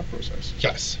of your thought process.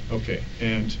 Yes. Okay.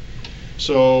 And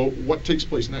so what takes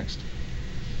place next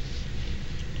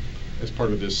as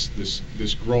part of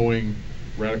this growing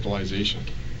radicalization?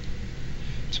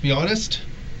 To be honest,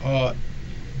 the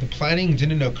planning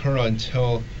didn't occur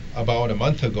until about a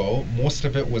month ago. Most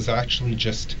of it was actually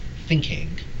just thinking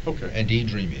and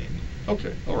daydreaming.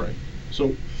 Okay, all right.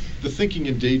 So the thinking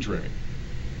and daydreaming,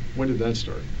 when did that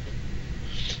start?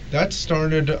 That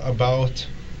started about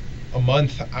a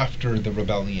month after the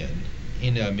rebellion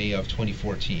in May of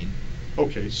 2014.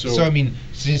 Okay, so... So I mean,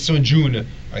 so in June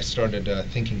I started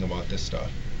thinking about this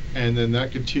stuff. And then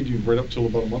that continued right up till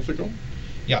about a month ago?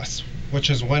 Yes, which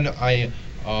is when I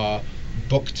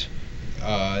booked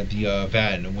the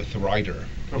van with the rider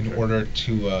in Okay. order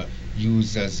to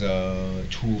use as a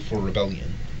tool for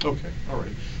rebellion. Okay, all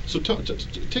right. So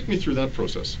take me through that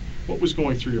process. What was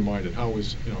going through your mind, and how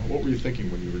was, what were you thinking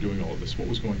when you were doing all of this? What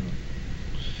was going on?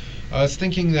 I was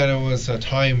thinking that it was a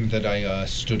time that I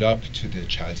stood up to the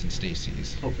Chads and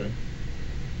Stacys. Okay.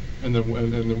 And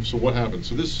then, so what happened?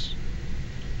 So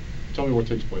tell me what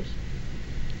takes place.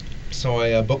 So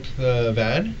I booked the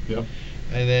van. Yep.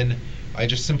 And then I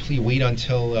just simply wait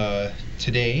until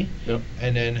today. Yep.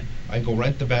 And then I go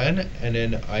rent the van, and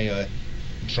then I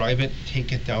drive it,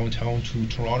 take it downtown to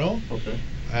Toronto. Okay.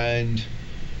 And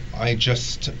I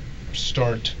just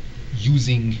start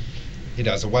using it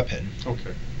as a weapon.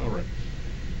 Okay, all right.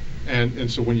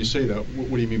 And so when you say that, what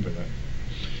do you mean by that?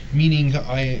 Meaning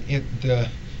the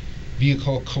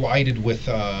vehicle collided with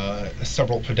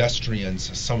several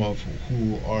pedestrians, some of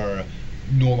who are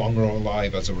no longer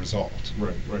alive as a result.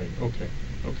 Right, okay.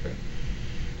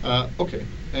 Okay,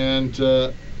 and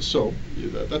so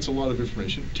that's a lot of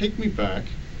information. Take me back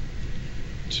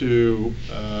to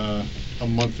a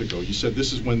month ago. You said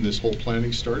this is when this whole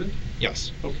planning started?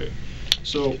 Yes. Okay,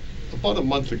 so about a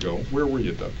month ago, where were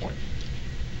you at that point?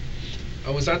 I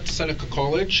was at Seneca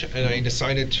College, and I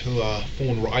decided to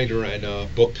phone Ryder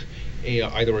and book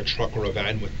either a truck or a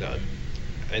van with them.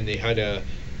 And they had a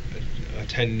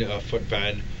 10-foot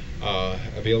van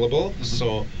available,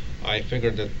 so I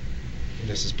figured that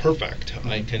this is perfect.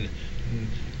 I can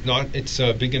it's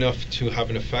big enough to have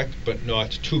an effect, but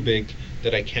not too big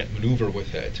that I can't maneuver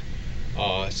with it.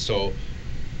 So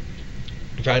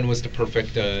van was the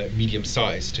perfect medium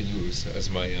size to use as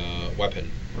my weapon.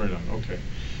 Right on, okay.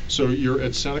 So you're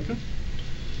at Seneca?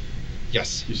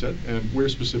 Yes. You said? And where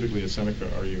specifically at Seneca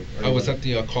are you? I was at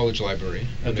the college library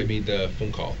when I made the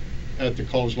phone call. At the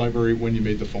college library when you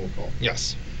made the phone call?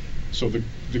 Yes. So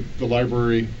the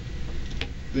library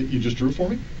that you just drew for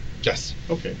me? Yes.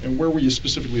 Okay, and where were you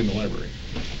specifically in the library?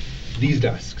 These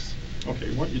desks. Okay,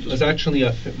 why don't you It just... was actually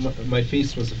my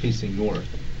face was facing north.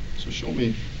 So show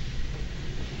me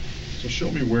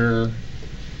where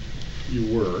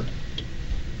you were.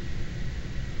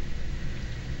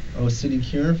 I was sitting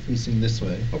here, facing this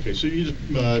way. Okay, so you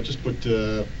just put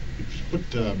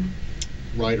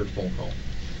Ryder phone call.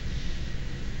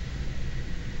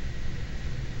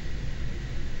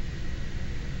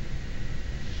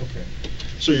 Okay.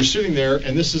 So you're sitting there,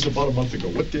 and this is about a month ago.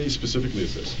 What day specifically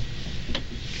is this?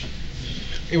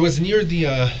 It was near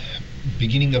the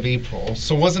beginning of April,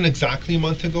 so it wasn't exactly a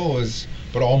month ago,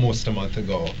 but almost a month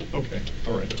ago. Okay,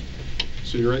 all right.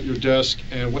 So you're at your desk,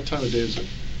 and what time of day is it?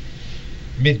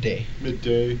 Midday.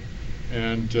 Midday,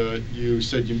 and you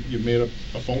said you made a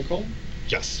phone call?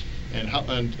 Yes. And how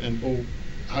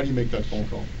do you make that phone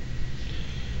call?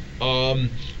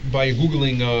 By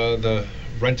Googling the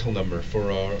rental number for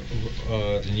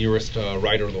the nearest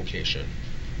Ryder location.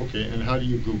 Okay, and how do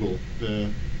you Google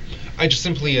the... I just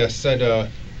simply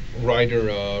said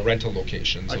Ryder rental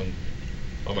locations on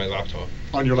my laptop.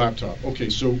 On your laptop. Okay,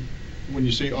 so when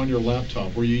you say on your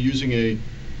laptop, were you using a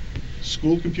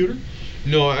school computer?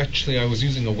 No, actually, I was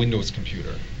using a Windows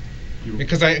computer.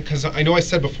 Because I know I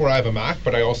said before I have a Mac,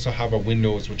 but I also have a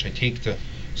Windows which I take to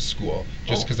school,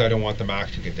 just because I don't want the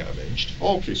Mac to get damaged.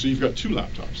 Oh, okay, so you've got two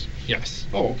laptops. Yes.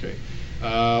 Oh, okay.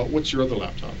 What's your other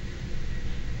laptop?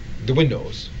 The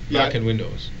Windows. Yeah. Mac and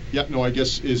Windows. Yeah, no, I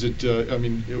guess, is it,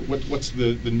 what's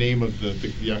the name of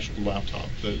the actual laptop,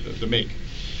 the make?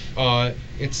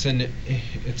 It's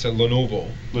a Lenovo.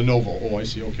 Lenovo, oh, I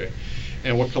see, okay.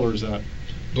 And what color is that?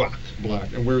 Black.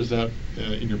 Black. And where is that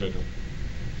in your bedroom?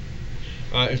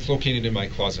 It's located in my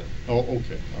closet. Oh,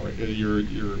 okay, all right. Where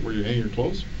you're hanging your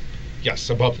clothes? Yes,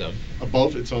 above them.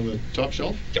 Above? It's on the top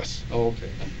shelf? Yes. Oh, okay.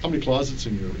 How many closets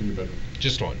in your bedroom?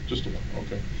 Just one. Just one,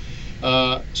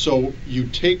 okay. So you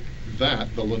take the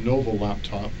Lenovo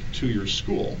laptop to your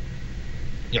school.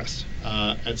 Yes.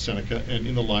 At Seneca, and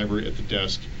in the library at the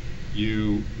desk,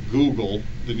 you Google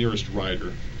the nearest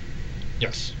Ryder.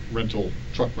 Yes.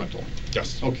 Truck rental.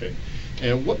 Yes. Okay.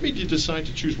 And what made you decide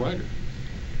to choose Ryder?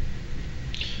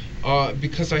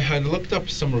 Because I had looked up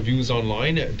some reviews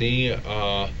online. They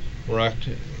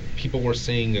people were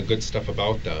saying good stuff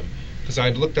about them. Because I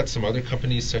had looked at some other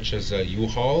companies such as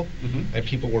U-Haul, and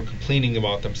people were complaining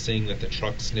about them, saying that the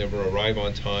trucks never arrive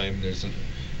on time.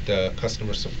 The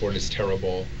customer support is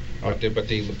terrible. But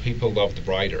people love the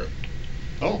Ryder.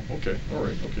 Oh, okay, all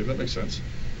right, okay, that makes sense.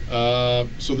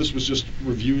 So this was just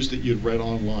reviews that you'd read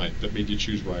online that made you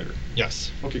choose Ryder. Yes.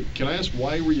 Okay, can I ask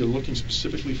why were you looking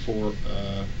specifically for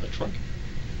a truck?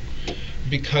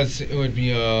 Because it would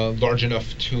be large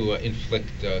enough to inflict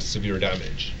severe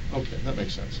damage. Okay, that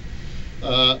makes sense.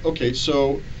 Okay,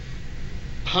 so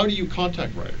how do you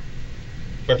contact Ryder?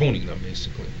 By phoning them,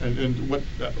 basically. And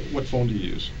what phone do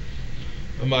you use?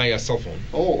 My cell phone.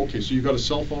 Oh, okay, so you got a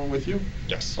cell phone with you?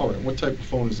 Yes. All right, what type of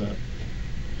phone is that?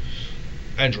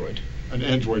 Android. An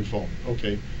Android phone,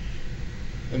 okay.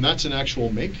 And that's an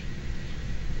actual make?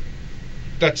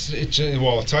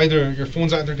 It's either your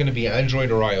phone's either going to be Android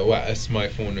or iOS. My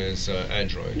phone is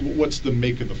Android. What's the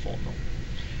make of the phone, though?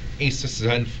 Asus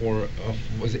Zen 4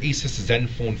 was it Asus Zen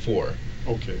Phone 4.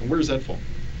 Okay, and where's that phone?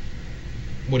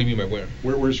 What do you mean by where?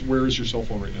 Where is your cell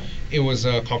phone right now? It was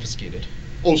confiscated.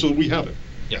 Oh, so we have it?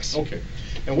 Yes. Okay.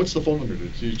 And what's the phone number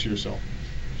to your cell?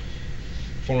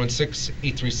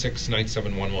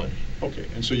 416-836-9711. Okay,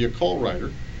 and so you call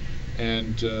Ryder,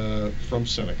 and from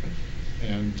Seneca,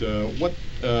 and what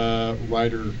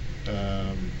Ryder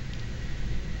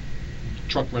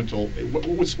truck rental?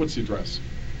 What's the address?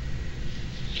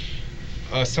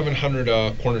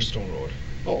 700 Cornerstone Road.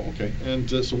 Oh, okay. And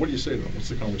so what do you say to them? What's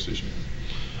the conversation here?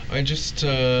 I just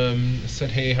said,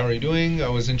 hey, how are you doing? I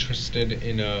was interested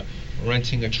in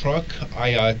renting a truck.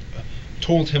 I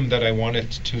told him that I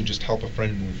wanted to just help a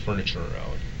friend move furniture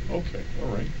around. Okay, all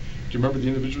right. Do you remember the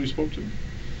individual you spoke to?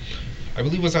 I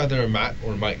believe it was either Matt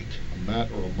or Mike. A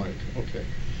Matt or a Mike, okay.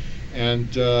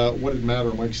 And what did Matt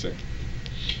or Mike say?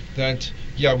 That,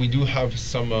 yeah, we do have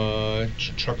some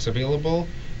trucks available,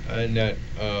 and that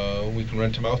we can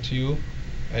rent them out to you,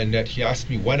 and that he asked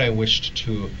me when I wished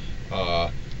to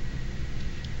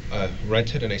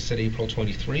rent it, and I said April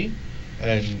 23,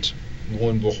 and lo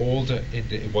and behold,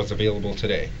 it was available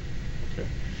today. Okay.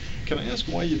 Can I ask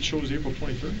why you chose April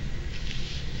 23rd?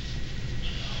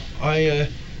 I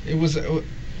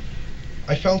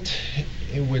felt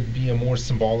it would be more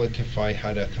symbolic if I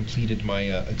had completed my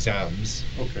exams.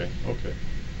 Okay, okay.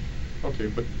 Okay,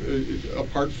 but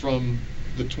apart from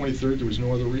the 23rd, there was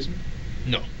no other reason?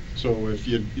 No. So if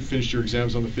you finished your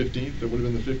exams on the 15th, it would have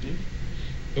been the 15th?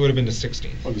 It would have been the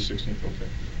 16th. Oh, the 16th, okay.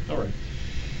 All right.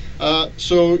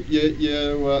 So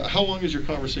how long is your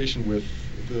conversation with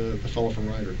the fellow from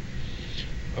Ryder?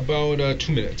 About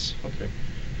 2 minutes. Okay.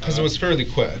 Because it was fairly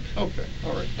quick. Okay,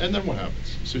 all right. And then what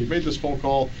happens? So you made this phone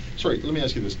call. Sorry, let me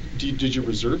ask you this. Did you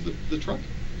reserve the truck?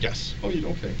 Yes. Oh, you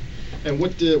okay. And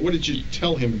what did you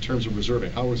tell him in terms of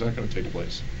reserving? How was that going to take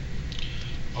place?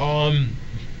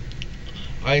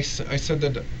 I said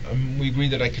that we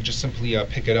agreed that I could just simply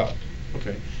pick it up.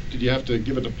 Okay. Did you have to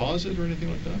give a deposit or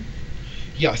anything like that?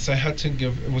 Yes, I had to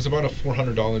give. It was about a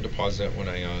 $400 deposit when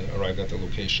I arrived at the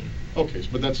location. Okay,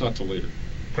 but that's not till later.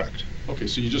 Correct. Okay,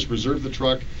 so you just reserved the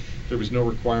truck. There was no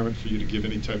requirement for you to give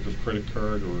any type of credit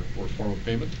card or form of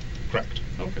payment? Correct.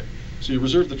 Okay. So you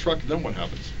reserved the truck, then what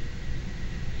happens?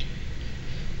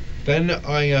 Then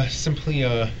I simply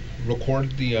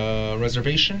record the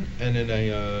reservation, and then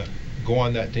I go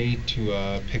on that day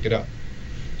to pick it up.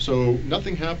 So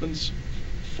nothing happens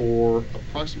for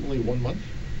approximately 1 month?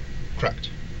 Correct.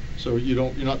 So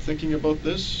you're not thinking about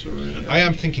this? Or I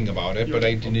am thinking about it, but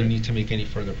I didn't okay. need to make any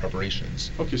further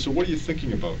preparations. Okay, so what are you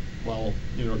thinking about while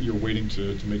you're waiting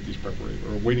to make these preparations,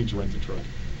 or waiting to rent the truck?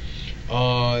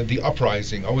 The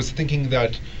uprising. I was thinking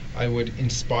that I would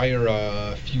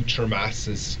inspire future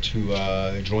masses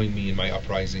to join me in my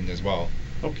uprising as well.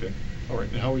 Okay, all right.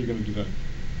 And how are you going to do that?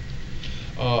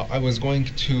 I was going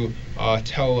to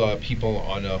tell people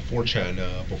on 4chan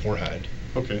beforehand.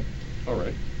 Okay, all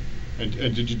right.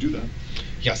 And did you do that?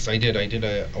 Yes, I did. I did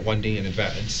a 1 day in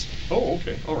advance. Oh,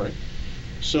 okay, all right.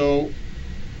 So,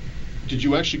 did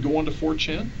you actually go onto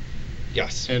 4chan?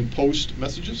 Yes. And post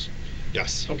messages?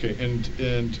 Yes. Okay,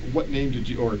 and what name did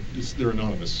you, or they're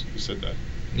anonymous, you said that?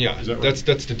 Yeah, is that right?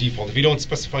 That's the default. If you don't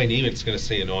specify a name, it's going to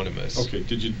say anonymous. Okay,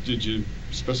 did you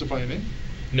specify a name?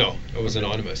 No, it was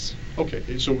anonymous. Okay,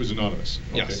 so it was anonymous.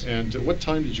 Okay. Yes. And what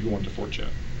time did you go onto 4chan?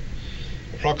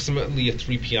 Approximately at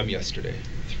 3 p.m. yesterday.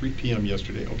 3 p.m.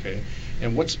 yesterday, okay.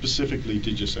 And what specifically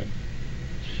did you say?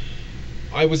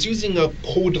 I was using a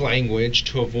code language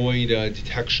to avoid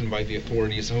detection by the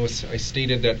authorities. I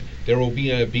stated that there will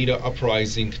be a beta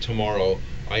uprising tomorrow.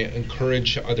 I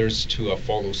encourage others to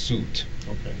follow suit.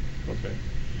 Okay, okay.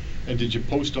 And did you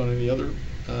post on any other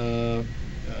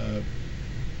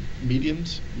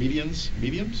mediums?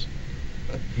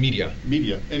 Media.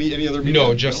 Any other media?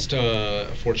 No, just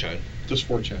 4chan. Just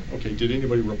 4chan. Okay. Did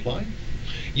anybody reply?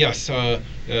 Yes,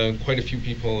 quite a few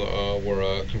people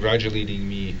were congratulating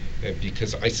me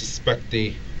because I suspect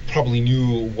they probably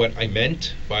knew what I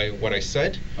meant by what I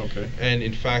said. Okay. And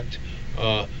in fact,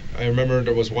 I remember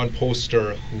there was one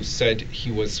poster who said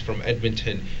he was from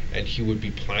Edmonton and he would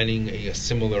be planning a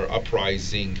similar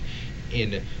uprising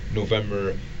in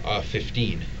November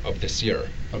 15 of this year.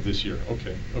 Of this year,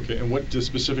 okay. Okay, and what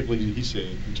specifically did he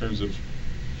say in terms of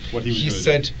what he was He gonna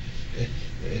said, do?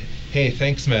 hey,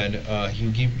 thanks, man.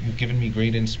 You've given me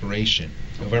great inspiration.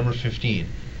 November 15,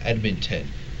 Edmonton,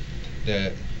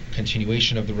 the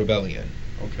continuation of the rebellion.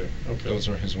 Okay, okay. Those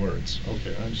are his words.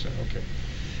 Okay, I understand, okay.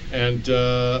 And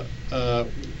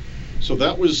so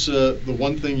that was the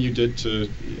one thing you did to,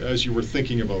 as you were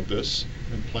thinking about this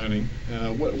and planning.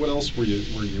 What else were you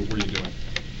doing?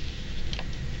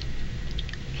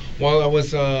 While I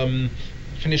was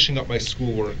finishing up my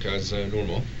schoolwork as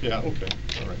normal. Yeah, okay,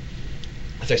 all right.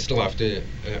 As I still have to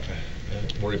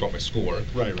worry about my schoolwork.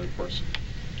 Right, of course.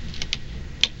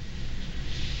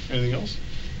 Anything else?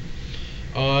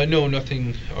 No,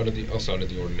 nothing else out of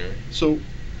the ordinary. So,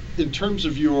 in terms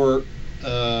of your,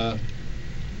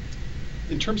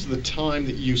 in terms of the time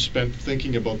that you spent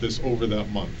thinking about this over that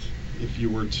month, if you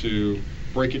were to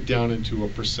break it down into a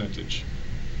percentage.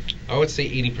 I would say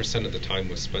 80% of the time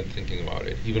was spent thinking about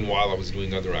it, even while I was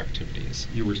doing other activities.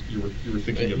 You were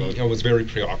thinking about it. I was very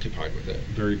preoccupied with it.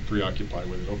 Very preoccupied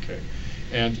with it. Okay.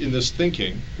 And in this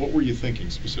thinking, what were you thinking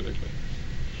specifically?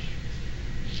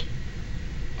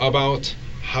 About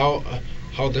how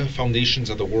the foundations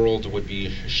of the world would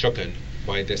be shooken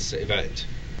by this event.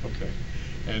 Okay.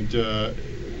 And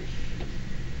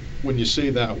when you say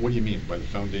that, what do you mean by the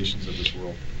foundations of this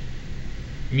world?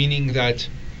 Meaning that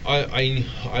I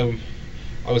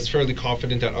was fairly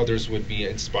confident that others would be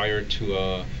inspired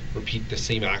to repeat the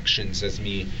same actions as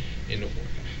me, in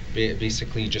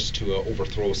basically just to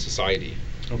overthrow society.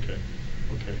 Okay.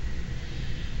 Okay.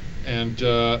 And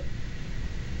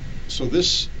so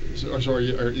this,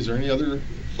 sorry, is there any other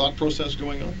thought process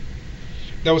going on?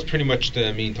 That was pretty much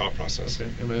the main thought process. Okay.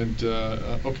 And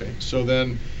okay. So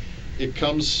then it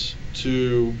comes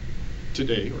to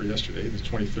today or yesterday, the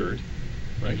 23rd,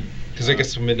 right? Because I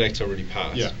guess midnight's already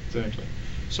passed. Yeah, exactly.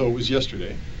 So it was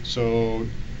yesterday. So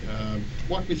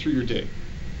walk me through your day.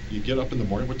 You get up in the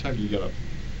morning. What time do you get up?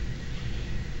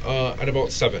 At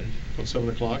about 7. About 7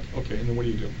 o'clock. Okay, and then what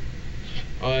do you do?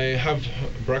 I have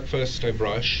breakfast. I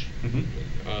brush.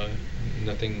 Mm-hmm.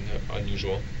 Nothing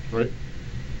unusual. Right.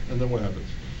 And then what happens?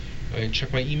 I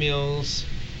check my emails,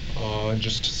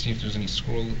 just to see if there's any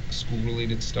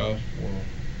school-related stuff or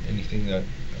anything that,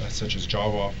 such as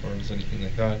job offers, anything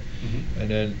like that. Mm-hmm. And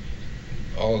then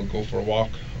I'll go for a walk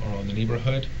around the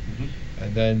neighborhood, Mm-hmm.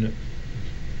 and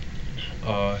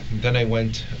then I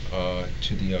went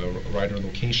to the rider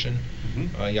location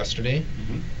Mm-hmm. yesterday,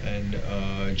 Mm-hmm.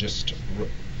 and just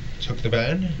took the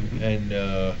van Mm-hmm.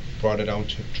 and brought it out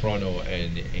to Toronto,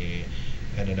 and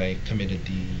then I committed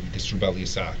this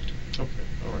rebellious act. Okay,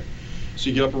 all right. So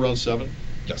you get up around 7?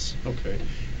 Yes. Okay.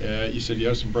 You said you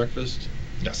had some breakfast?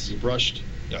 Yes. You brushed?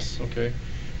 Yes. Okay.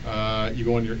 You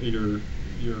go on your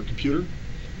computer?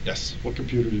 Yes. What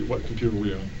computer were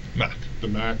you on? Mac. The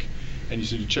Mac. And you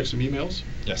said you checked some emails?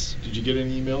 Yes. Did you get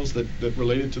any emails that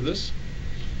related to this?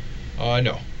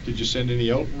 No. Did you send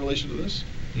any out in relation to this?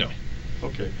 No.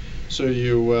 Okay. So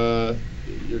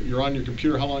you're on your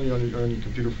computer. How long are you on your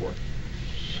computer for?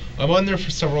 I'm on there for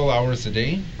several hours a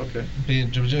day. Okay.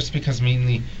 Just because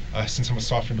mainly, since I'm a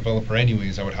software developer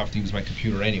anyways, I would have to use my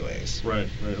computer anyways. Right,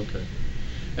 okay.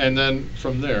 And then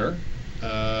from there,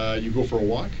 you go for a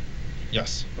walk?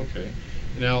 Yes. Okay.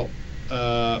 Now,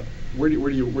 where do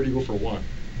you go for a walk?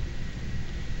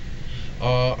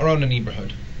 Around the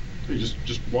neighborhood. You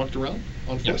just walked around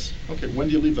on foot? Yes. Okay. When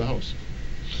do you leave the house?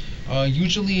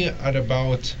 Usually at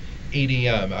about 8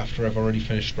 a.m. after I've already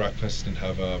finished breakfast and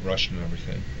have brushed and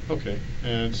everything. Okay.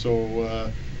 And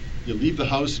so you leave the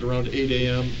house at around 8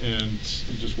 a.m. and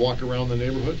you just walk around the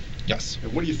neighborhood? Yes.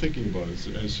 And what are you thinking about as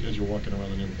you're walking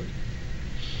around the neighborhood?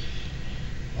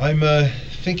 I'm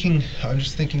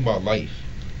just thinking about life.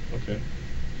 Okay.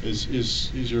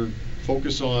 Is your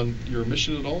focus on your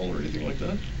mission at all or anything like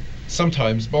that?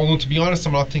 Sometimes, but although to be honest,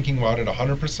 I'm not thinking about it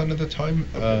 100% of the time.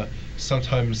 Okay.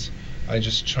 Sometimes I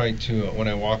just try to, when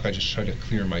I walk, I just try to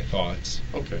clear my thoughts.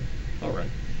 Okay, all right.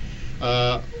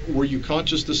 Were you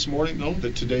conscious this morning, though,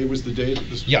 that today was the day that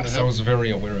this was going to Yes, happen? I was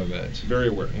very aware of it. Very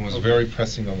aware. It was Okay. very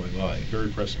pressing on my mind. Very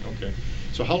pressing, okay.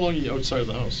 So how long are you outside of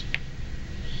the house?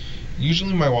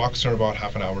 Usually my walks are about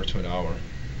half an hour to an hour.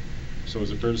 So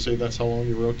is it fair to say that's how long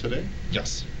you were out today?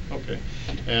 Yes. Okay.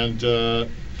 And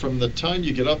from the time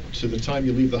you get up to the time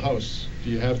you leave the house,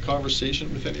 do you have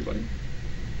conversation with anybody?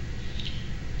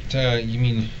 You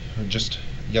mean just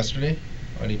yesterday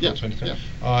on April 23rd?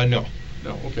 Yeah. No.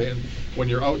 No, okay. And when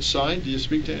you're outside, do you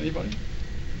speak to anybody?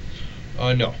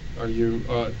 No. Are you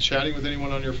chatting with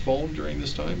anyone on your phone during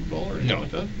this time at all, or anything No.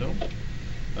 like that?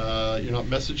 No. You're not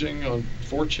messaging on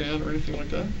 4chan or anything like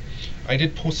that? I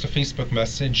did post a Facebook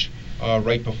message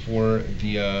right before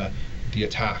the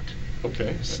attack.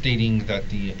 Okay. Stating that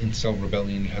the incel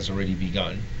rebellion has already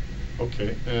begun.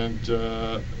 Okay. And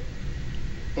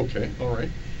okay. All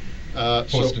right.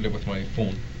 Posted it with my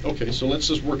phone. Okay, so let's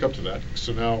just work up to that.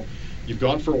 So now you've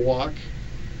gone for a walk.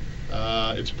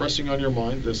 It's pressing on your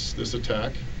mind, this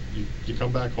attack. You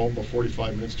come back home about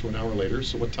 45 minutes to an hour later.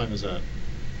 So what time is that?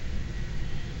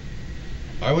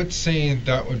 I would say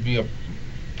that would be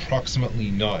approximately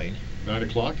 9. 9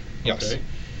 o'clock? Yes. Okay.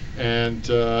 And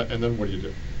then what do you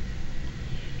do?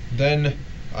 Then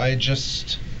I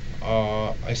just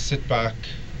I sit back.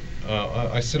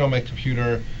 I sit on my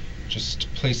computer,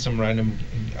 just play some random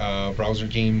browser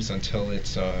games until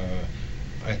it's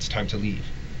time to leave.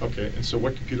 Okay. And so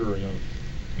what computer are you on?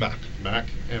 Mac. Mac.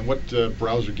 And what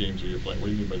browser games are you playing? What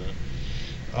do you mean by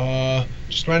that?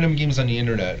 Just random games on the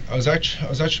internet. I was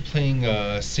actually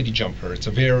playing City Jumper. It's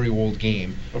a very old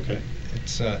game. Okay.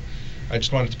 It's I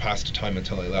just wanted to pass the time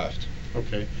until I left.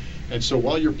 Okay. And so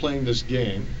while you're playing this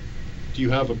game, do you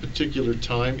have a particular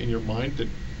time in your mind that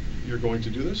you're going to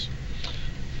do this?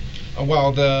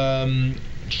 Well, the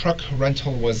truck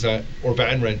rental was or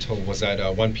van rental was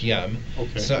at 1 p.m.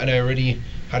 Okay. So, and I already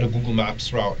had a Google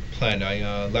Maps route planned.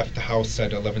 I left the house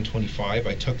at 11:25.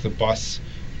 I took the bus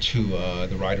to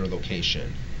the rider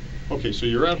location. Okay, so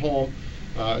you're at home.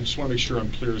 I just want to make sure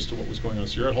I'm clear as to what was going on.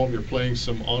 So you're at home. You're playing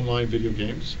some online video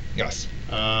games. Yes.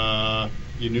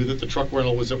 You knew that the truck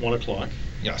rental was at 1 o'clock.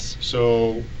 Yes.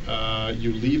 So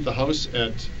you leave the house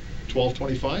at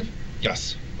 12:25.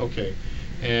 Yes. Okay.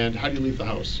 And how do you leave the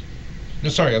house? No,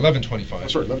 sorry, 11:25. Oh,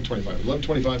 sorry, 11:25.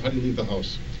 11:25. How do you leave the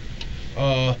house?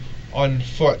 On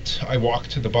foot. I walk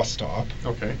to the bus stop.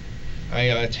 Okay.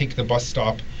 I take the bus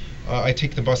stop. I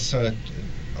take the bus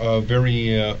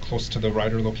very close to the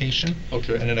rider location.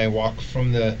 Okay. And then I walk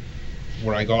from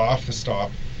where I got off the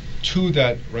stop to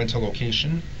that rental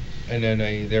location, and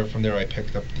then from there I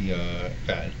picked up the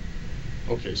van.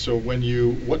 Okay. So when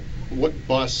what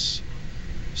bus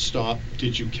stop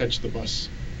did you catch the bus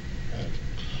at?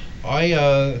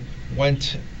 I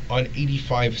went on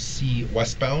 85C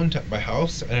westbound at my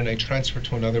house, and then I transferred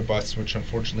to another bus, which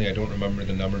unfortunately I don't remember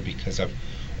the number because I've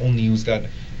only used that.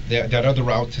 That other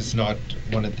route is not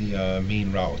one of the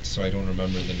main routes, so I don't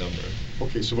remember the number.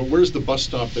 Okay, so but where's the bus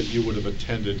stop that you would have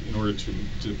attended in order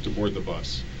to board the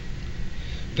bus?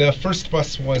 The first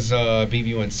bus was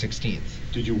Bayview and 16th.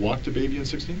 Did you walk to Bayview and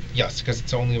 16th? Yes, because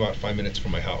it's only about 5 minutes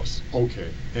from my house.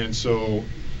 Okay, and so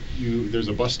there's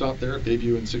a bus stop there at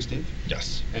Bayview and 16th?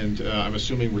 Yes. And I'm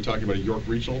assuming we're talking about a York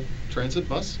Regional Transit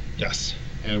bus? Yes.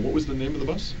 And what was the name of the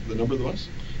bus? The number of the bus?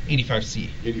 85C.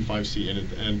 85C.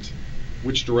 And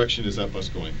which direction is that bus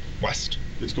going? West.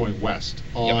 It's going west.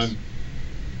 On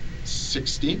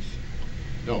 16th?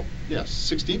 No. Yes,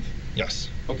 16th? Yes.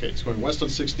 Okay, it's going west on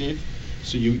 16th.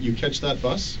 So you catch that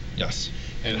bus? Yes.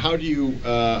 And how do you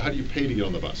pay to get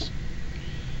on the bus?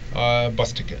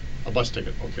 Bus ticket. A bus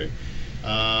ticket, okay.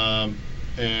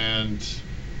 And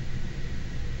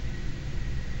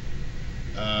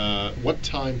what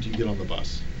time do you get on the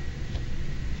bus?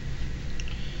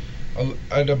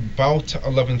 At about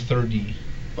 11:30.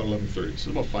 About 11:30.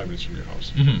 So about 5 minutes from your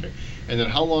house. Mm-hmm. Okay. And then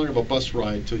how long of a bus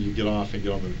ride till you get off and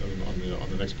get on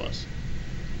the next bus?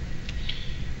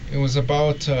 It was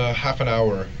about half an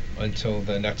hour until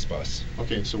the next bus.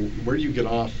 Okay. So where do you get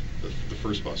off the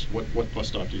first bus? What bus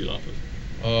stop do you get off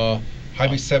of?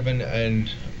 Highway 7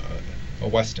 and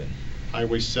Weston.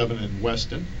 Highway 7 and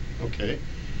Weston. Okay.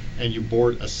 And you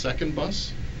board a second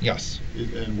bus? Yes.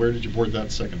 And where did you board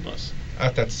that second bus?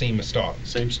 At that same stop.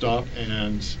 Same stop.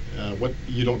 And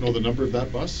you don't know the number of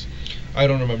that bus? I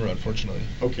don't remember, unfortunately.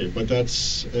 Okay, but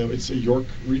it's a York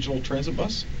Regional Transit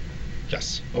bus?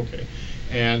 Yes. Okay.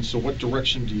 And so what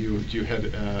direction do you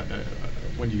head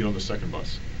when you get on the second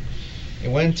bus? It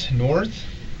went north,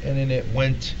 and then it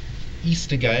went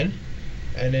east again,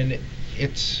 and then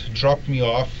it dropped me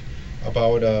off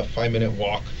about a 5-minute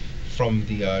walk from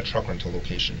the truck rental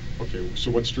location. Okay,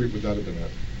 so what street would that have been at?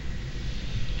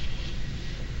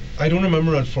 I don't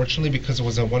remember, unfortunately, because it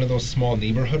was one of those small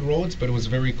neighborhood roads, but it was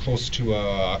very close to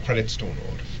Credit Stone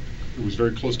Road. It was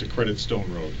very close to Credit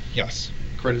Stone Road. Yes.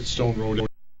 Credit Stone Road.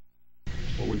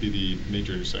 What would be the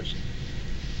major intersection?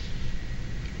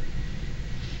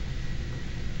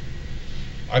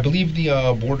 I believe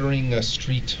the bordering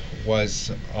street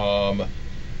was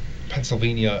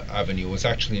Pennsylvania Avenue. It was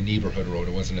actually a neighborhood road.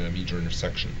 It wasn't a major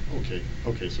intersection. Okay.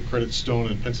 So Credit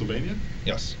Stone in Pennsylvania.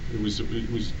 Yes. It was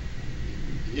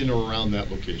in or around that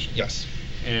location. Yes.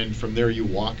 And from there you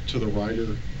walk to the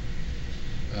Ryder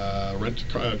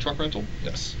truck rental.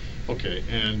 Yes. Okay.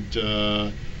 And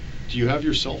do you have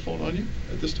your cell phone on you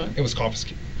at this time? It was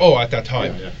confiscated. Oh, at that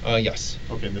time. Yeah. Yes.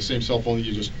 Okay. And the same cell phone that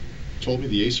you just told me,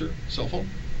 the Acer cell phone.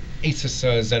 Asus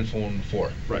Zenfone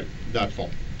 4. Right. That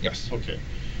phone. Yes. Okay.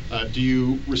 Do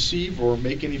you receive or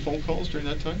make any phone calls during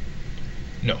that time?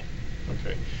 No.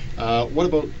 Okay. What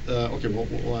about, okay,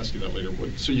 we'll ask you that later.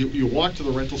 So you walk to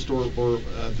the rental store or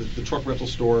the truck rental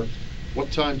store.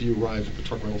 What time do you arrive at the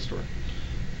truck rental store?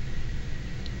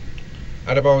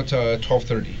 At about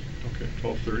 12:30. Okay,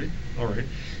 12:30. All right.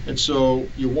 And so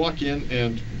you walk in,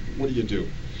 and what do you do?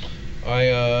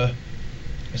 I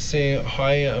say,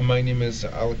 hi, my name is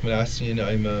Alek Minassian.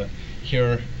 I'm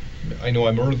here. I know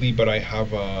I'm early, but I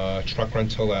have a truck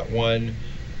rental at 1.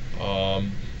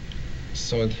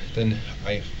 So then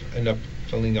I end up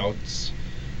filling out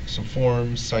some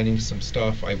forms, signing some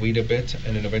stuff. I wait a bit,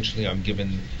 and then eventually I'm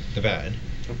given the van.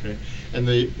 Okay. And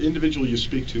the individual you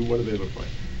speak to, what do they look like?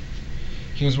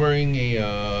 He was wearing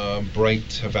a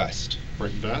bright vest.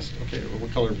 Bright vest? Okay. Well,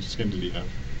 what color of skin did he have?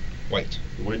 White.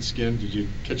 White skin. Did you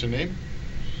catch a name?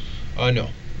 No.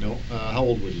 No? How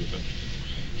old would he have been?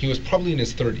 He was probably in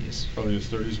his 30s. Probably in his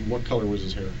 30s. And what color was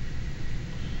his hair?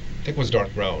 I think it was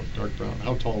dark brown. Dark brown.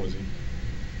 How tall was he?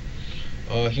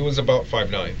 He was about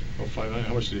 5'9". Oh, 5'9".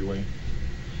 How much did he weigh?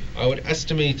 I would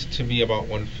estimate to be about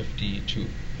 152.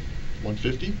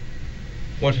 150?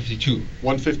 152.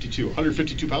 152.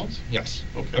 152 pounds? Yes.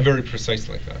 Okay. I'm very precise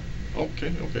like that.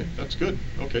 Okay. That's good.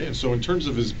 Okay. And so in terms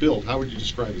of his build, how would you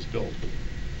describe his build?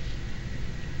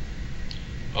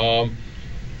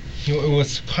 It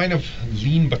was kind of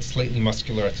lean but slightly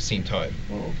muscular at the same time.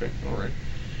 Oh, okay. All right.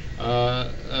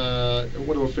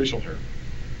 What about facial hair?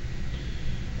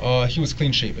 He was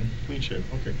clean shaven. Clean shaven.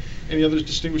 Okay. Any other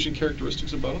distinguishing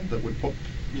characteristics about him that would,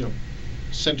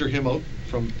 center him out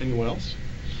from anyone else?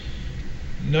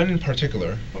 None in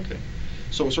particular. Okay.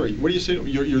 So, sorry, what do you say?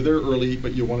 You're there early,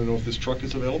 but you want to know if this truck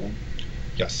is available?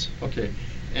 Yes. Okay.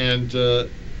 And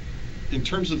in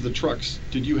terms of the trucks,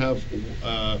 did you have,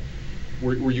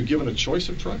 were you given a choice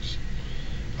of trucks?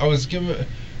 I was given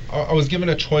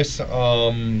a choice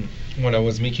when I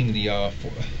was making the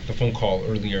phone call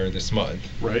earlier this month.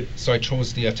 Right. So I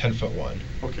chose the 10-foot one.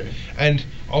 Okay. And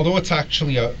although it's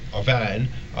actually a van,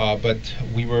 but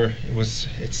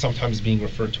it's sometimes being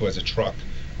referred to as a truck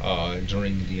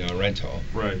during the rental.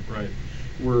 Right.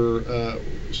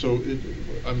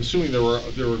 I'm assuming there were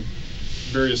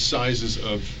various sizes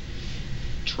of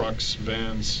trucks,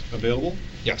 vans available?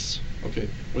 Yes. Okay.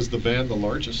 Was the van the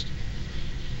largest?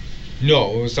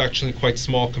 No, it was actually quite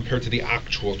small compared to the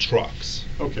actual trucks.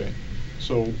 Okay.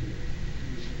 So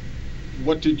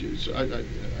why did you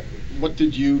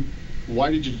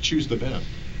choose the van?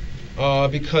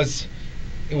 Because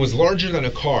it was larger than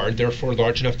a car, therefore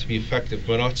large enough to be effective,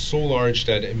 but not so large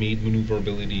that it made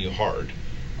maneuverability hard.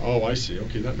 Oh, I see.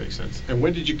 Okay, that makes sense. And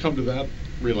when did you come to that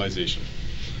realization?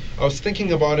 I was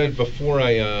thinking about it before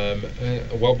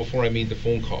before I made the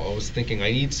phone call. I was thinking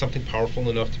I need something powerful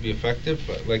enough to be effective,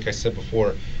 but like I said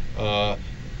before,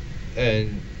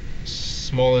 and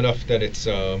small enough that it's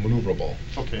maneuverable.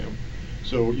 Okay,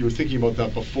 so you were thinking about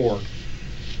that before.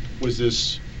 Was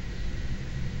this,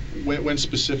 when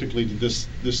specifically did this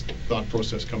thought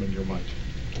process come into your mind?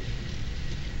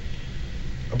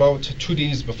 About 2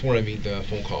 days before I made the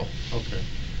phone call. Okay.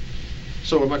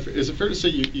 So is it fair to say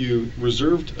you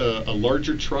reserved a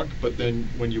larger truck, but then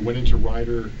when you went into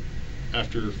Ryder,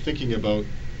 after thinking about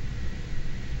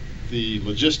the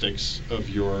logistics of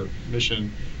your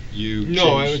mission, you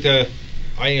changed? No,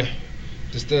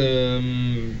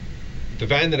 the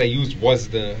van that I used was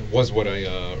what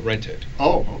I rented.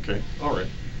 Oh, okay, all right,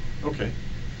 okay,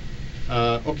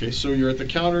 okay. So you're at the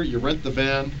counter, you rent the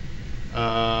van.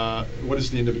 What does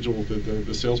the individual,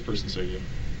 the salesperson say to you?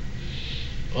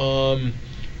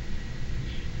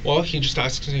 Well, he just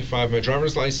asks me if I have my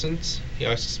driver's license. He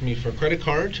asks me for a credit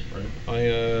card. Right.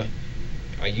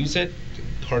 I use it. The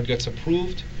card gets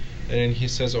approved, and then he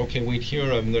says, "Okay, wait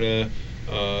here. I'm gonna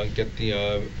get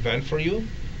the van for you."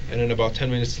 And then about 10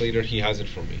 minutes later, he has it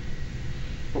for me.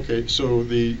 Okay, so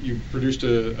you produced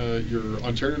your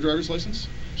Ontario driver's license?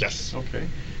 Yes. Okay,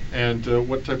 and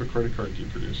what type of credit card do you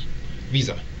produce?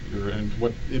 Visa. And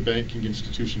what banking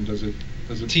institution does it?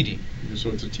 TD.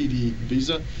 So it's a TD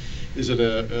Visa. Is it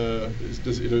a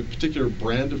particular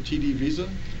brand of TD Visa?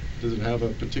 Does it have a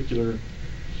particular?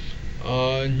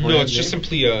 No, it's just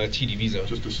simply a TD Visa.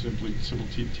 Just a simple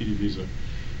TD Visa.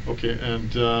 Okay,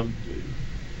 and I'm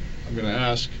going to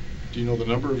ask, do you know the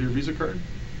number of your Visa card?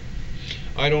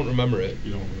 I don't remember it.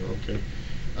 You don't remember, okay.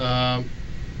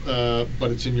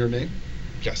 But it's in your name?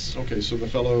 Yes. Okay, so the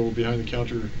fellow behind the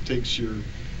counter takes your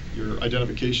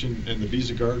identification and the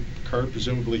Visa card.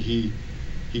 Presumably he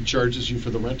charges you for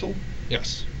the rental?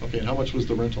 Yes. Okay, and how much was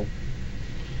the rental?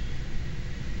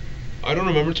 I don't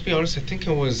remember, to be honest. I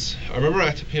remember I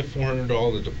had to pay a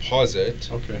 $400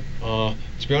 deposit. Okay.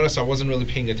 To be honest, I wasn't really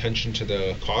paying attention to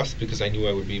the cost because I knew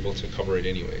I would be able to cover it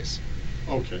anyways.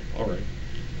 Okay, all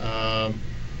right.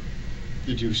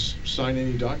 Did you sign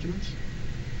any documents?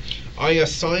 I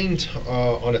signed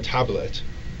on a tablet.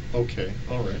 Okay,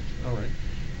 all right.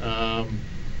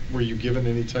 Were you given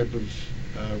any type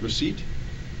of receipt?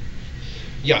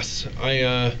 Yes,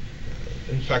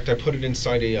 in fact, I put it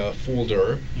inside a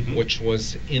folder, which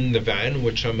was in the van,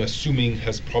 which I'm assuming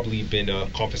has probably been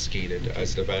confiscated,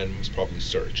 as the van was probably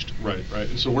searched. Right.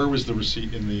 And so, where was the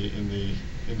receipt in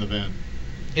the van?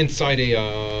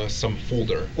 Inside some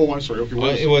folder. Oh, I'm sorry.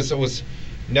 Okay. It was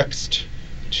next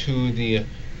to the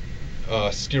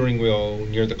steering wheel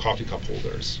near the coffee cup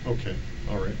holders. Okay.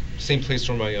 All right. Same place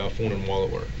where my phone and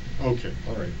wallet were. Okay.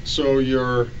 All right. So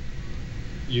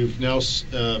you've now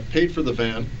paid for the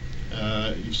van.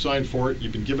 You've signed for it.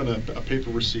 You've been given a paper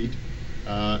receipt.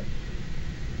 And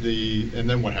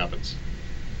then what happens?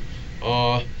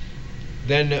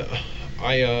 Then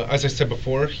as I said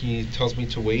before, he tells me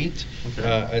to wait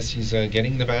as he's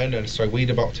getting the van, and so I wait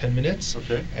about 10 minutes.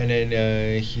 Okay. And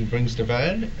then he brings the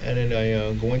van, and then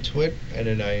I go into it, and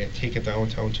then I take it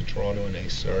downtown to Toronto, and I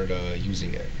start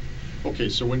using it. Okay,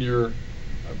 so when you're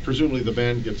presumably the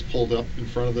van gets pulled up in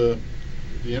front of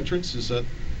the entrance, is that?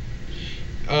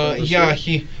 Yeah,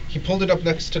 he pulled it up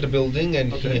next to the building,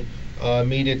 and he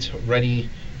made it ready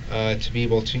to be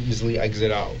able to easily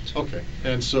exit out. Okay,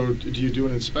 and so do you do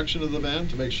an inspection of the van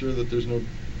to make sure that there's no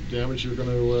damage you're going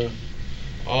to?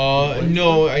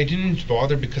 No, I didn't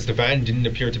bother because the van didn't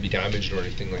appear to be damaged or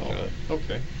anything like that.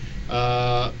 Okay,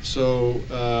 so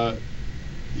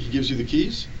he gives you the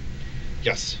keys?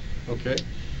 Yes. Okay,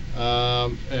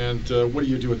 and what do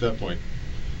you do at that point?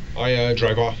 I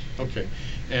drive off. Okay.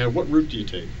 And what route do you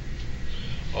take?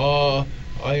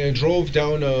 I drove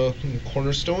down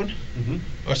Cornerstone,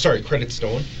 Credit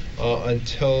Stone,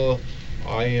 until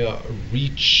I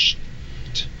reached,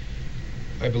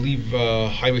 I believe,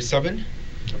 Highway 7.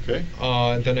 Okay.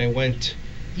 Then I went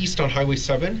east on Highway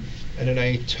 7, and then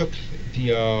I took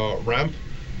the ramp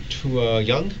to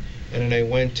Yonge, and then I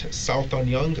went south on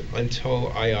Yonge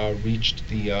until I reached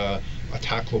the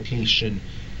attack location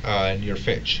near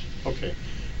Finch. Okay.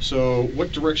 So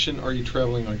what direction are you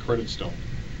traveling on Credit Stone?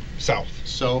 South.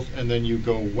 South, and then you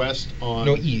go west on...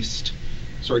 No, east.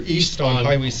 Sorry, east on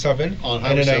Highway 7. On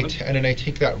Highway 7? And then I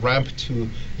take that ramp to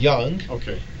Yonge.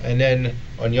 Okay. And then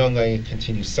on Yonge I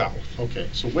continue south. Okay,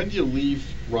 so when do you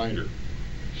leave Ryder?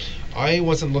 I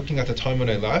wasn't looking at the time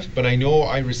when I left, but I know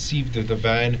I received the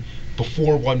van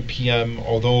before 1 p.m.,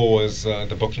 although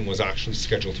the booking was actually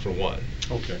scheduled for 1.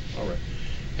 Okay, all right.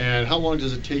 And how long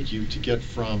does it take you to get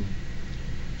from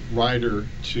Ryder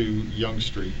to Yonge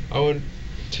Street? I went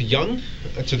to Yonge,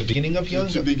 to the beginning of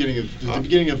Yonge. To the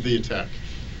beginning of the attack.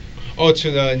 Oh,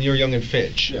 to the near Yonge and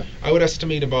Finch. Yeah. I would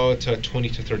estimate about 20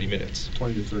 to 30 minutes.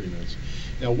 20 to 30 minutes.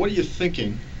 Now, what are you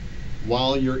thinking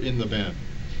while you're in the van?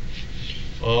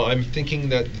 I'm thinking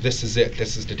that this is it.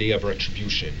 This is the day of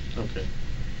retribution. Okay.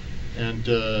 And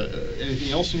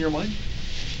anything else in your mind?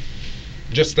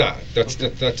 Just that. That's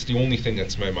the only thing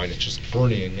that's in my mind. It's just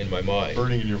burning in my mind.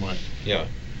 Burning in your mind. Yeah.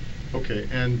 Okay,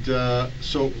 and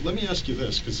so let me ask you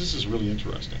this, because this is really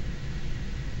interesting.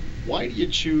 Why do you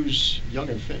choose Yonge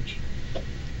and Finch?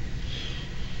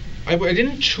 I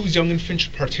didn't choose Yonge and Finch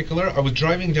in particular. I was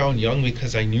driving down Yonge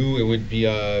because I knew it would be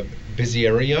a busy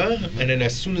area, and then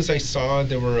as soon as I saw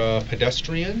there were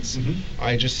pedestrians,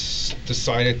 I just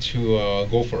decided to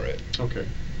go for it. Okay.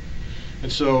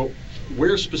 And so,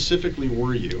 where specifically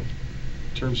were you,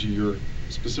 in terms of your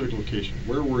specific location?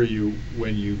 Where were you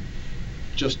when you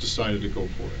just decided to go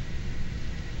for it?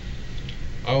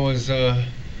 I was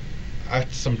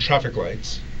at some traffic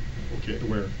lights. Okay,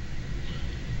 where?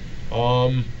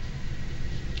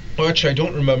 Actually, I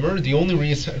don't remember. The only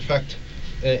reason, in fact,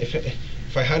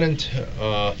 if I hadn't,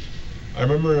 I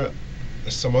remember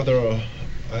some other,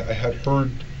 I had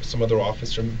heard some other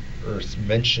officer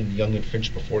mention Yonge and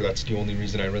Finch before. That's the only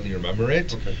reason I really remember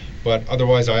it. Okay. But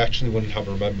otherwise, I actually wouldn't have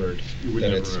remembered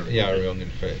that it's Yonge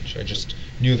and Finch. I just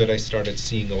knew that I started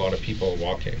seeing a lot of people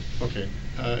walking. Okay.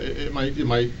 Am I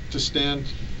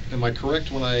correct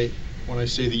when I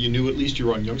say that you knew at least you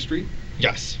were on Yonge Street?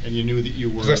 Yes. And you knew that you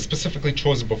were... Because I specifically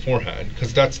chose it beforehand,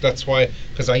 because that's why,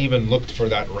 because I even looked for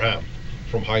that ramp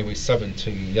from Highway 7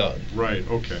 to Yonge. Right,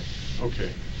 okay,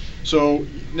 okay. So,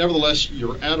 nevertheless,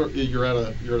 you're at a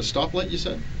stoplight, you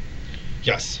said?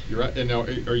 Yes. And now,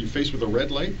 are you faced with a red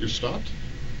light? You're stopped?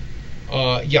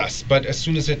 Yes, but as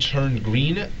soon as it turned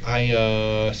green,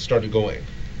 I started going.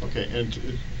 Okay, and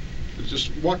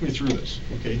just walk me through this,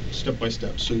 okay, step by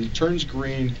step. So it turns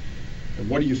green, and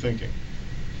what are you thinking?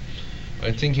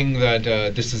 I'm thinking that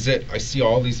this is it. I see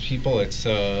all these people. It's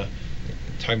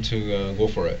time to go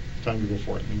for it. Time to go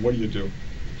for it. And what do?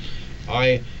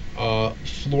 I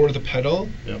floor the pedal.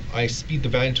 Yeah. I speed the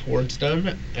van towards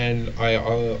them, and I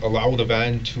allow the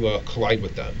van to collide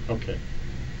with them. Okay.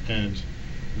 And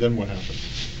then what happens?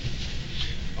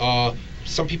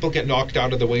 Some people get knocked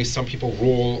out of the way. Some people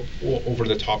roll over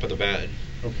the top of the van.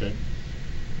 Okay.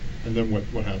 And then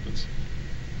what happens?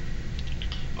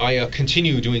 I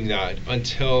continue doing that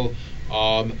until,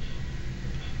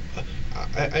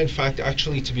 in fact,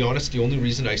 actually, to be honest, the only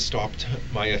reason I stopped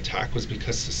my attack was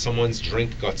because someone's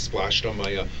drink got splashed on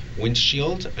my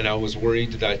windshield, and I was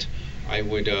worried that I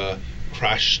would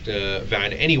crash the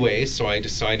van anyway, so I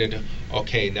decided,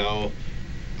 okay, now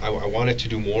I wanted to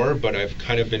do more, but I've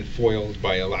kind of been foiled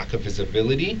by a lack of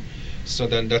visibility. So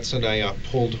then that's when I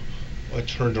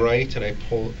turned right, and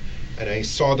I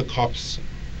saw the cops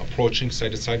approaching, so I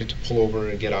decided to pull over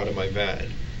and get out of my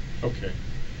van. Okay.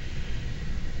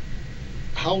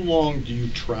 How long do you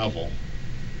travel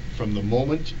from the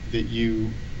moment that you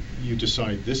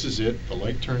decide this is it, the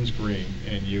light turns green,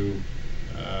 and you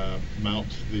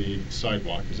mount the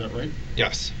sidewalk, is that right?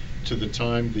 Yes. To the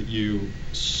time that you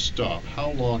stop? How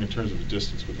long in terms of a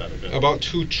distance would that have been? About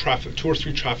two or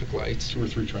three traffic lights. 2 or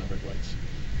 3 traffic lights.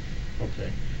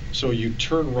 Okay. So you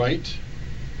turn right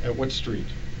at what street?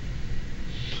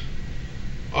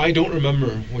 I don't remember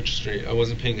which street. I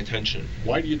wasn't paying attention.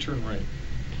 Why do you turn right?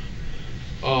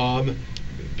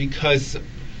 Because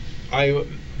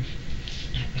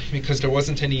there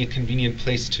wasn't any convenient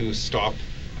place to stop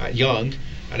at Yonge,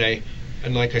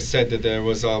 and like I said, that there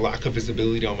was a lack of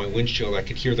visibility on my windshield. I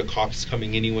could hear the cops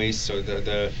coming anyway, so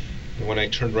when I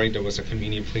turned right, there was a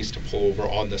convenient place to pull over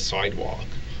on the sidewalk.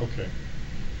 Okay.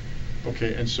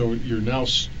 Okay, and so you're now,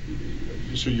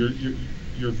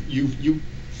 you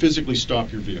physically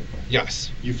stop your vehicle.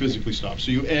 Yes. You physically stop.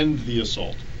 So you end the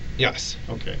assault. Yes.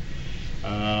 Okay.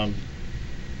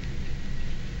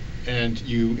 And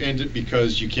you end it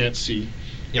because you can't see.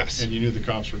 Yes. And you knew the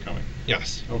cops were coming.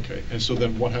 Yes. Okay. And so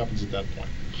then what happens at that point?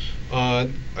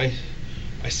 I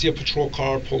see a patrol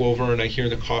car pull over, and I hear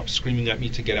the cops screaming at me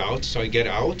to get out. So I get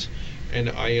out, and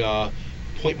I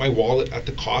point my wallet at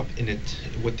the cop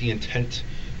with the intent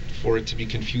for it to be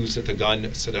confused with a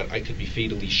gun, so that I could be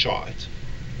fatally shot.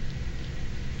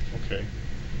 Okay.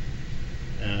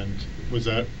 And was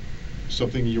that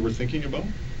something you were thinking about?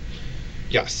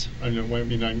 Yes. I know. What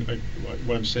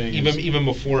I'm saying is... Even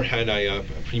beforehand, I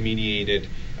premeditated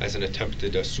as an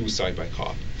attempted suicide by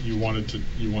cop. You wanted to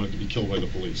be killed by the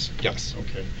police? Yes.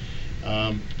 Okay.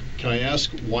 Can I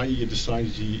ask why you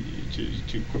decided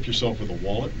to equip yourself with a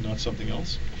wallet and not something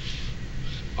else?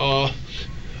 I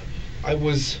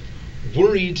was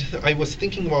worried. I was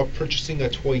thinking about purchasing a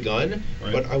toy gun,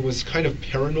 right. But I was kind of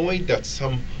paranoid that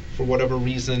for whatever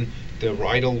reason, the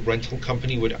rental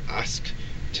company would ask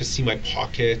to see my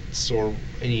pockets or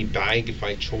any bag if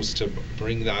I chose to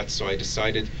bring that. So I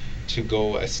decided to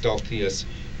go as stealthy as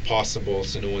possible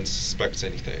so no one suspects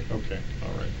anything. Okay,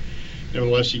 all right.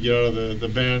 Nevertheless, you get out of the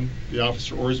van. The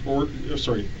officer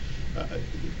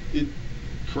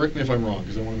correct me if I'm wrong,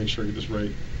 because I want to make sure I get this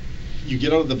right. You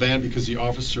get out of the van because the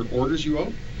officer orders you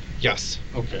out? Yes.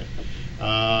 Okay.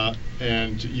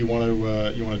 And you want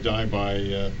to die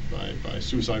by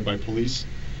suicide by police.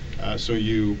 So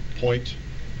you point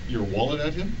your wallet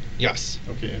at him? Yes.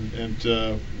 Okay. And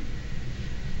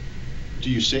do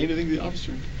you say anything to the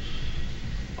officer?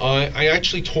 I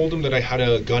actually told him that I had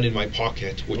a gun in my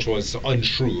pocket, which was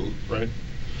untrue. Right.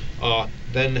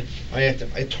 Then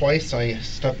twice I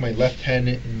stuck my left hand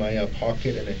in my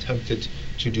pocket and attempted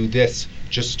to do this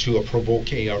just to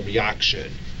provoke a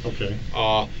reaction. Okay.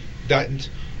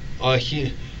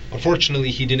 Unfortunately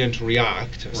he didn't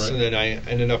react. Right. So then I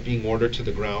ended up being ordered to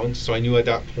the ground. So I knew at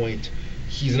that point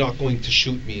he's not going to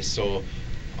shoot me. So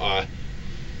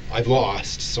I've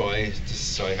lost. So I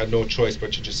had no choice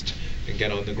but to just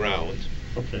get on the ground.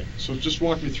 Okay, so just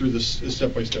walk me through this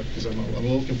step by step, because I'm a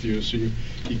little confused. So you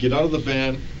get out of the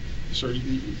van,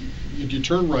 you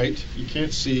turn right, you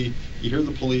can't see, you hear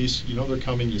the police, you know they're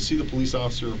coming, you see the police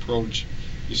officer approach,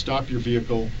 you stop your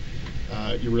vehicle,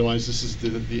 you realize this is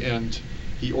the end.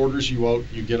 He orders you out,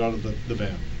 you get out of the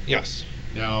van. Yes.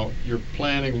 Now, your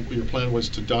plan was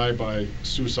to die by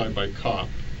suicide by cop.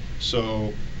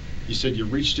 So, you said you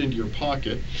reached into your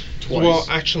pocket twice. Well,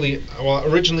 actually,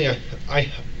 originally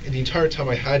I the entire time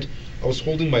I was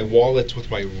holding my wallet with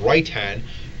my right hand,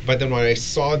 but then when I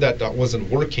saw that wasn't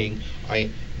working, I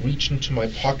reached into my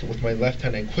pocket with my left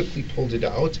hand. I quickly pulled it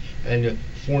out and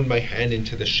formed my hand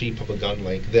into the shape of a gun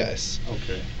like this.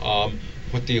 Okay.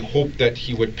 With the hope that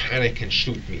he would panic and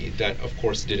shoot me. That, of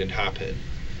course, didn't happen.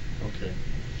 Okay.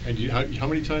 And how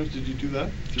many times did you do that?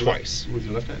 Twice. With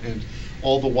your left hand? And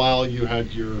all the while you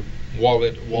had your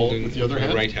wallet with the other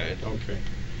hand? right hand. Okay.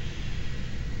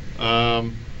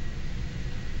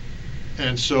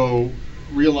 And so,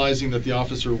 realizing that the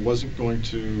officer wasn't going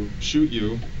to shoot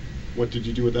you, what did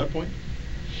you do at that point?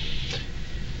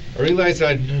 I realized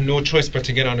I had no choice but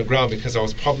to get on the ground because I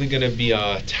was probably going to be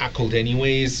tackled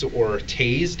anyways or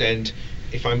tased, and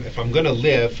if I'm going to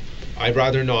live, I'd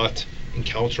rather not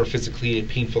encounter a physically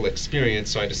painful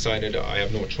experience, so I decided I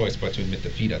have no choice but to admit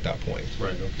defeat at that point.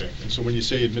 Right, okay. And so when you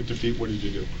say admit defeat, what did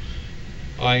you do?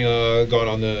 I got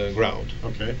on the ground.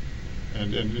 Okay.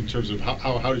 And in terms of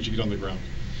how did you get on the ground?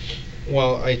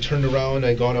 Well, I turned around,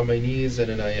 I got on my knees, and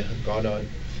then I got on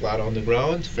flat on the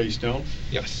ground. Face down?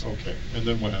 Yes. Okay. And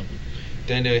then what happened?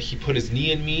 Then he put his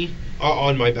knee in me,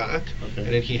 on my back, okay.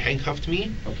 And then he handcuffed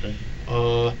me. Okay.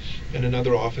 And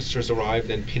another officers arrived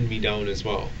and pinned me down as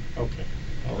well. Okay.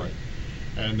 All right.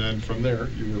 And then from there,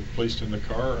 you were placed in the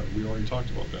car, and we already talked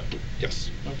about that. Yes.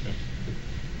 Okay.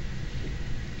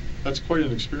 That's quite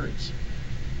an experience.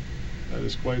 That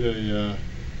is quite a...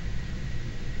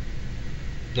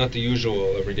 Not the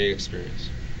usual everyday experience.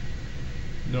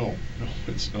 No,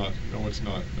 it's not. No, it's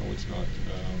not.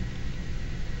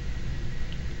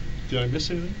 Did I miss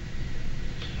anything?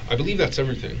 I believe that's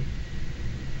everything.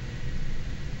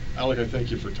 Alek, I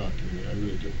thank you for talking to me. I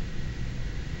really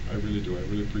do. I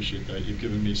really appreciate that. You've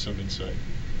given me some insight.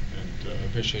 And I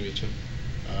appreciate it too.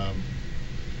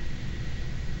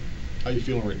 How you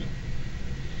feeling right now?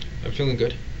 I'm feeling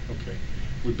good. Okay.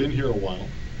 We've been here a while.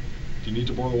 Do you need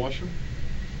to borrow the washroom?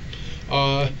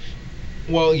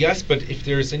 Well, yes, but if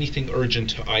there's anything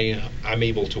urgent, I'm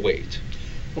able to wait.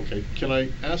 Okay. Can I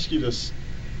ask you to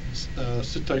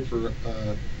sit tight for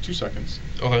 2 seconds?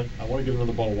 Okay. I want to get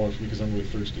another bottle of water for me because I'm really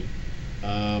thirsty.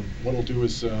 What I'll do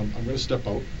is I'm going to step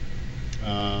out,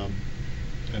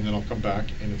 and then I'll come back.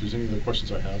 And if there's any other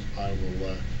questions I have, I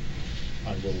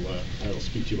will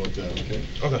speak to you about that. Okay.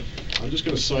 Okay. I'm just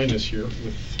going to sign this here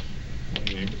with my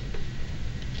name.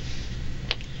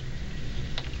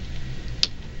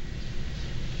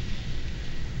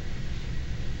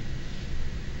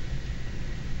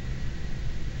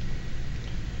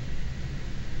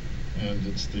 And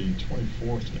it's the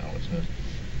 24th now, isn't it?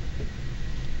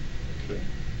 Okay.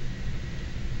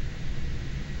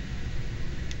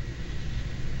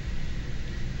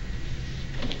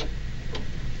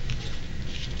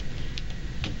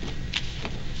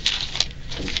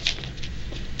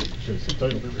 Okay, sit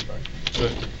tight, I'll be right back.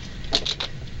 Good.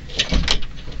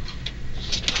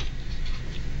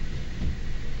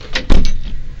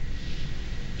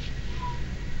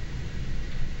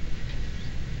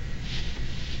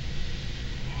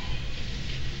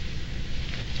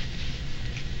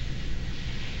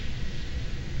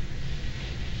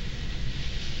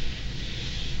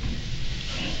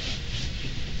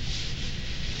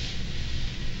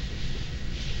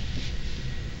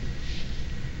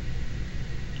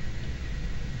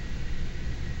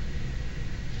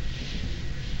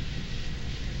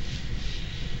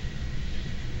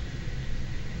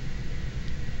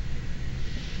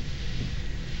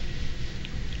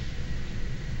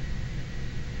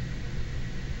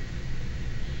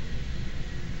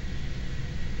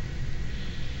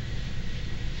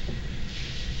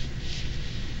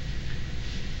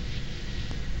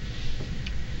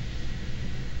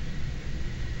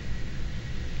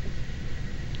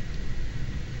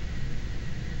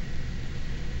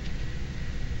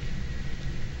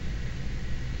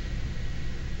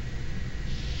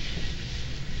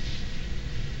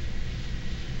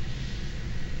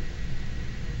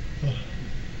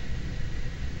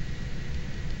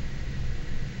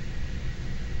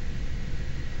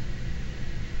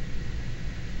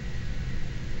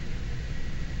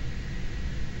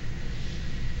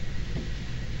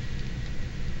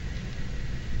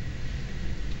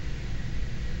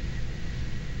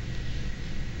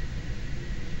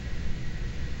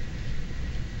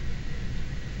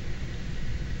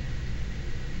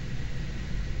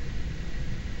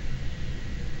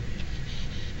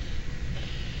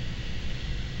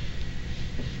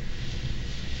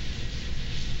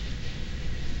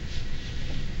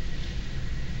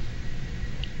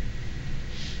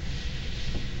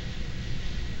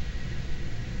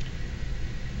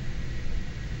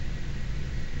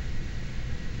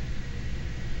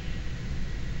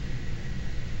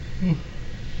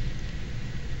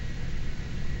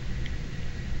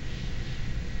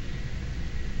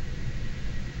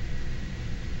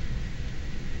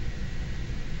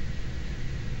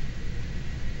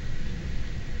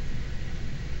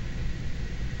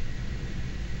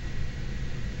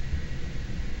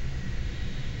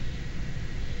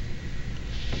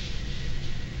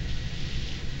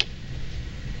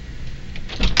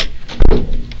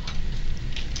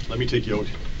 Let me take you out.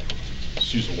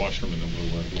 Just use the washroom and then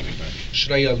we'll be back.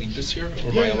 Should I leave this here, or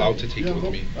am I allowed to take it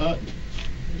with me?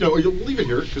 No, you'll leave it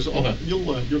here because Okay.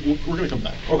 we're going to come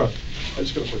back. Okay. I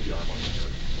just got to put the arm on here.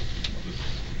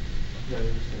 Yeah, I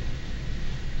understand.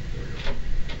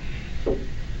 There we go.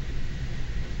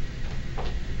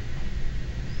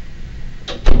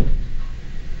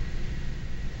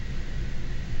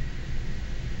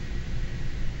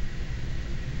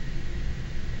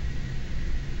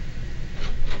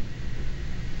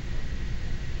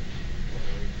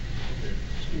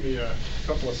 Give me a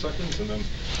couple of seconds and then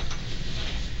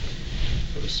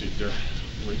put a seat there.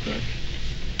 Right back.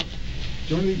 Do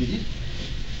you want anything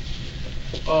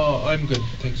to eat? I'm good.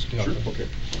 Thanks. Yeah. Sure. Okay.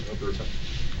 I'll be right back.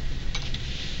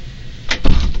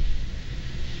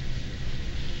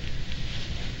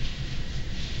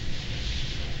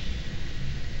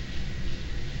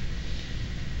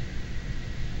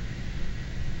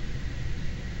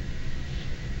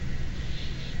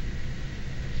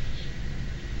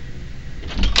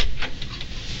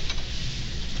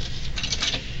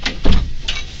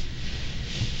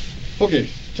 Okay,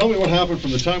 tell me what happened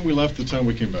from the time we left to the time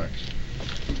we came back.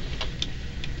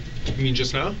 You mean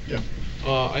just now? Yeah.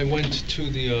 I went to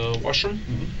the washroom.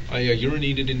 Mm-hmm. I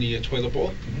urinated in the toilet bowl.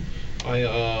 Mm-hmm.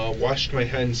 I washed my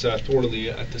hands thoroughly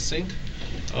at the sink.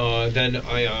 Then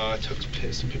I took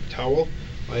some paper towel.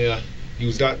 I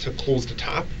used that to close the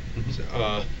tap.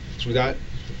 Mm-hmm. Threw that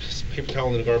paper towel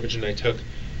in the garbage, and I took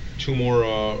 2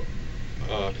 more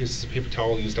pieces of paper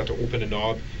towel and used that to open a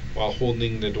knob. While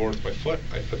holding the door with my foot,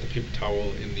 I put the paper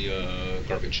towel in the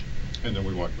garbage. And then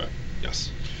we walked back.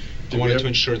 Yes. Did I wanted we to have-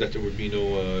 ensure that there would be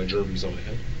no germs on my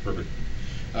head. Perfect.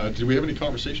 Did we have any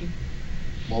conversation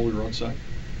while we were outside?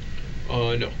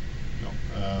 No. No.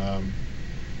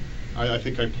 I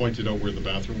think I pointed out where the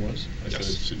bathroom was. I said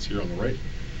Yes. it's here on the right.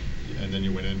 And then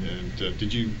you went in and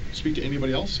did you speak to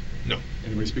anybody else? No.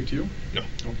 Anybody speak to you? No.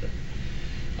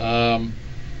 Okay.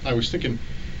 I was thinking,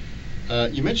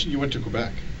 you mentioned you went to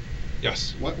Quebec.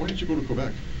 Yes. Why did you go to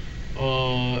Quebec?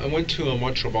 I went to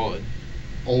Montreal.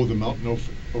 Oh, the mountain. No.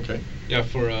 Okay. Yeah,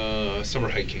 for summer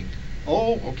hiking.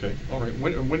 Oh, okay. All right.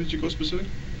 When did you go specific?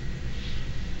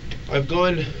 I've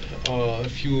gone a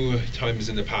few times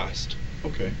in the past.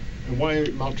 Okay. And why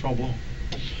Mount Tremblant?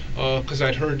 Because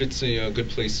I'd heard it's a good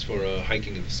place for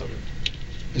hiking in the summer.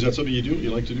 Is that something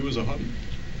you like to do as a hobby?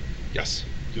 Yes.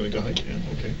 Do you like to hike? Yeah.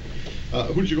 Okay.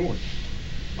 Who did you go with?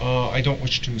 I don't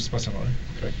wish to specify.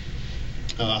 Okay.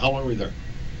 How long were you there?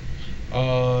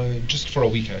 Just for a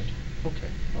weekend. Okay.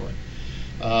 All right.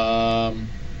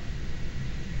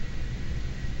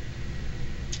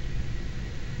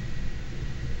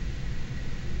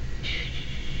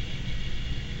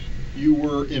 You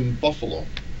were in Buffalo.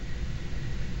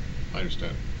 I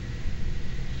understand.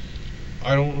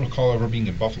 I don't recall ever being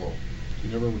in Buffalo.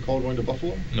 You never recall going to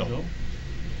Buffalo? No.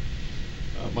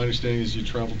 My understanding is you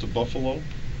traveled to Buffalo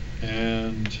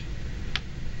and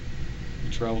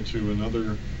you traveled to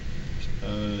another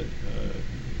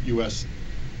U.S.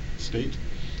 state?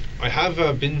 I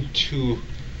have been to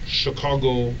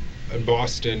Chicago and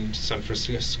Boston, San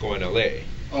Francisco, and LA.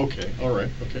 Okay, all right.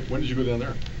 Okay, when did you go down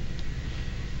there?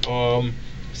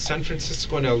 San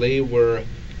Francisco and LA were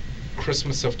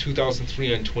Christmas of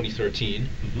 2003 and 2013.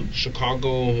 Mhm.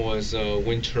 Chicago was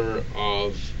winter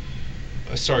of,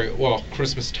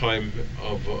 Christmas time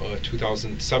of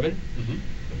 2007.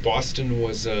 Mm-hmm. Boston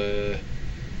was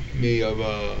May of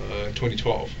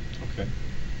 2012. Okay.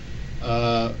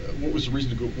 What was the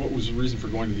reason for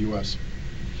going to the U.S.?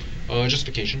 Just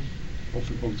vacation.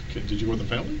 Okay. Did you go with the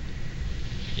family?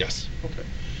 Yes. Okay.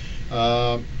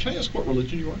 Can I ask what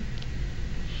religion you are?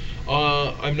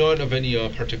 I'm not of any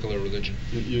particular religion.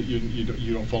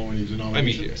 You don't follow any denomination? I'm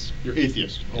atheist. You're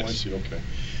atheist. Oh, Yes. I see. Okay.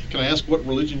 Can I ask what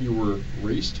religion you were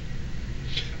raised?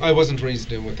 I wasn't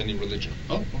raised with any religion.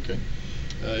 Oh, okay.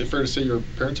 Fair to say your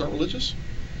parents aren't religious?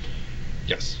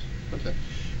 Yes. Okay.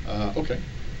 Okay.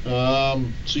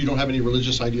 So you don't have any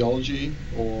religious ideology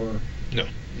or No.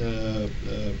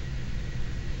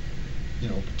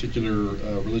 particular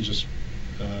religious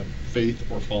faith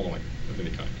or following of any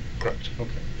kind? Correct.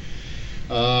 Okay.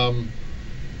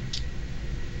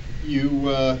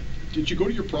 Did you go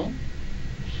to your prom?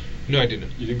 No, I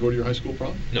didn't. You didn't go to your high school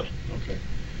prom? No. Okay.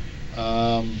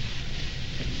 Have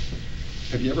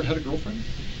you ever had a girlfriend?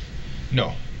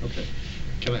 No. Okay.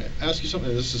 Can I ask you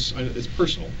something? This is it's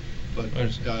personal, but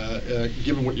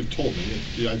given what you've told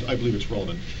me, I believe it's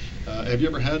relevant. Have you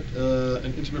ever had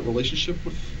an intimate relationship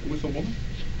with a woman?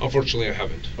 Unfortunately, I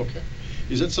haven't. Okay.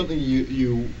 Is that something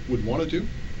you would want to do?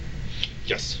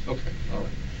 Yes. Okay. All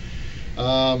right.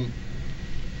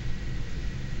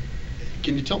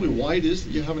 Can you tell me why it is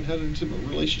that you haven't had an intimate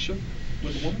relationship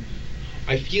with a woman?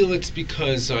 I feel it's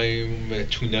because I'm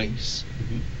too nice.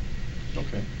 Mm-hmm.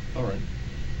 Okay. All right.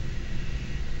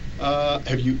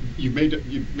 Have you made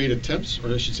attempts,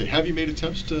 or I should say, have you made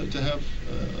attempts to have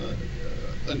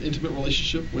an intimate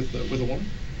relationship with a woman?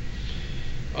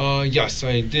 Yes,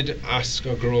 I did ask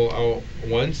a girl out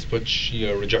once, but she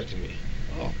rejected me.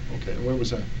 Oh, okay. And when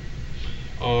was that?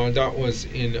 That was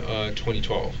in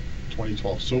 2012.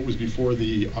 2012. So it was before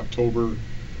the October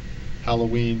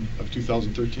Halloween of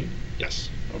 2013? Yes.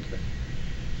 Okay.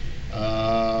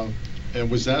 And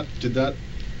did that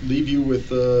leave you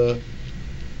with,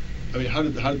 I mean, how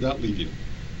did that leave you?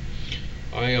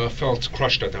 I felt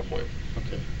crushed at that point.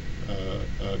 Okay.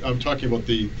 I'm talking about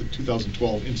the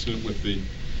 2012 incident with the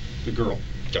girl.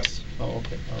 Yes. Oh,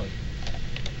 okay.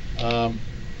 All right.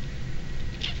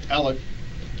 Alek,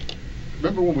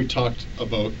 remember when we talked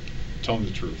about telling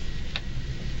the truth?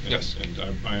 And, yes. And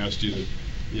I asked you that,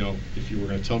 if you were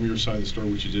going to tell me your side of the story,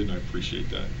 which you did, and I appreciate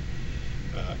that.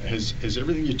 Has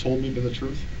everything you told me been the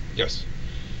truth? Yes.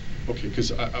 Okay,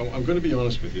 because I'm going to be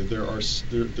honest with you.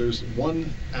 There's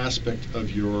one aspect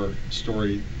of your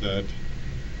story that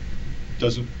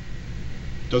doesn't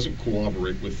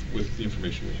corroborate with the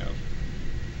information we have.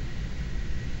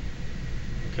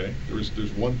 Okay,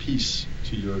 there's one piece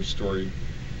to your story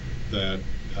that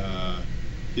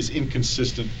is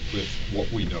inconsistent with what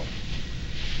we know.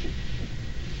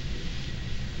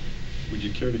 Would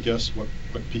you care to guess what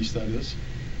piece that is?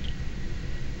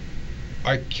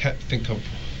 I can't think of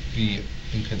the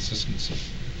inconsistency.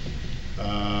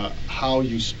 How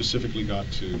you specifically got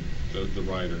to the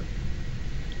Ryder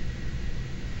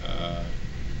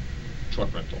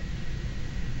truck rental.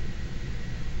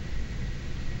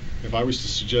 If I was to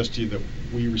suggest to you that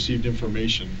we received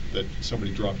information that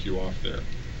somebody dropped you off there,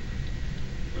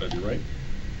 would I be right?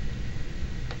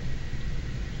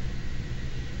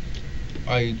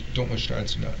 I don't wish to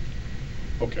answer that.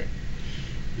 Okay.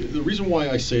 The reason why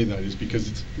I say that is because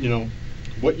it's,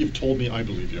 what you've told me, I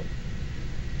believe you.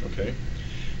 Okay?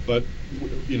 But,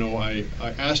 I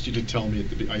asked you to tell me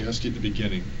I asked you at the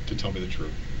beginning to tell me the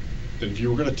truth. That if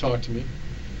you were going to talk to me,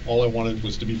 all I wanted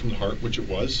was to be from the heart, which it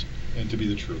was, and to be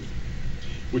the truth.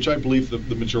 Which I believe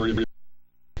the majority of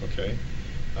okay?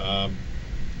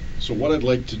 So what I'd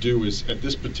like to do is at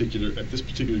this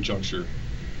particular juncture,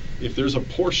 if there's a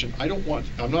portion,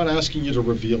 I'm not asking you to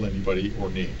reveal anybody or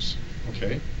names,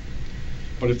 okay?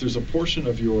 But if there's a portion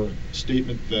of your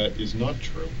statement that is not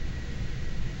true,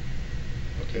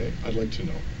 okay, I'd like to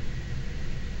know.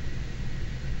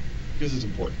 Because it's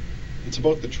important. It's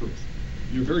about the truth.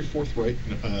 You're very forthright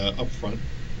and upfront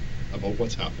about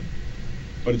what's happened.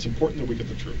 But it's important that we get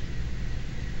the truth.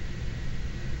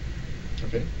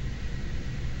 Okay?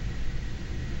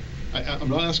 I'm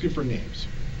not asking for names,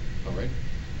 all right?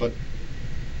 But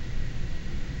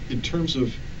in terms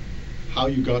of how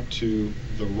you got to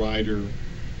the Ryder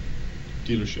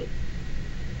dealership,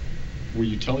 were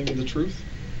you telling me the truth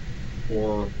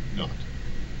or not?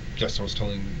 Yes, I was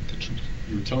telling the truth.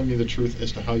 You were telling me the truth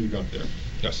as to how you got there?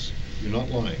 Yes. You're not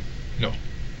lying? No.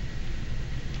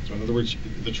 So in other words,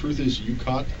 the truth is you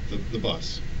caught the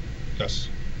bus? Yes.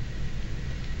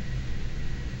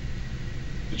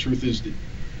 The truth is that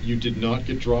you did not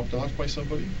get dropped off by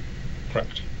somebody?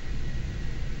 Correct.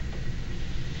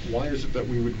 Why is it that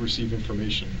we would receive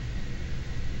information?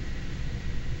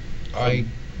 Sorry?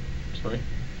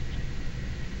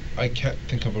 I can't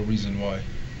think of a reason why.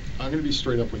 I'm going to be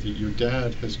straight up with you. Your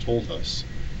dad has told us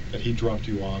that he dropped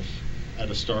you off at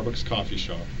a Starbucks coffee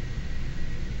shop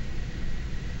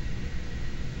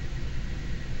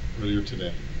earlier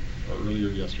today, or earlier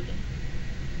yesterday.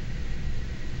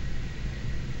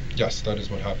 Yes, that is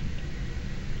what happened.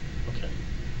 Okay.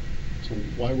 So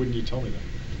why wouldn't you tell me that?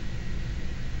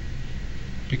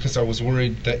 Because I was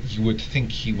worried that you would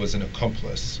think he was an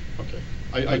accomplice. Okay.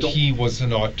 But he was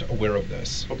not aware of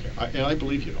this. Okay. And I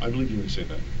believe you. I believe you when you say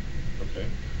that. Okay.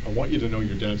 I want you to know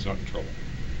your dad's not in trouble.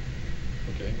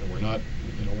 Okay. And we're not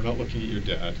looking at your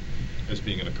dad as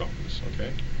being an accomplice.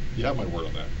 Okay. You have my word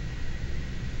on that.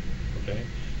 Okay.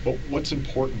 But what's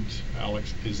important,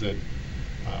 Alex, is that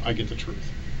I get the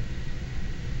truth.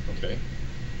 Okay.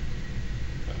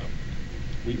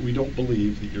 We don't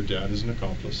believe that your dad is an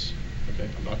accomplice. Okay.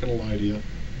 I'm not going to lie to you.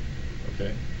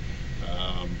 Okay.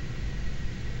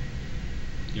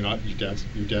 You're not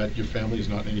your family is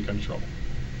not in any kind of trouble.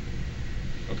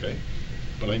 Okay.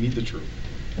 But I need the truth.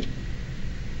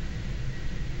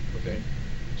 Okay.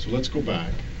 So let's go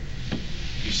back.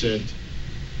 You said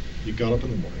you got up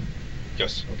in the morning.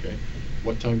 Yes. Okay.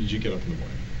 What time did you get up in the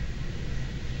morning?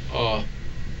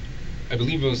 I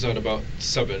believe it was at about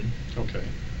 7. Okay.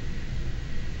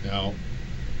 Now,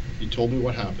 you told me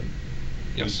what happened.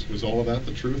 Yes. Was all of that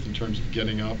the truth in terms of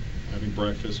getting up, having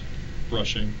breakfast,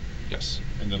 brushing, Yes.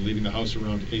 and then leaving the house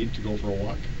around 8 to go for a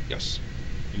walk? Yes.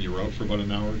 And you were out for about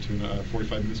an hour to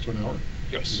 45 minutes to an hour?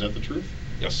 Yes. Is that the truth?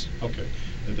 Yes. Okay.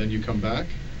 And then you come back,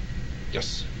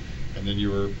 Yes. and then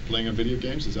you were playing on video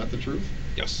games? Is that the truth?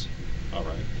 Yes. All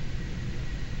right.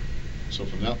 So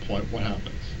from that point, what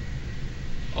happens?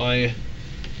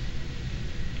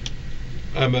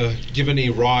 I'm given a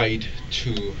ride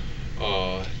to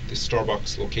the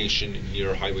Starbucks location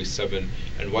near Highway 7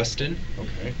 and Weston,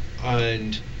 Okay.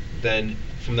 and then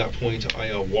from that point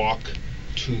I walk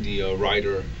to the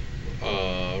Ryder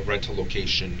rental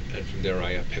location, and from there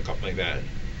I pick up my van.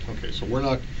 Okay, so we're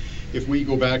not, if we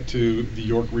go back to the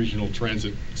York Regional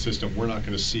Transit System, we're not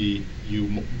going to see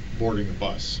you boarding the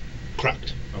bus.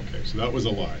 Correct. Okay, so that was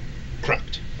a lie.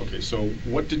 Correct. Okay, so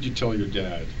what did you tell your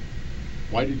dad?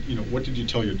 What did you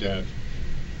tell your dad?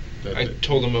 I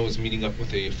told him I was meeting up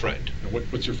with a friend, And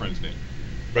what's your friend's name?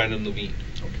 Brandon Levine.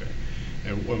 Okay.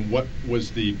 And what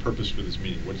was the purpose for this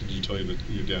meeting? What did you tell your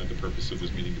dad the purpose of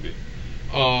this meeting to be?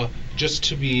 Just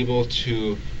to be able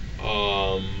to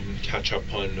catch up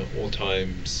on old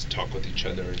times, talk with each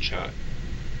other, and chat.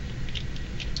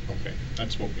 Okay,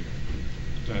 that's what we know.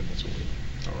 That's what we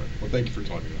know. All right. Well, thank you for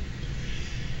telling me that.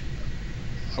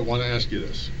 I want to ask you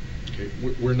this. Okay,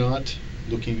 we're not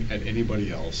looking at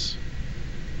anybody else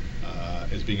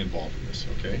as being involved in this.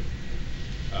 Okay.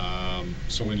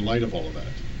 So in light of all of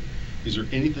that, is there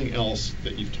anything else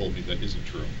that you've told me that isn't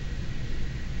true?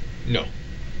 No.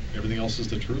 Everything else is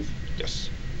the truth? Yes.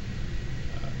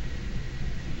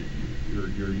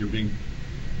 You're being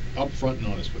upfront and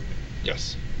honest with me.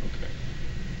 Yes. Okay.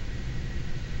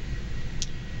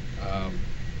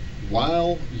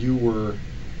 While you were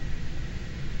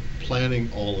planning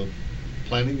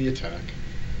the attack,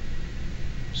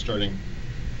 starting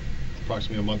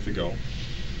approximately a month ago,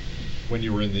 when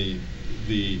you were in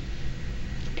the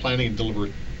planning and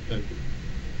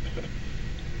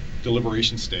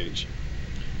deliberation stage,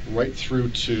 right through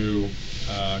to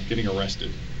getting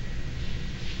arrested,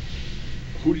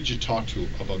 who did you talk to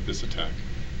about this attack?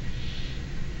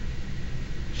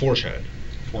 4chan.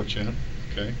 4chan,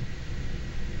 okay.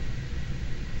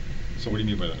 So what do you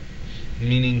mean by that?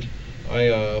 Meaning,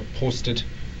 I posted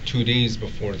 2 days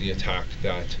before the attack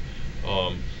that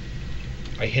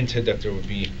I hinted that there would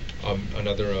be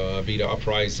another beta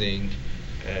uprising,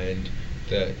 and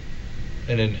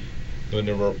then when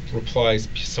there were replies,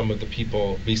 some of the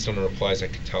people, based on the replies, I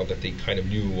could tell that they kind of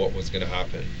knew what was going to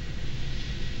happen.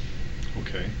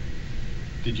 Okay.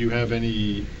 Did you have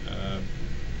any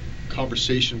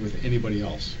conversation with anybody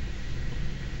else?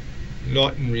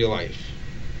 Not in real life.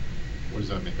 What does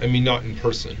that mean? I mean, not in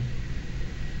person.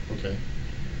 Okay.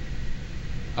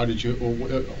 How did you,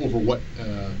 over what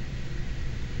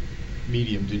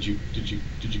medium did you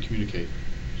communicate?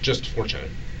 Just 4chan.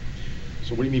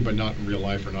 So what do you mean by not in real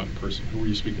life or not in person? Who were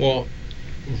you speaking Well,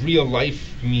 real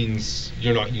life means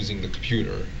you're not using the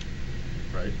computer.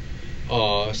 to? Right.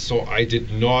 So I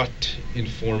did not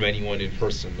inform anyone in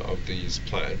person of these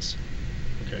plans.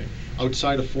 Okay.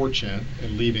 Outside of 4chan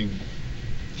and leaving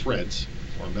threads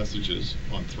or messages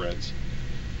on threads,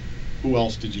 who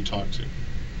else did you talk to?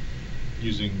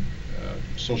 Using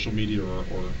social media or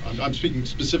I'm speaking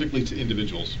specifically to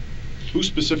individuals. Who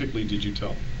specifically did you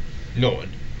tell? No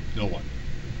one. No one.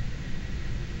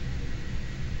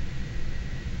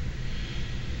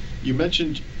 You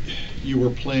mentioned you were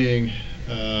playing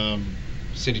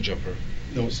City Jumper.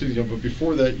 No, City Jumper. But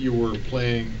before that, you were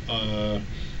playing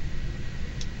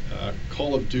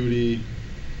Call of Duty,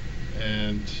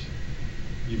 and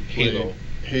you've played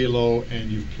Halo,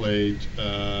 and you've played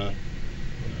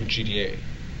GTA.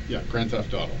 Yeah, Grand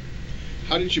Theft Auto.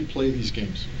 How did you play these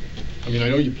games? I mean, I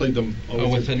know you played them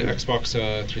with an Xbox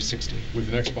 360. With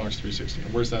an Xbox 360.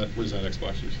 And where's that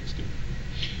Xbox 360?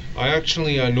 I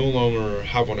actually no longer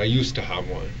have one. I used to have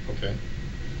one. Okay.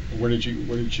 When did you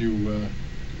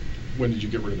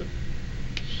get rid of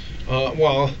it?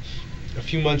 Well, a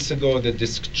few months ago the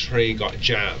disc tray got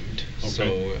jammed, Okay.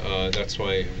 so that's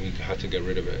why we had to get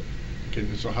rid of it. Okay,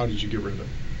 so how did you get rid of it?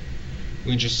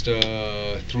 We just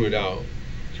threw it out.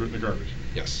 Threw it in the garbage?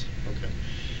 Yes. Okay.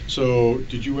 So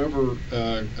did you ever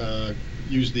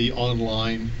use the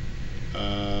online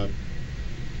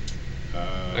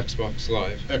Xbox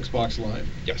Live. Xbox Live?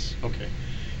 Yes. Okay.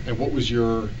 And what was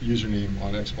your username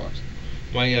on Xbox?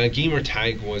 My gamer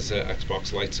tag was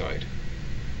Xbox Light Side.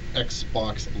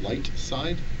 Xbox Light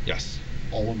Side? Yes.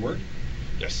 All one word?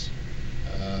 Yes.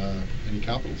 Any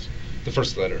capitals? The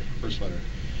first letter. First letter.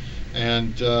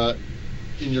 And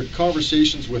in your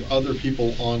conversations with other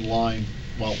people online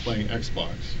while playing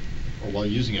Xbox, or while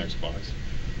using Xbox,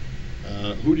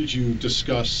 who did you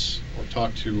discuss or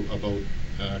talk to about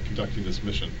conducting this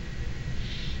mission?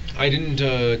 I didn't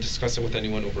discuss it with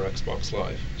anyone over Xbox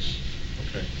Live.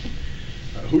 Okay.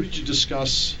 Who did you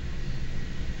discuss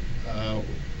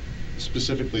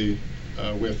specifically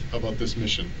with about this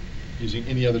mission, using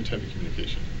any other type of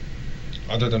communication?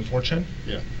 Other than 4chan?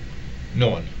 Yeah. No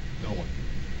one. No one.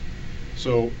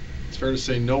 So it's fair to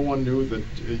say no one knew that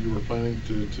you were planning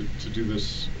to do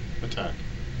this attack?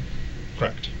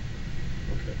 Correct.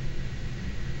 Okay.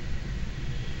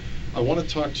 I want to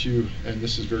talk to you, and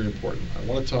this is very important, I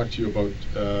want to talk to you about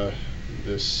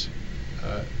this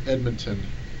Edmonton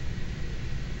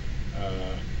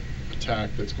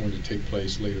attack that's going to take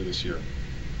place later this year.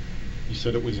 You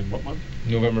said it was in what month?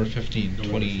 November 15,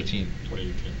 November 2018.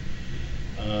 2018.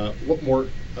 What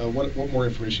more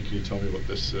information can you tell me about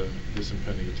this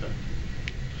impending attack?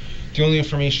 The only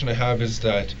information I have is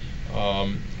that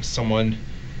someone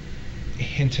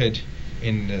hinted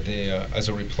in the as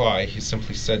a reply. He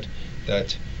simply said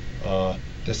that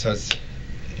this has.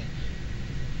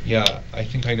 Yeah, I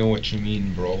think I know what you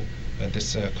mean, bro.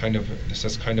 This has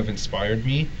kind of inspired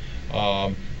me.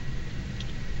 I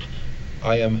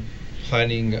am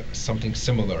planning something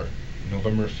similar,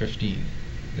 November 15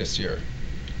 this year.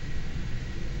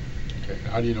 Okay.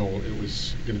 How do you know it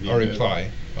was going to be? A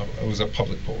reply. It was a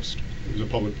public post. It was a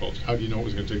public post. How do you know it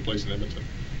was going to take place in Edmonton?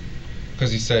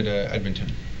 Because he said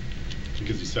Edmonton.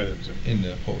 Because he said Edmonton. In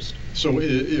the post. So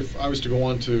if I was to go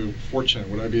on to 4chan,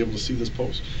 would I be able to see this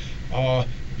post?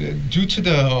 Due to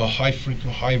the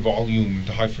high volume,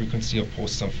 the high frequency of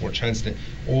posts on 4chan,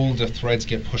 all the threads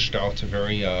get pushed out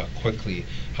very quickly.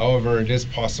 However, it is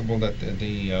possible that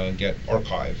they get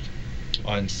archived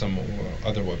on some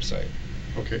other website.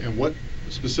 Okay, and what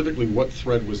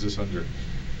thread was this under?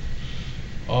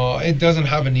 It doesn't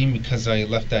have a name because I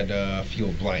left that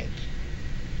field blank.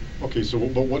 Okay, so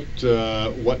but what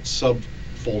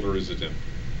subfolder is it in?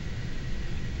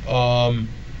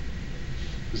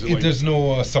 Is it like, there's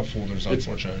no subfolders on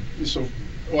 4chan. So,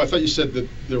 I thought you said that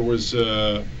there was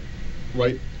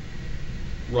right,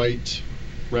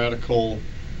 radical,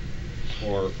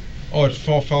 or. Oh, it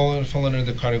fell under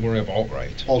the category of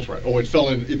alt-right. Alt-right. Oh, it's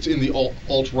in the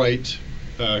alt-right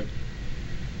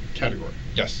category.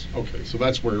 Yes. Okay, so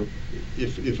that's where,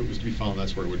 if it was to be found,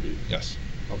 that's where it would be. Yes.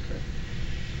 Okay.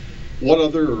 What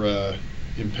other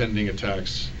impending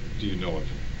attacks do you know of?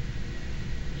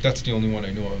 That's the only one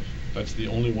I know of. That's the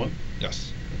only one?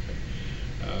 Yes.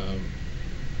 Okay.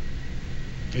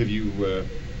 Have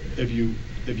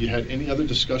you had any other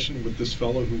discussion with this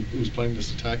fellow who's planning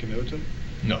this attack in Edmonton?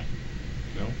 No.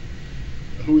 No?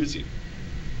 Who is he?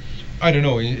 I don't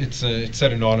know. It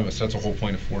said anonymous. That's the whole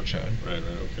point of 4chan. Right.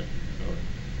 Okay. All right.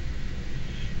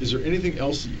 Is there anything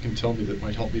else that you can tell me that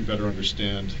might help me better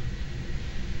understand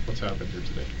what's happened here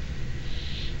today?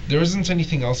 There isn't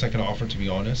anything else I can offer, to be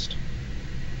honest.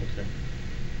 Okay.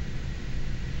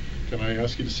 Can I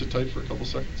ask you to sit tight for a couple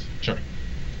seconds? Sure.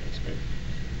 Thanks, mate.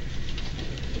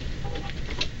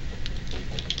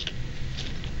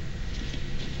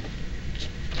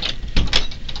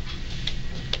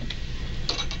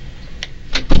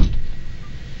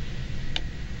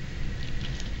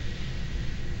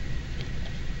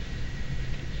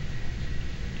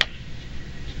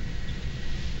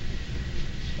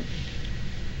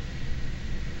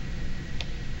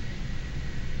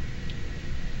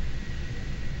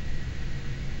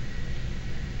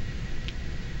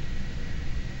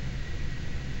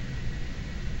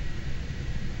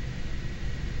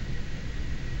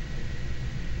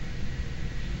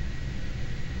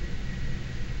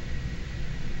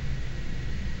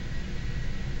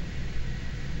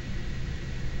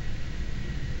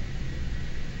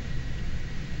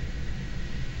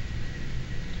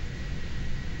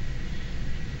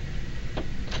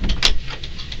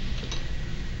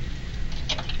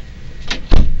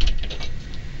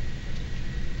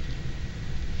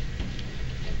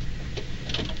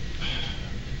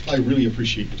 I really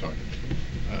appreciate you talking.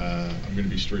 I'm going to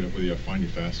be straight up with you. I find you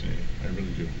fascinating. I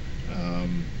really do.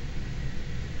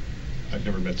 I've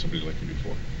never met somebody like you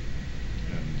before.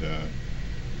 And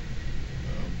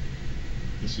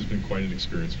this has been quite an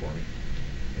experience for me,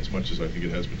 as much as I think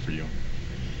it has been for you.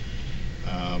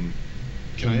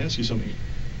 Can I ask you something?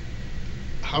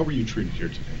 how were you treated here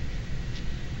today?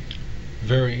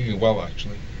 Very well,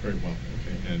 actually. Very well.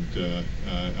 Okay. And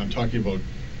I'm talking about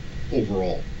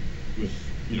overall, with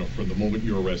from the moment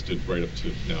you were arrested right up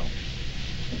to now.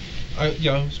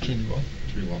 Yeah, I was treated well.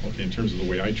 Treated well. Okay. In terms of the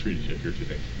way I treated you here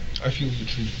today. I feel you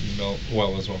treated me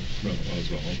well as well. Well as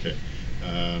well. Okay.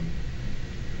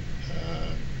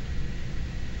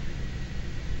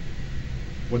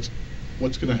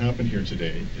 What's going to happen here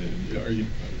today? I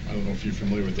don't know if you're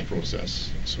familiar with the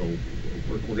process. So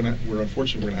we're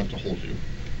unfortunately we're going to have to hold you,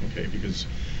 okay? Because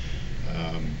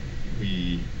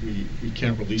we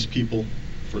can't release people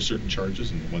for certain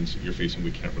charges, and the ones that you're facing,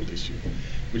 we can't release you.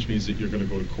 Which means that you're going to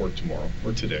go to court tomorrow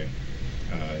or today.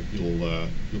 You'll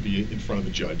be in front of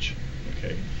the judge,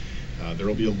 okay? There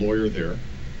will be a lawyer there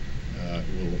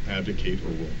who will advocate or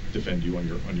will defend you on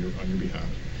your behalf.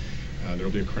 There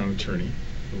will be a Crown attorney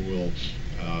who will,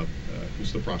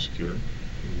 who's the prosecutor,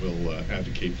 who will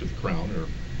advocate for the Crown or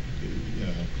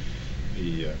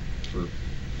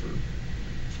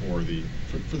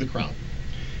for the Crown,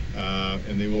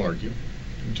 and they will argue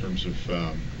in terms of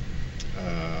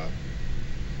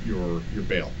your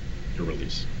bail, your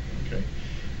release. Okay.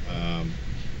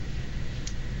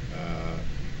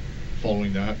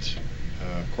 Following that,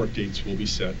 court dates will be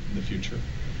set in the future.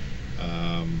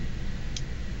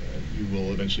 You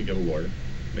will eventually get a lawyer,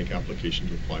 make application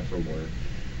to apply for a lawyer.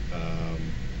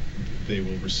 They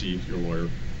will receive, your lawyer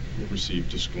will receive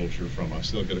disclosure from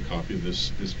us. They'll get a copy of this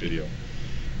video.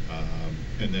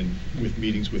 And then with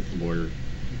meetings with the lawyer,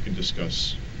 you can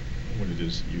discuss what it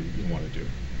is you want to do,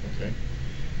 okay?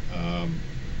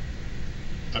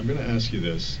 I'm going to ask you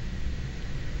this,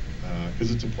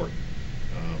 because it's important.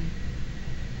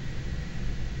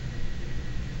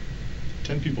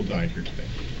 10 people died here today.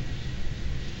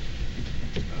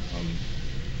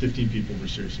 15 people were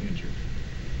seriously injured.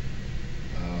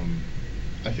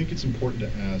 I think it's important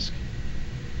to ask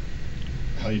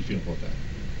how you feel about that.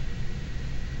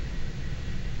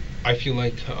 I feel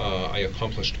like I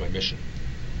accomplished my mission.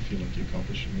 You feel like you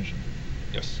accomplished your mission?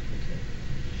 Yes. Okay.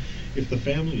 If the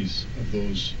families of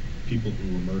those people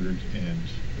who were murdered and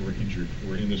who were injured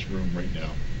were in this room right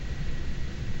now,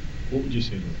 what would you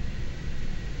say to them?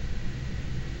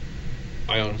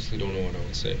 I honestly don't know what I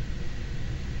would say.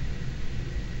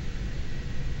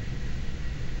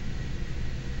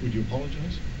 Would you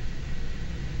apologize?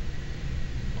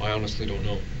 I honestly don't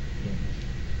know. No.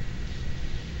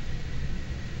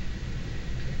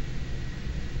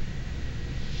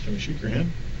 Can we shake your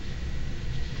hand?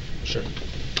 Sure.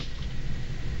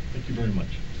 Thank you very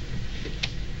much.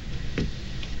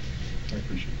 I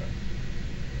appreciate that.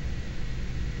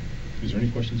 Is there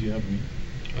any questions you have of me?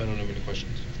 I don't have any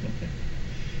questions. Okay.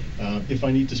 If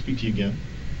I need to speak to you again,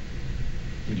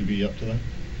 would you be up to that?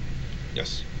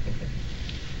 Yes. Okay.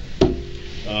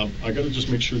 I got to just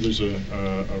make sure there's a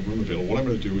room available. What I'm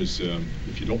going to do is,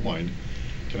 if you don't mind,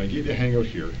 can I get you a hangout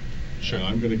here? Sure. And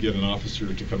I'm going to get an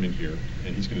officer to come in here,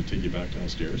 and he's going to take you back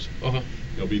downstairs. Uh-huh.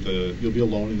 You'll be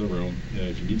alone in the room.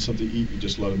 If you need something to eat, you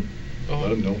just let him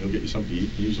know. He'll get you something to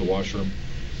eat. Use the washroom.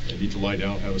 You need to lie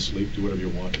down, have a sleep, do whatever you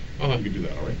want. Uh-huh. You can do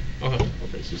that, all right? Uh-huh.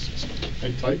 Okay, so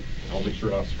hang tight. I'll make sure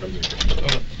an officer comes in.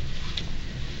 Uh-huh.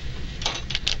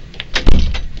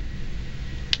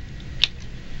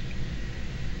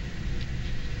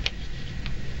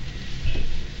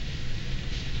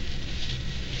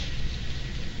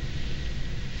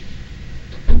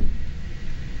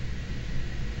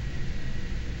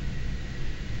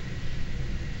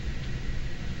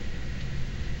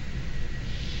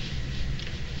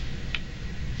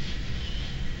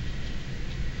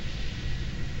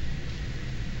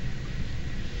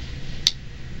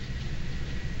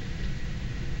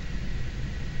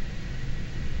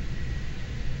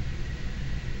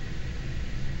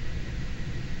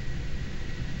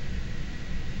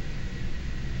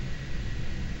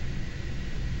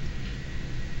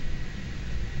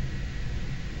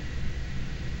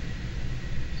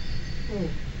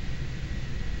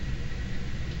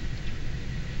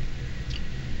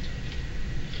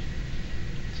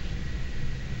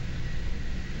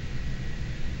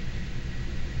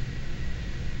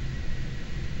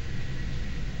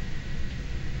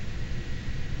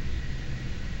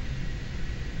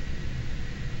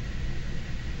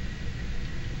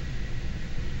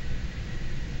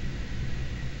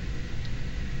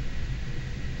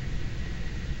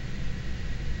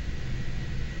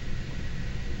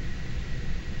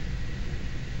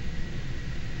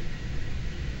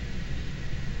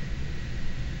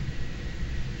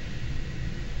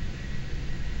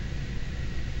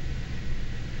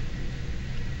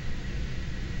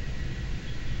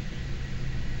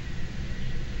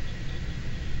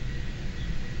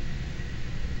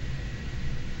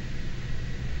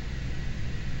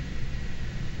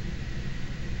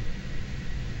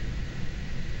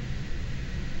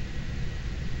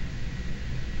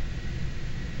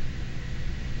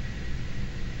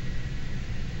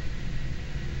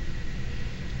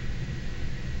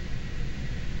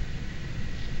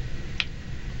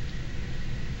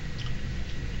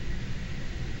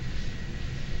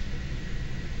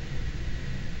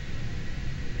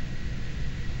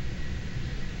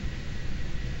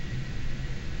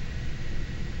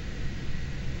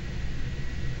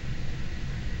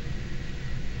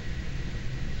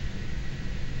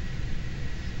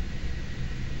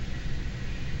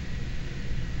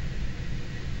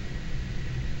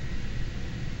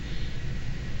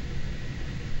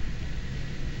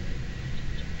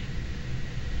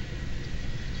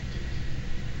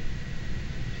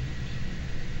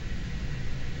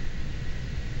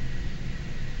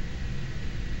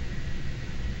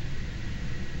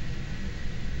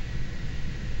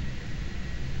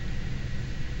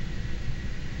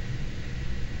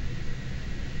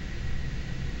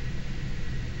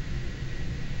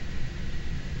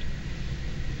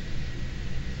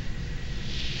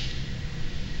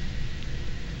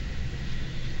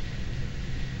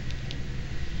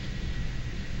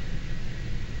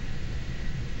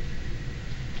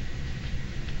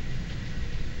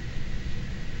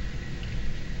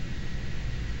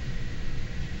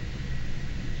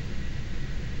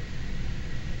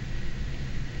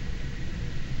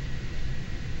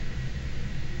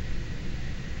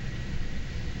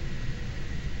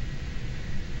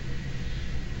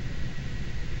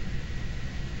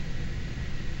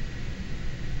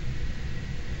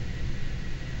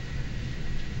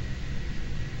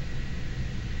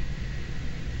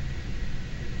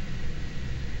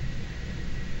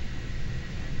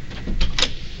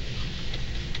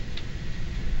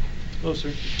 Hello,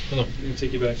 sir. Hello. I'm going to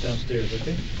take you back downstairs,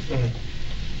 okay? Uh-huh.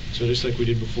 So just like we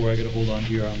did before, I got to hold on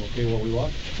to your arm, okay, while we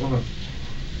walk? Uh-huh.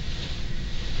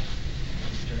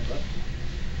 Turn it left.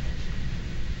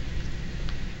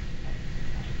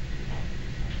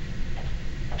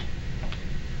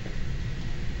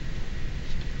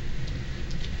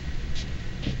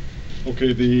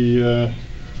 Okay, the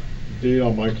date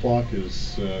on my clock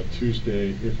is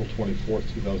Tuesday, April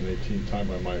 24th, 2018. Time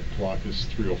by my clock is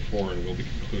 3:04, and we'll be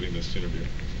concluding this interview.